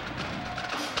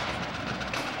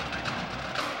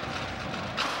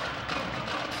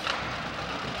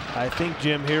 I think,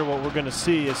 Jim, here what we're going to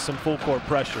see is some full court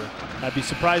pressure. I'd be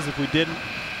surprised if we didn't.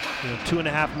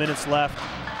 2.5 minutes left.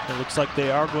 It looks like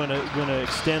they are going to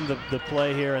extend the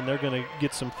play here, and they're going to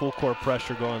get some full court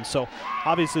pressure going. So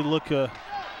obviously look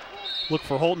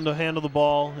for Holton to handle the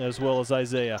ball as well as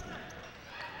Isiah.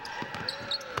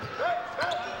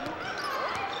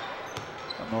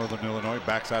 Northern Illinois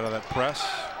backs out of that press.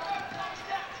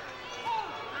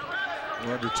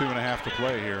 We're under 2.5 to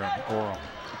play here in Orem.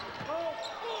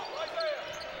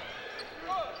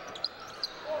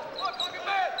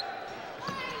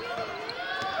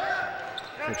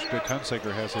 Coach Dick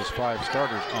Hunsaker has his 5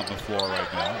 starters on the floor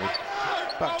right now with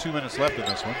about 2 minutes left in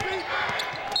this one.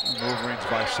 And Wolverines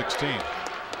by 16.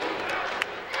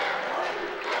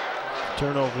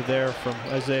 Turnover there from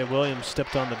Isiah Williams,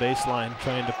 stepped on the baseline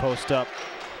trying to post up.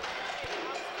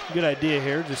 Good idea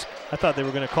here. I thought they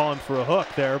were going to call him for a hook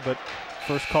there, but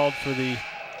first called for the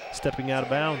stepping out of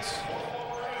bounds.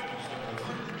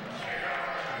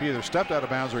 He either stepped out of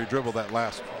bounds or he dribbled that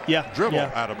last dribble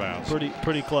out of bounds.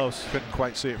 Pretty close. Couldn't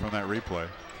quite see it from that replay.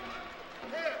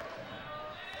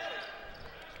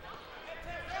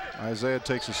 Isiah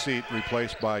takes a seat,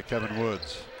 replaced by Kevin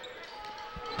Woods.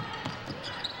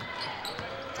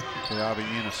 Keawe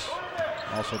Enos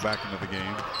also back into the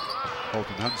game.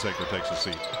 Holton Hunsaker takes a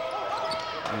seat.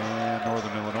 And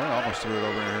Northern Illinois almost threw it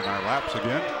over here in our laps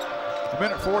again.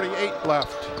 1:48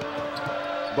 left.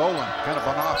 Boland, kind of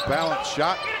an off-balance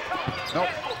shot. Nope.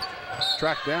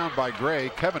 tracked down by Gray,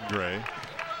 Kevin Gray,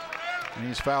 and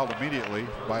he's fouled immediately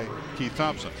by Keith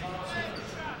Thompson.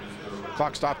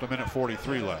 Clock stopped,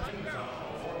 1:43 left.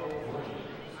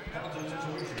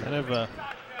 Kind of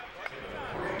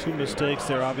two mistakes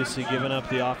there, obviously giving up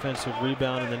the offensive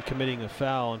rebound and then committing a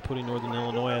foul and putting Northern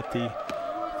Illinois at the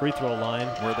free throw line.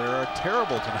 Where they are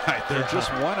terrible tonight. They're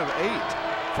just 1 of 8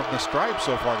 from the stripe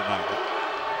so far tonight.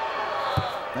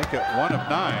 Make it 1 of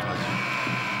 9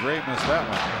 as Gray missed that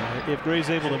one. If Gray's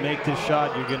able to make this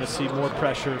shot, you're going to see more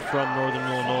pressure from Northern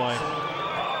Illinois.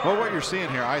 Well, what you're seeing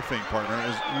here, I think, partner,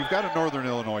 is you've got a Northern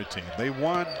Illinois team. They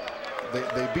won.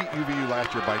 They beat UVU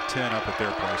last year by 10 up at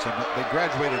their place, and they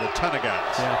graduated a ton of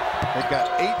guys. Yeah. They've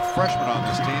got 8 freshmen on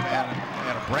this team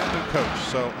and a brand new coach.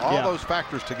 So all those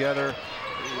factors together,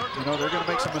 you know, they're going to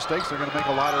make some mistakes. They're going to make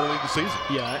a lot early in the season.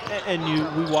 Yeah, and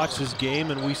we watch this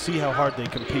game and we see how hard they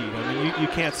compete. I mean, you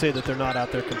can't say that they're not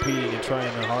out there competing and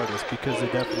trying their hardest, because they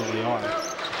definitely are.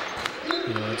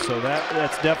 You know, and so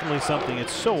that's definitely something.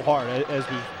 It's so hard, as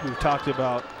we've talked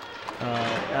about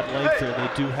at length here. They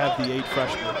do have the 8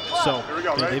 freshmen, so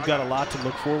they've got a lot to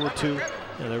look forward to.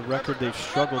 And their record, they've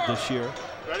struggled this year,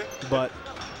 but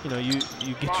you know, you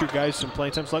get your guys some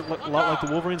playing time. It's a lot like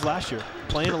the Wolverines last year,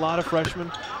 playing a lot of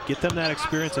freshmen. Get them that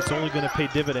experience. It's only going to pay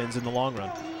dividends in the long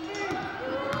run.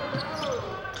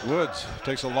 Woods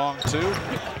takes a long 2.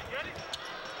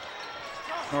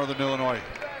 Northern Illinois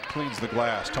cleans the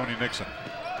glass. Tony Nixon.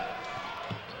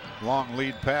 Long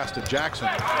lead pass to Jackson.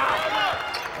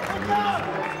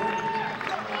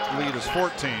 Lead is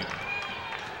 14.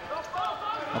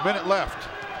 A minute left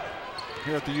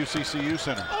here at the UCCU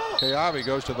Center. Keawe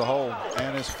goes to the hole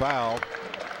and is fouled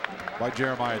by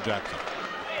Jeremiah Jackson.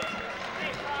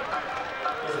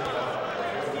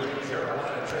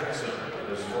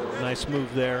 Nice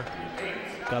move there.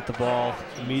 Got the ball,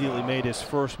 immediately made his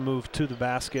first move to the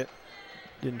basket.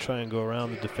 Didn't try and go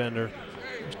around the defender.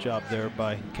 Nice job there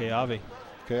by Keawe.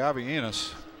 Keawe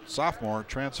Enos, sophomore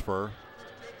transfer.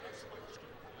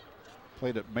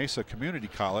 Played at Mesa Community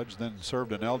College, then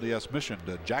served an LDS mission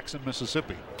to Jackson,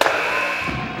 Mississippi.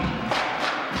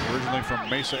 Originally from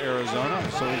Mesa, Arizona,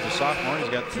 so he's a sophomore. He's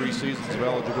got 3 seasons of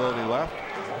eligibility left.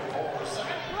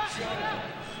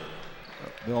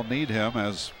 They'll need him,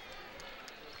 as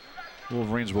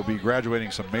Wolverines will be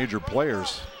graduating some major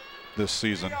players this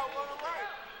season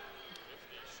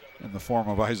in the form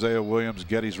of Isiah Williams,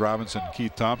 Geddes Robinson,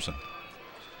 Keith Thompson.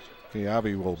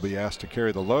 Keawe will be asked to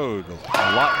carry the load a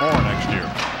lot more next year.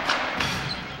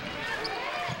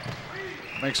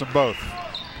 Makes them both.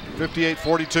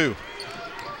 58-42.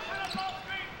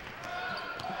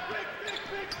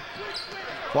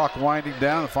 Clock winding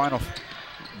down, the final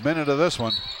minute of this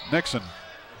one. Nixon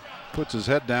puts his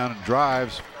head down and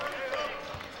drives.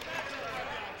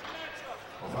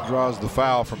 Draws the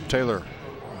foul from Taylor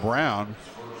Brown.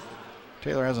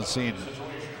 Taylor hasn't seen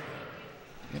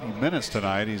any minutes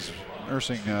tonight. He's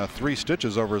nursing 3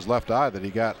 stitches over his left eye that he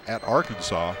got at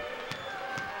Arkansas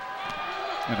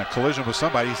in a collision with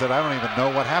somebody. He said, I don't even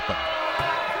know what happened.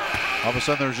 All of a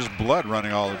sudden there's just blood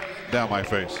running all down my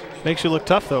face. Makes you look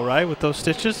tough though, right, with those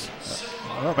stitches?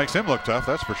 Well, it makes him look tough,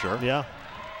 that's for sure. Yeah.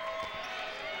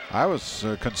 I was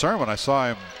concerned when I saw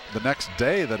him the next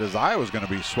day that his eye was going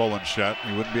to be swollen shut.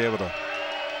 He wouldn't be able to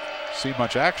see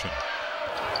much action.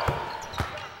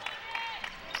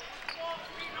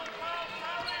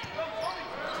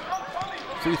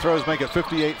 Free throws make it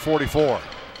 58-44.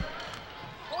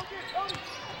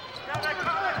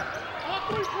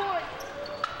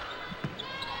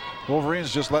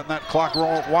 Wolverines just letting that clock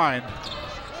wind.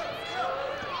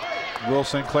 Will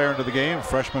Sinclair into the game,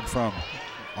 freshman from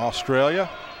Australia.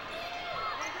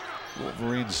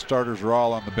 Wolverines starters are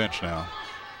all on the bench now.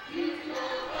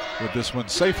 With this one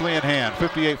safely in hand,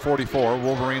 58-44.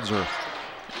 Wolverines are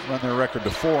run their record to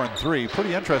 4-3.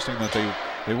 Pretty interesting that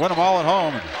they win them all at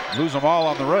home and lose them all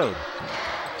on the road.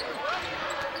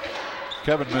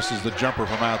 Kevin misses the jumper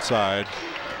from outside.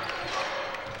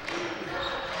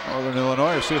 Northern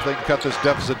Illinois will see if they can cut this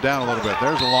deficit down a little bit.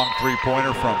 There's a long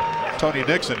 3-pointer from Tony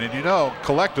Nixon. And you know,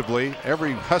 collectively,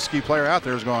 every Husky player out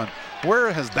there is going,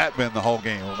 where has that been the whole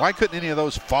game? Why couldn't any of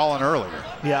those fall in earlier?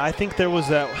 Yeah, I think there was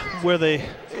that where they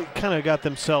kind of got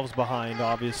themselves behind,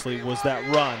 obviously, was that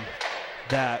run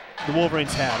that the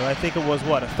Wolverines had. I think it was,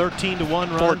 what, a 13-1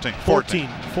 run?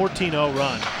 14-0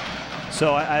 run.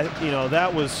 So, you know,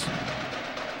 that was,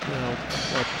 you know,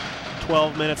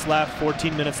 12 minutes left,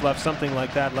 14 minutes left, something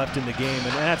like that left in the game.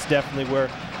 And that's definitely where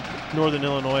Northern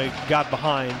Illinois got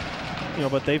behind. You know,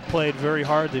 but they've played very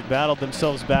hard. They've battled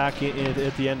themselves back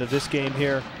at the end of this game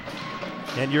here.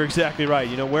 And you're exactly right.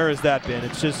 You know, where has that been?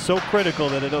 It's just so critical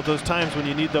that at those times when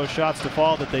you need those shots to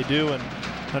fall that they do. And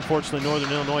Unfortunately,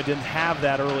 Northern Illinois didn't have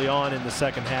that early on in the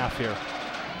second half here.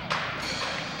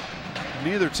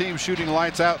 Neither team shooting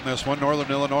lights out in this one. Northern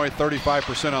Illinois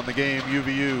 35% on the game,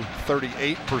 UVU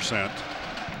 38%.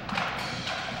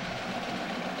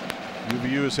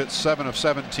 UVU has hit 7 of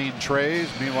 17 trays.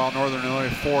 Meanwhile, Northern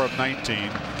Illinois 4 of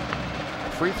 19.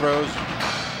 Free throws,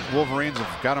 Wolverines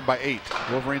have got them by 8.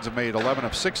 Wolverines have made 11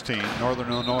 of 16. Northern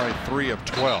Illinois 3 of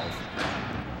 12.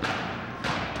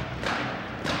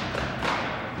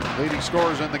 Leading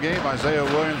scorers in the game, Isiah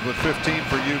Williams with 15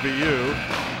 for UVU.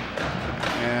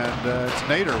 And it's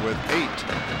Nader with 8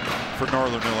 for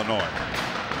Northern Illinois.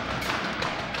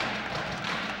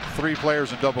 3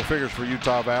 players in double figures for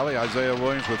Utah Valley. Isiah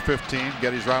Williams with 15,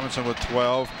 Geddes Robinson with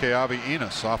 12, Keawe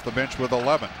Enos off the bench with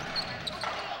 11.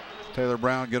 Taylor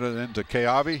Brown get it into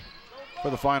Keawe for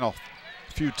the final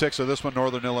few ticks of this one.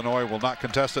 Northern Illinois will not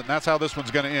contest it, and that's how this one's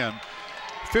going to end.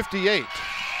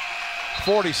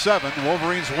 58-47.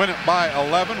 Wolverines win it by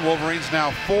 11. Wolverines now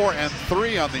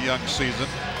 4-3 on the young season.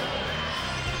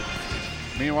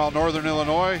 Meanwhile, Northern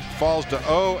Illinois falls to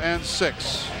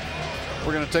 0-6.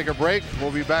 We're going to take a break.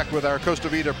 We'll be back with our Costa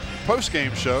Vida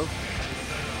post-game show.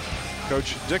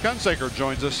 Coach Dick Hunsaker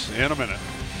joins us in a minute.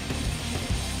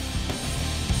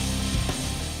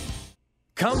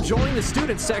 Come join the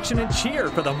student section and cheer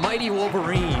for the Mighty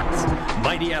Wolverines.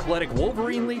 Mighty Athletic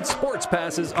Wolverine League sports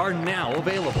passes are now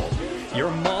available.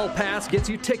 Your mall pass gets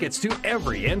you tickets to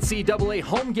every NCAA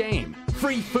home game,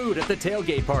 free food at the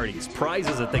tailgate parties,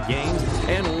 prizes at the games,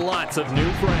 and lots of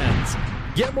new friends.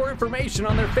 Get more information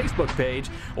on their Facebook page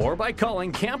or by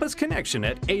calling Campus Connection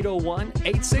at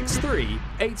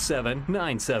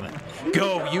 801-863-8797.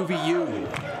 Go UVU!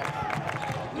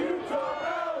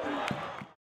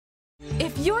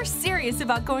 If you're serious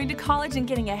about going to college and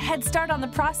getting a head start on the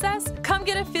process, come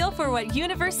get a feel for what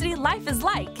university life is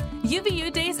like.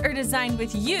 UVU Days are designed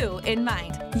with you in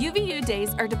mind. UVU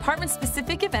Days are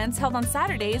department-specific events held on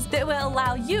Saturdays that will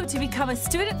allow you to become a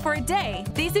student for a day.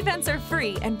 These events are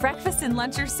free and breakfast and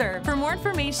lunch are served. For more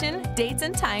information, dates,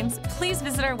 and times, please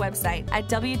visit our website at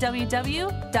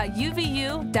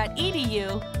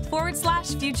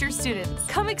www.uvu.edu/future students.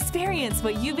 Come experience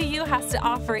what UVU has to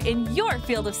offer in your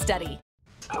field of study.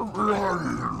 Well,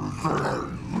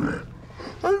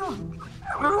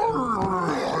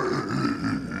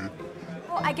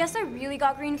 I guess I really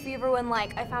got green fever when,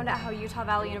 I found out how Utah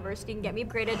Valley University can get me a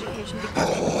great education.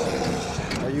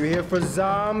 Are you here for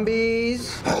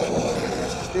zombies?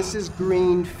 This is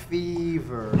green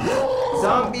fever.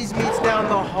 Zombies meets down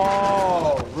the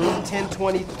hall, room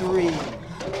 1023.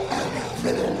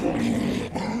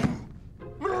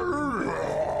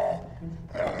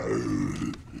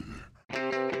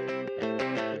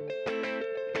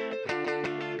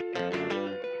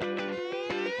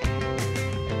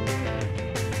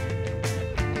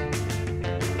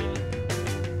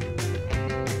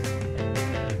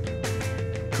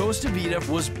 Costa Vida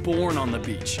was born on the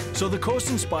beach, so the coast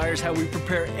inspires how we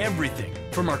prepare everything,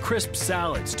 from our crisp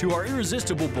salads to our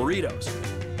irresistible burritos.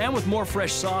 And with more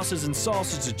fresh sauces and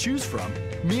salsas to choose from,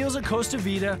 meals at Costa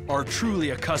Vida are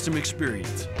truly a custom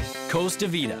experience. Costa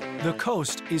Vida, the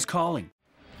coast is calling.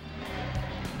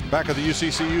 Back at the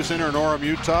UCCU Center in Orem,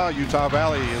 Utah, Utah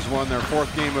Valley has won their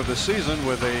 4th game of the season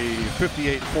with a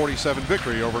 58-47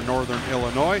 victory over Northern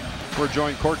Illinois. We're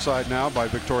joined courtside now by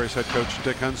victorious head coach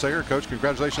Dick Hunsaker. Coach,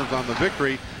 congratulations on the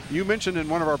victory. You mentioned in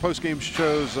one of our post-game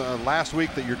shows last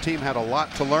week that your team had a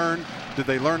lot to learn. Did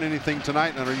they learn anything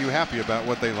tonight, and are you happy about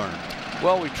what they learned?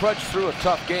 Well, we trudged through a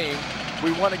tough game.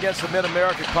 We won against a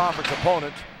Mid-American Conference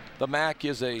opponent. The MAC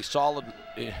is a solid,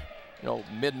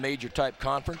 mid-major type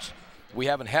conference. We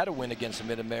haven't had a win against a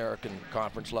Mid-American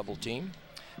Conference level team,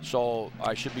 so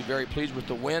I should be very pleased with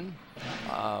the win.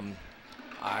 I'm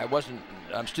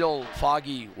still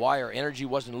foggy why our energy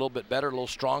wasn't a little bit better, a little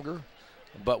stronger,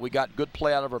 but we got good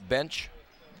play out of our bench.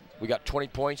 We got 20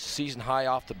 points, season high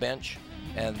off the bench,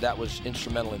 and that was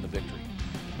instrumental in the victory.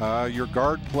 Your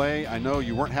guard play, I know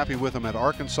you weren't happy with them at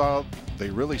Arkansas. They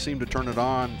really seemed to turn it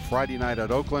on Friday night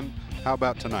at Oakland. How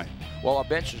about tonight? Well, our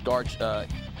bench's guards,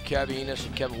 Keawe Enos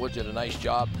and Kevin Woods did a nice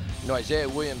job. Isiah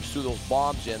Williams threw those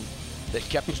bombs in that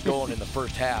kept us going in the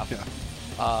first half. Yeah.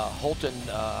 Holton,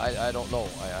 I don't know.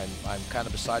 I'm kind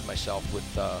of beside myself with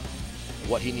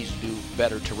what he needs to do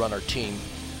better to run our team.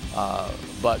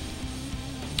 But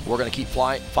we're going to keep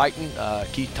fighting.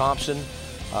 Keith Thompson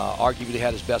arguably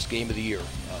had his best game of the year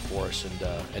for us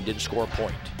and didn't score a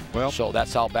point. Well, so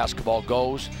that's how basketball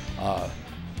goes.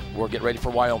 We're getting ready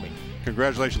for Wyoming.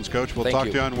 Congratulations, Coach. We'll Thank talk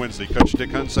to you on Wednesday. Coach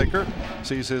Dick Hunsaker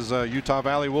sees his Utah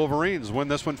Valley Wolverines win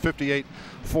this one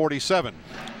 58-47.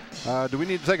 Do we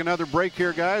need to take another break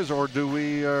here, guys, or do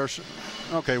we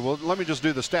Okay, well, let me just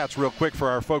do the stats real quick for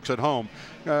our folks at home.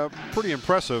 Pretty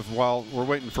impressive while we're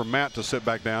waiting for Matt to sit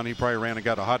back down. He probably ran and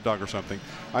got a hot dog or something.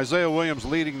 Isiah Williams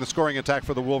leading the scoring attack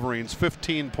for the Wolverines.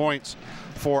 15 points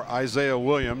for Isiah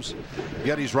Williams.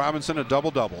 Geddes Robinson a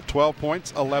double-double. 12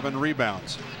 points, 11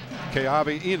 rebounds.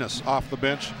 Keawe Enos off the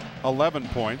bench, 11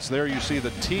 points. There you see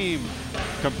the team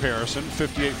comparison.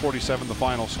 58-47 the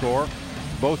final score.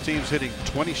 Both teams hitting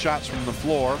 20 shots from the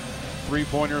floor.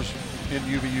 Three-pointers in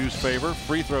UVU's favor,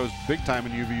 free throws big time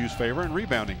in UVU's favor, and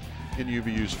rebounding in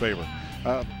UVU's favor.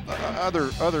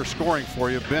 Other scoring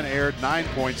for you. Ben Aird, 9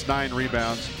 points, 9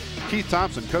 rebounds. Keith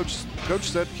Thompson, coach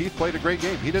said Keith played a great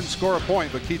game. He didn't score a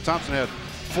point, but Keith Thompson had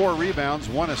 4 rebounds,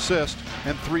 1 assist,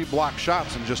 and 3 block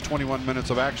shots in just 21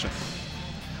 minutes of action.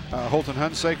 Holton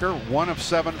Hunsaker, 1 of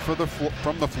 7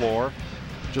 from the floor,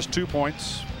 just 2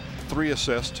 points, 3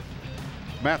 assists.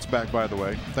 Matt's back, by the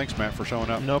way. Thanks, Matt, for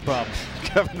showing up. No problem.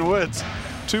 Kevin Woods,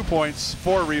 2 points,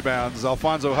 4 rebounds.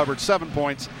 Alfonzo Hubbard, 7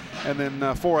 points. And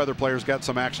then 4 other players got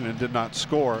some action and did not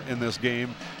score in this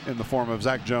game in the form of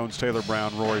Zach Jones, Taylor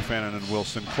Brown, Rory Fannin, and Will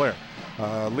Sinclair.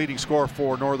 Leading score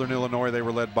for Northern Illinois, they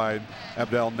were led by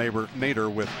Abdel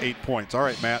Nader with 8 points. All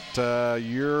right, Matt,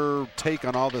 your take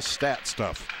on all this stat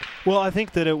stuff. Well, I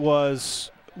think that it was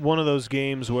one of those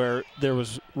games where there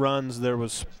was runs, there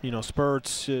was,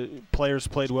 spurts, players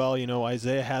played well.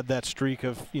 Isiah had that streak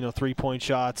of, 3-point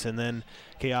shots, and then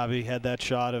Keawe had that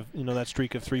shot of, that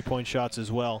streak of 3-point shots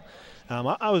as well.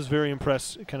 I was very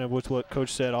impressed kind of with what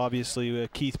Coach said. Obviously,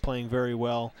 Keith playing very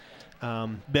well.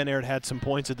 Ben Aird had some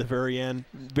points at the very end,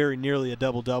 very nearly a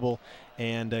double-double,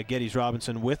 and Geddes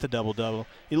Robinson with a double-double.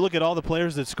 You look at all the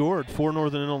players that scored for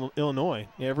Northern Illinois.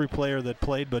 Every player that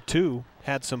played but 2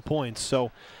 had some points.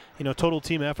 So, total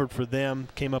team effort for them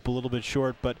came up a little bit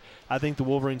short, but I think the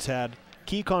Wolverines had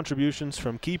key contributions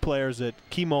from key players at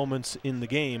key moments in the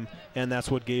game, and that's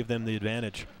what gave them the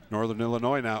advantage. Northern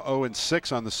Illinois now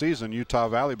 0-6 on the season. Utah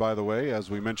Valley, by the way,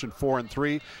 as we mentioned,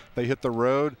 4-3. They hit the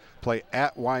road, play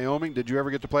at Wyoming. Did you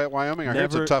ever get to play at Wyoming? I heard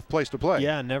it's a tough place to play.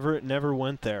 Yeah, never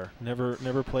went there. Never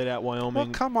played at Wyoming. Well,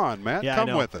 come on, Matt. Yeah,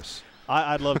 come with us.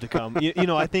 I'd love to come.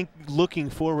 I think looking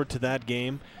forward to that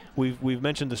game, we've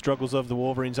mentioned the struggles of the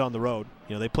Wolverines on the road.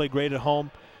 They play great at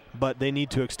home, but they need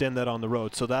to extend that on the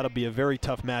road. So that'll be a very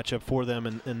tough matchup for them,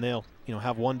 and they'll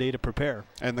have one day to prepare.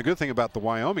 And the good thing about the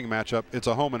Wyoming matchup, it's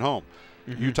a home and home.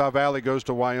 Utah Valley goes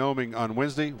to Wyoming on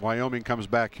Wednesday. Wyoming comes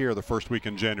back here the first week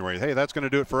in January. Hey, that's going to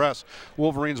do it for us.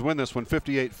 Wolverines win this one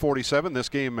 58-47. This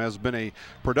game has been a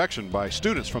production by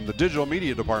students from the Digital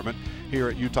Media Department here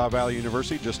at Utah Valley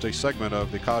University, just a segment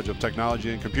of the College of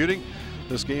Technology and Computing.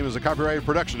 This game is a copyrighted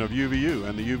production of UVU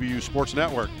and the UVU Sports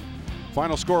Network.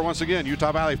 Final score once again,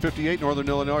 Utah Valley 58, Northern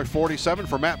Illinois 47.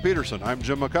 For Matt Peterson, I'm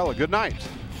Jim McCullough. Good night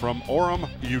from Orem,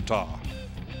 Utah.